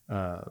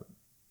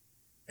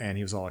 and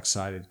he was all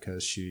excited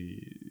because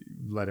she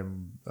let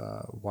him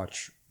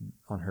watch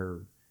on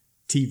her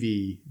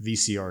TV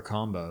VCR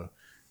combo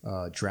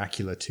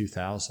Dracula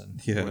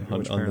 2000. Yeah,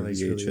 on the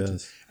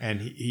VHS.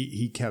 And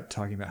he kept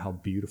talking about how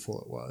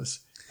beautiful it was.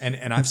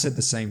 And I've said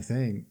the same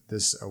thing.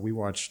 We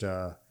watched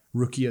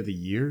Rookie of the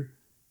Year,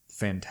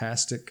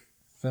 fantastic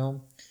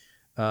film,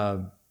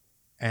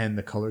 and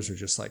the colors are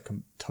just like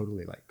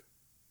totally like,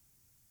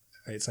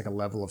 it's like a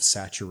level of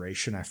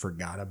saturation I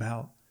forgot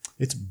about.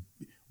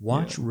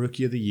 Watch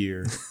Rookie of the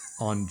Year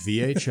on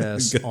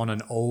VHS on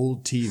an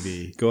old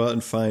TV. Go out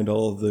and find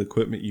all of the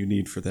equipment you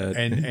need for that,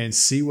 and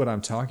see what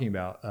I'm talking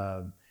about,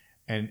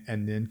 and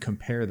then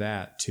compare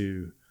that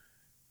to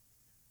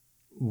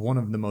one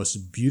of the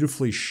most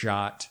beautifully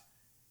shot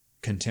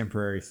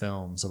contemporary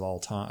films of all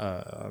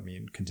time.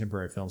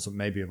 Contemporary films,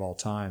 maybe of all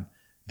time.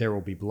 There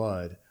Will Be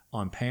Blood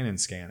on pan and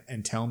scan,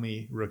 and tell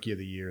me Rookie of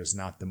the Year is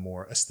not the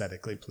more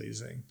aesthetically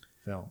pleasing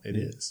film. It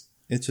is.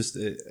 It's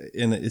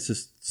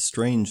just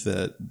strange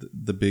that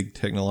the big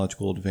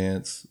technological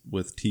advance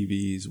with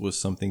TVs was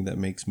something that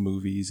makes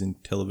movies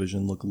and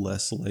television look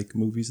less like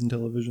movies and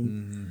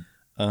television.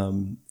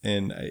 Mm-hmm.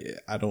 And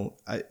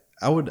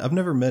I've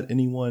never met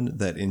anyone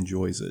that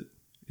enjoys it.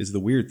 Is the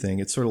weird thing.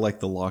 It's sort of like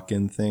the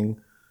lock-in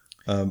thing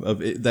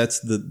of it. That's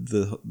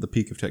the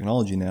peak of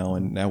technology now,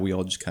 and now we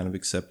all just kind of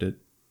accept it.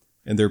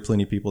 And there are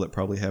plenty of people that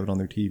probably have it on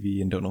their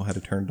TV and don't know how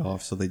to turn it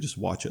off, so they just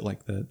watch it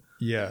like that.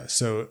 Yeah.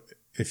 So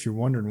if you're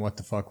wondering what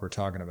the fuck we're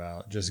talking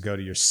about, just go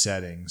to your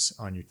settings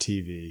on your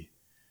TV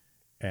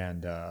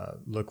and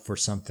look for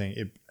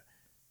something.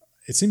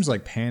 It seems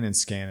like pan and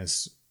scan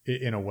is,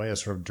 in a way, a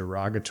sort of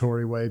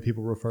derogatory way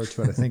people refer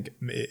to it. I think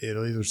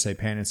it'll either say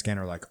pan and scan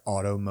or like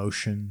auto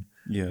motion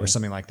or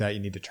something like that. You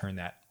need to turn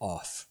that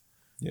off.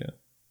 Yeah.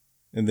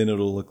 And then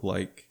it'll look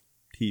like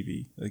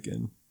TV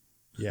again.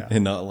 Yeah.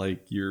 And not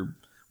like you're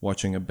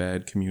watching a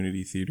bad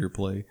community theater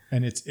play.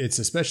 And it's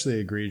especially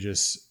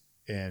egregious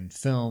in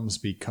films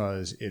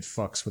because it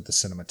fucks with the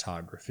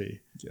cinematography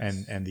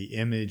and the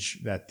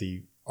image that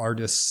the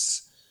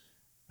artists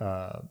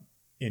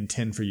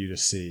intend for you to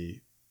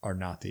see are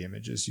not the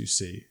images you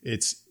see.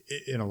 It's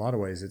in a lot of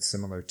ways, it's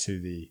similar to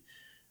the,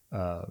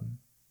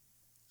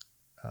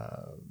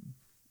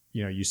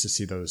 used to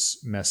see those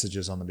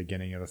messages on the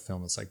beginning of a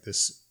film. It's like,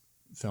 this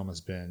film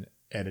has been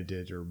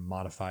edited or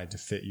modified to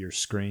fit your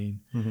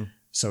screen. Mm-hmm.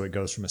 So it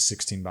goes from a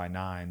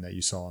 16:9 that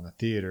you saw in the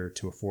theater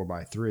to a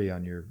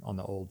 4:3 on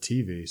the old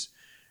TVs.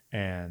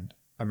 And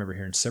I remember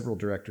hearing several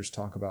directors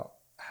talk about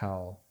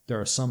how there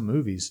are some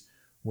movies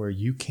where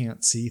you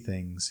can't see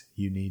things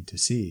you need to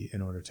see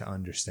in order to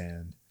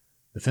understand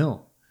the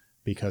film,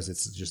 because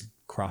it's just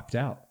cropped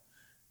out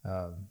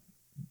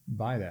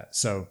by that.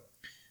 So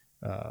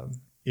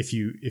if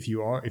you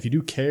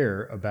do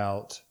care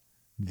about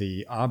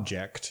the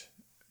object,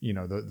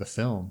 the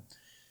film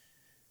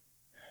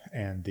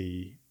and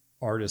the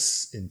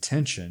artist's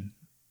intention,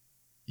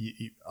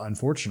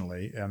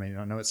 unfortunately, I mean,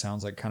 I know it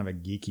sounds like kind of a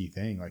geeky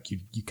thing. Like you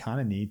kind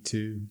of need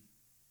to,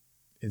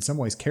 in some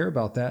ways, care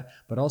about that,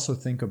 but also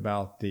think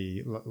about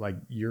like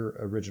your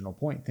original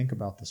point, think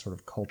about the sort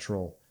of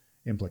cultural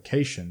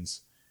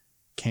implications.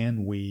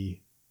 Can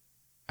we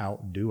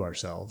outdo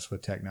ourselves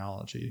with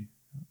technology?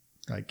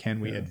 Like, can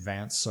we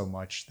advance so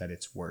much that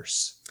it's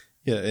worse?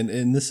 Yeah,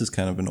 and this is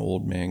kind of an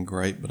old man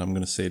gripe, but I'm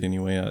going to say it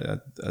anyway. I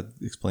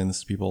explain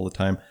this to people all the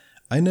time.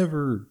 I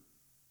never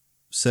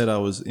said I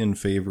was in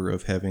favor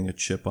of having a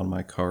chip on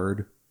my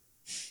card,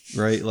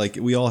 right? Like,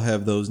 we all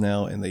have those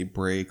now, and they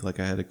break. Like,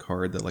 I had a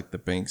card that, like, the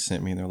bank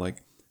sent me, and they're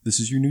like, this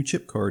is your new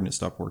chip card, and it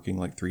stopped working,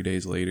 like, 3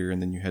 days later, and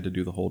then you had to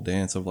do the whole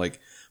dance of, like,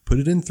 put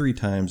it in 3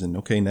 times, and,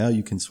 okay, now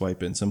you can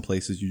swipe it. In some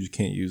places, you just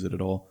can't use it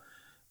at all.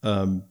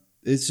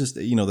 It's just,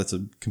 that's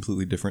a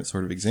completely different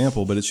sort of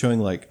example, but it's showing,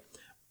 like,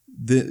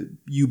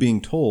 you being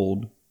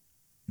told,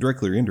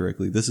 directly or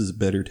indirectly, this is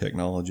better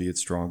technology, it's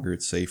stronger,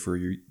 it's safer,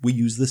 we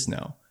use this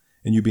now.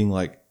 And you being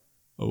like,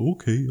 oh,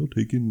 okay, I'll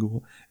take it and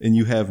go. And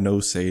you have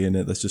no say in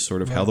it. That's just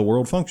sort of how the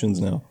world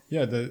functions now.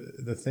 Yeah,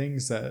 the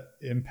things that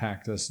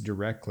impact us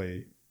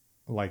directly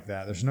like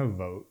that, there's no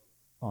vote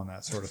on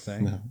that sort of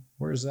thing. No.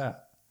 Where's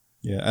that?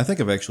 Yeah, I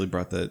think I've actually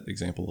brought that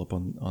example up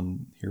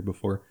on here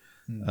before,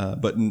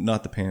 but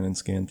not the pan and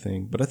scan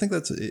thing. But I think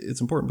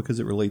it's important because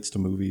it relates to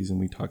movies, and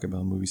we talk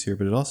about movies here,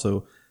 but it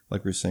also,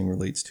 like we were saying,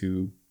 relates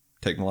to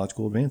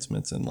technological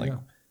advancements. And like,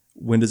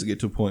 when does it get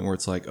to a point where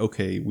it's like,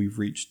 okay, we've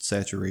reached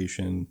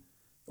saturation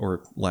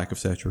or lack of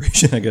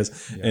saturation, I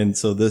guess. Yeah. And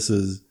so this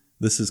is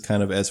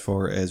kind of as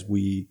far as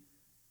we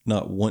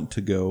not want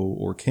to go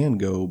or can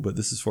go, but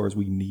this is as far as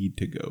we need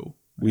to go.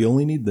 We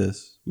only need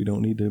this. We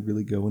don't need to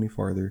really go any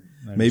farther.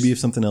 Maybe if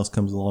something else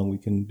comes along, we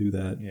can do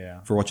that.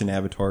 Yeah. If we're watching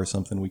Avatar or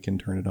something, we can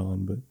turn it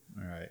on. But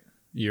all right,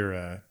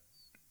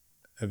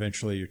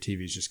 eventually your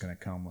TV's just going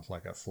to come with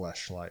like a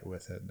fleshlight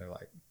with it. And they're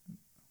like,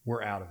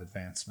 we're out of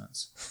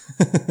advancements.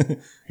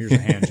 Here's a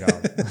hand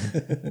job.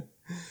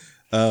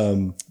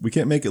 We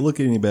can't make it look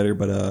any better,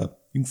 but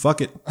you can fuck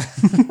it.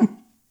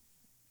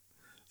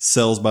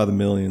 Sells by the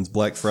millions.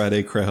 Black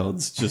Friday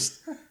crowds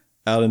just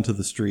out into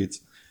the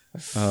streets.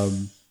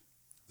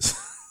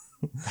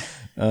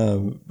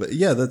 But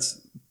yeah,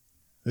 that's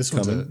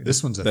coming.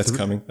 This one's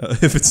coming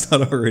if it's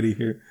not already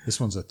here.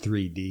 This one's a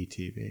 3D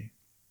TV.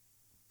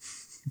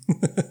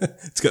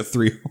 It's got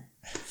 3.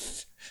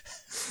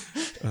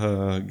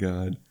 Oh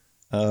God.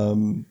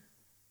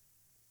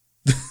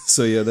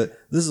 So yeah, this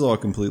is all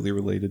completely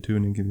related to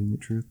an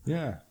inconvenient truth.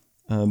 Yeah.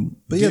 But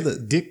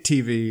the Dick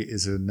TV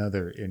is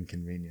another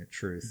inconvenient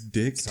truth.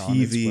 Dick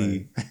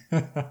TV.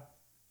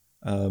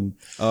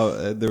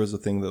 There was a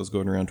thing that was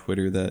going around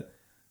Twitter that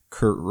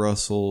Kurt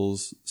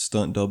Russell's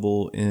stunt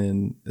double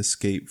in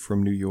Escape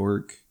from New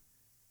York,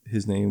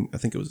 his name, I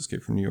think it was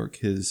Escape from New York,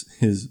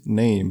 his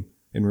name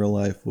in real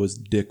life was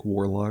Dick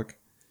Warlock.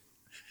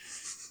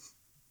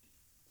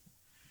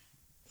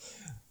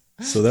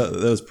 So that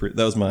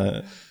was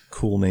my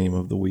cool name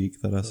of the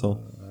week that I saw.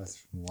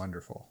 That's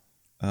wonderful.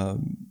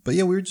 But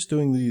yeah, we were just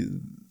doing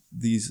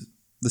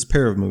this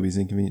pair of movies,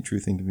 Inconvenient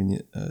Truth,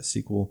 Inconvenient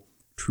sequel,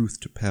 Truth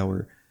to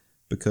Power,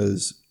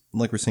 because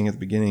like we're saying at the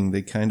beginning,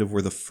 they kind of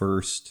were the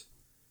first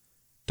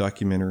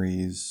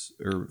documentaries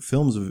or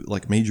films of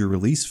like major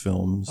release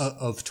films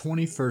of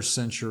 21st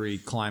century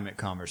climate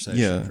conversation.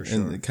 Yeah, for sure.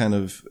 And it kind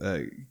of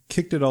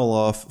kicked it all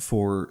off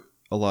for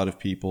a lot of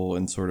people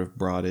and sort of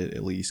brought it,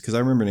 at least because I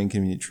remember in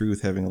Inconvenient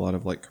Truth having a lot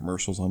of like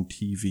commercials on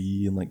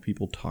TV and like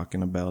people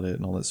talking about it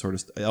and all that sort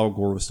of stuff. Al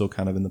Gore was still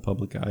kind of in the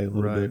public eye a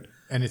little bit.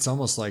 And it's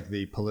almost like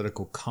the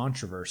political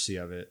controversy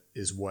of it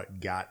is what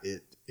got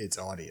its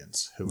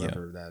audience,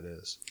 whoever that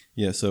is.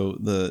 Yeah, so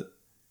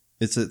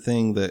it's a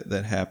thing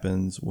that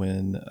happens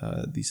when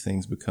these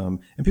things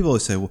become, and people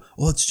always say,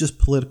 well, it's just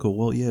political.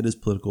 Well, yeah, it is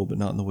political, but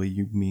not in the way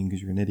you mean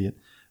because you're an idiot.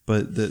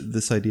 But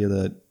this idea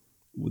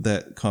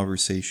that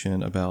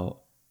conversation about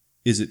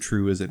is it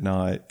true, is it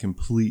not,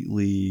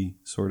 completely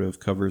sort of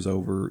covers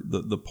over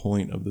the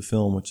point of the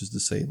film, which is to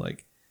say,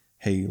 like,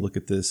 hey, look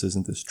at this.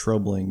 Isn't this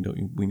troubling?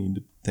 We need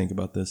to think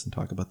about this and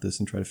talk about this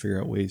and try to figure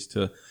out ways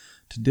to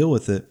deal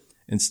with it.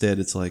 Instead,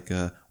 it's like,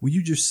 well,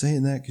 you just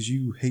saying that because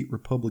you hate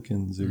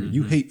Republicans or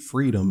you hate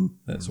freedom,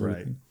 that sort of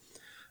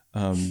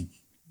thing.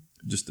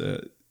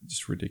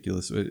 just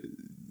ridiculous.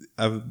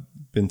 I've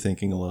been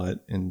thinking a lot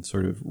and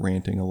sort of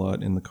ranting a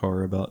lot in the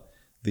car about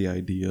the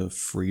idea of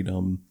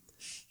freedom,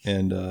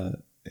 and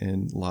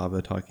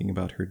Lava talking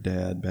about her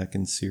dad back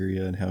in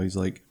Syria and how he's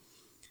like,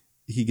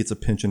 he gets a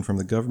pension from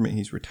the government.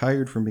 He's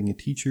retired from being a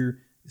teacher,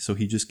 so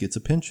he just gets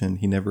a pension.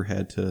 He never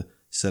had to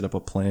set up a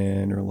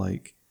plan or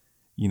like,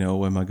 you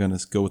know, am I going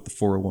to go with the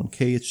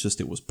 401k? It's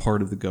just, it was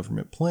part of the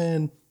government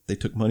plan. They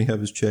took money out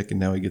of his check and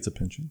now he gets a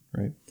pension,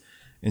 right?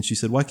 And she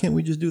said, why can't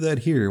we just do that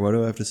here? Why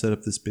do I have to set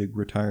up this big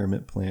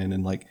retirement plan?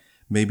 And like,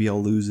 maybe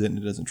I'll lose it and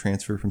it doesn't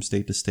transfer from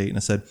state to state. And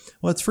I said,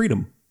 well, it's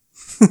freedom.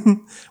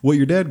 What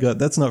your dad got,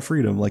 that's not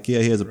freedom. Like,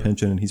 yeah, he has a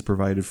pension and he's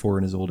provided for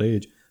in his old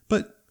age,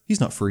 but he's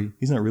not free.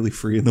 He's not really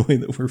free in the way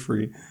that we're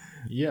free.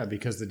 Yeah,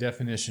 because the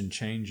definition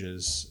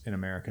changes in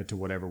America to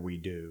whatever we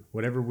do.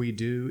 Whatever we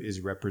do is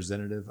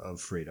representative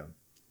of freedom.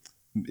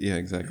 Yeah,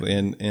 exactly.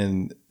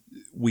 And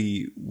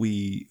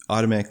we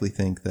automatically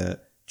think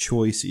that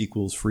choice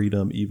equals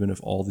freedom, even if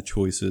all the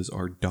choices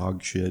are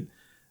dog shit.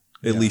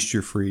 At least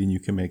you're free and you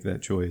can make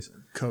that choice.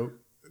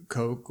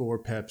 Coke or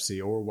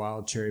Pepsi or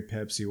Wild Cherry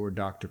Pepsi or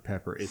Dr.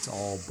 Pepper. It's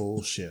all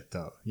bullshit,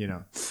 though, you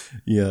know?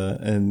 Yeah,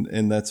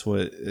 and that's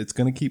what it's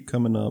going to keep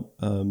coming up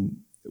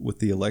with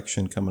the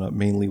election coming up,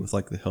 mainly with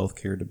like the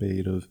healthcare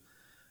debate of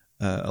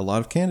a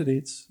lot of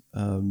candidates,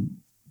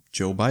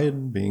 Joe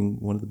Biden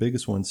being one of the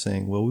biggest ones,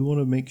 saying, well, we want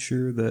to make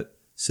sure that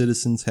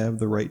citizens have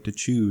the right to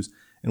choose.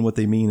 And what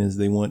they mean is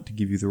they want to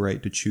give you the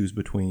right to choose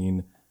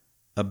between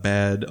a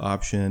bad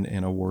option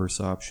and a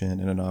worse option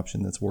and an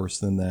option that's worse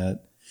than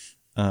that.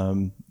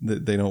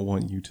 They don't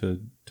want you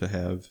to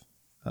have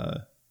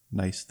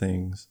nice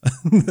things.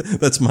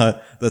 That's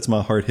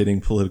my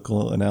hard-hitting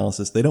political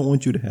analysis. They don't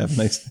want you to have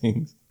nice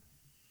things.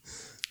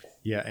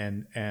 Yeah,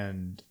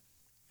 and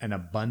an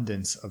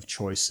abundance of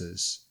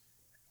choices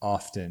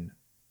often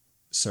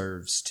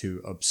serves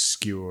to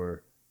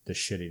obscure the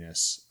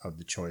shittiness of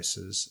the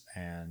choices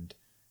and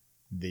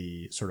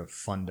the sort of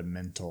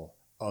fundamental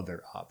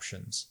other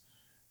options.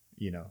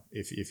 You know,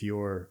 if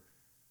you're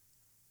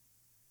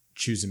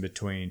choosing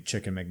between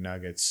chicken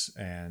McNuggets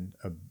and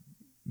a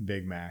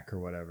Big Mac or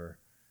whatever,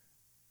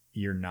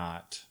 you're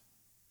not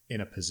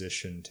in a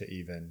position to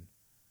even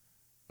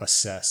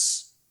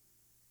assess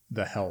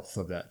the health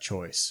of that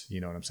choice.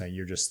 You know what I'm saying?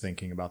 You're just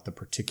thinking about the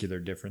particular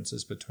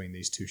differences between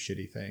these two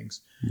shitty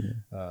things.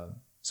 Yeah.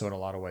 So in a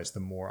lot of ways, the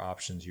more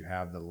options you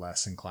have, the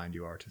less inclined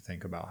you are to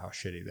think about how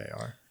shitty they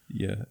are.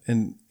 Yeah.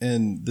 And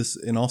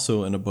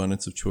also an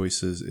abundance of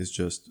choices is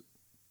just,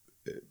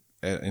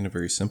 in a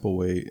very simple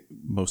way,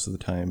 most of the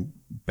time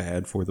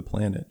bad for the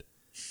planet.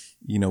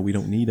 You know, we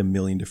don't need a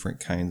million different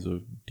kinds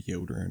of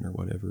deodorant or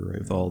whatever, right?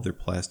 With all their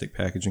plastic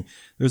packaging.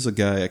 There's a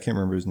guy, I can't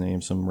remember his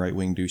name, some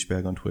right-wing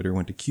douchebag on Twitter,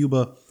 went to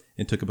Cuba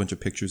and took a bunch of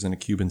pictures in a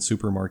Cuban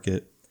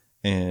supermarket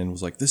and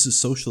was like, this is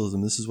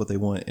socialism, this is what they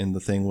want. And the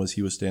thing was,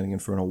 he was standing in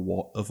front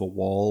of a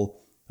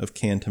wall of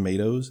canned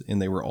tomatoes,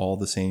 and they were all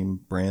the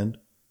same brand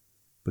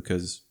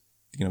because,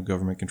 you know,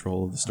 government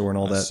control of the store and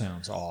all that.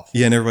 Sounds awful.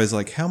 Yeah, and everybody's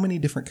like, how many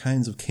different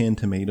kinds of canned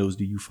tomatoes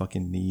do you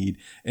fucking need?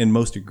 And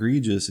most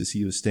egregious is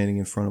he was standing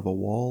in front of a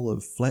wall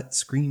of flat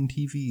screen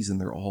TVs,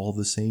 and they're all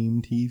the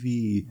same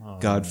TV. Oh,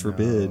 God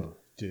forbid. No,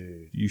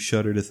 dude. You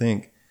shudder to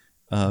think.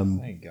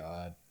 Thank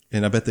God.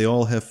 And I bet they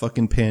all have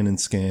fucking pan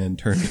and scan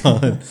turned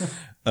on.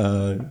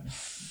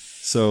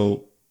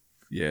 So,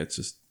 yeah, it's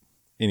just...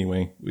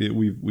 Anyway,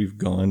 we've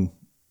gone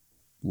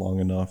long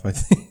enough, I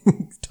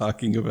think,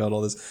 talking about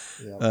all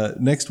this. Yep.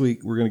 Next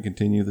week, we're going to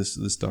continue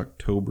this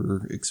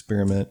October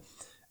experiment,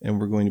 and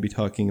we're going to be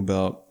talking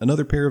about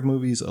another pair of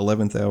movies,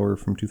 11th Hour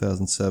from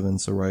 2007,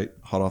 so right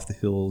hot off the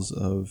heels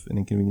of An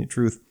Inconvenient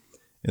Truth,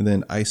 and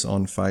then Ice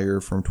on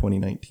Fire from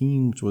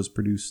 2019, which was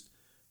produced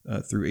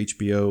through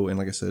HBO, and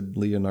like I said,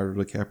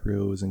 Leonardo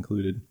DiCaprio is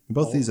included.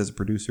 Both these as a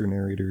producer,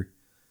 narrator.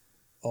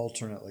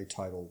 Alternately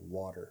titled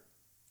Water.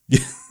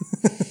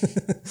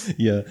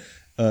 Yeah.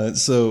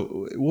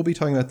 So we'll be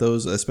talking about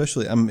those,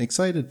 especially I'm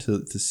excited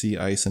to see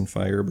Ice and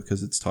Fire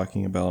because it's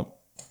talking about,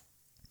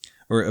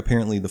 or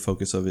apparently the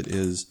focus of it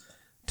is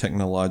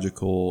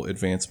technological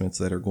advancements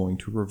that are going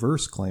to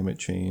reverse climate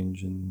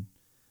change and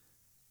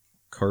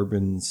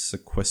carbon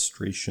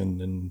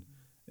sequestration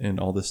and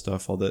all this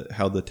stuff, how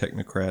the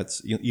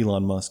technocrats,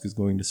 Elon Musk is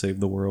going to save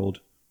the world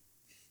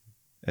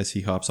as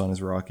he hops on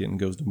his rocket and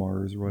goes to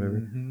Mars or whatever.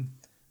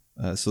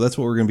 Mm-hmm. So that's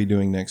what we're going to be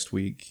doing next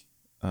week.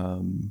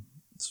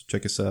 So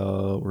check us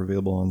out. We're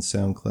available on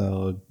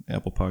SoundCloud,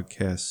 Apple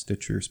Podcasts,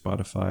 Stitcher,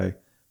 Spotify.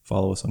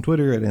 Follow us on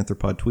Twitter at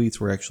AnthropodTweets.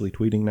 We're actually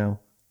tweeting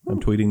now.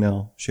 I'm tweeting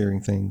now,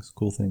 sharing things,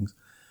 cool things.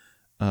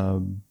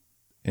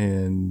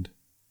 And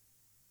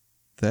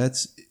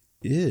that's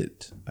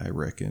it, I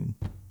reckon.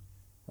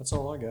 That's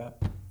all I got.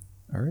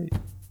 All right.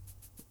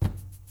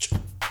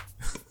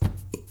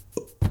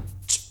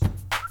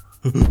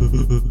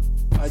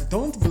 I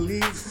don't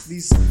believe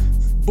this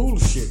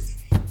bullshit.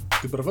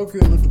 To provoke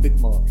you a little bit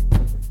more,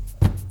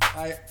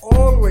 I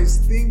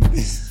always think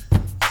this.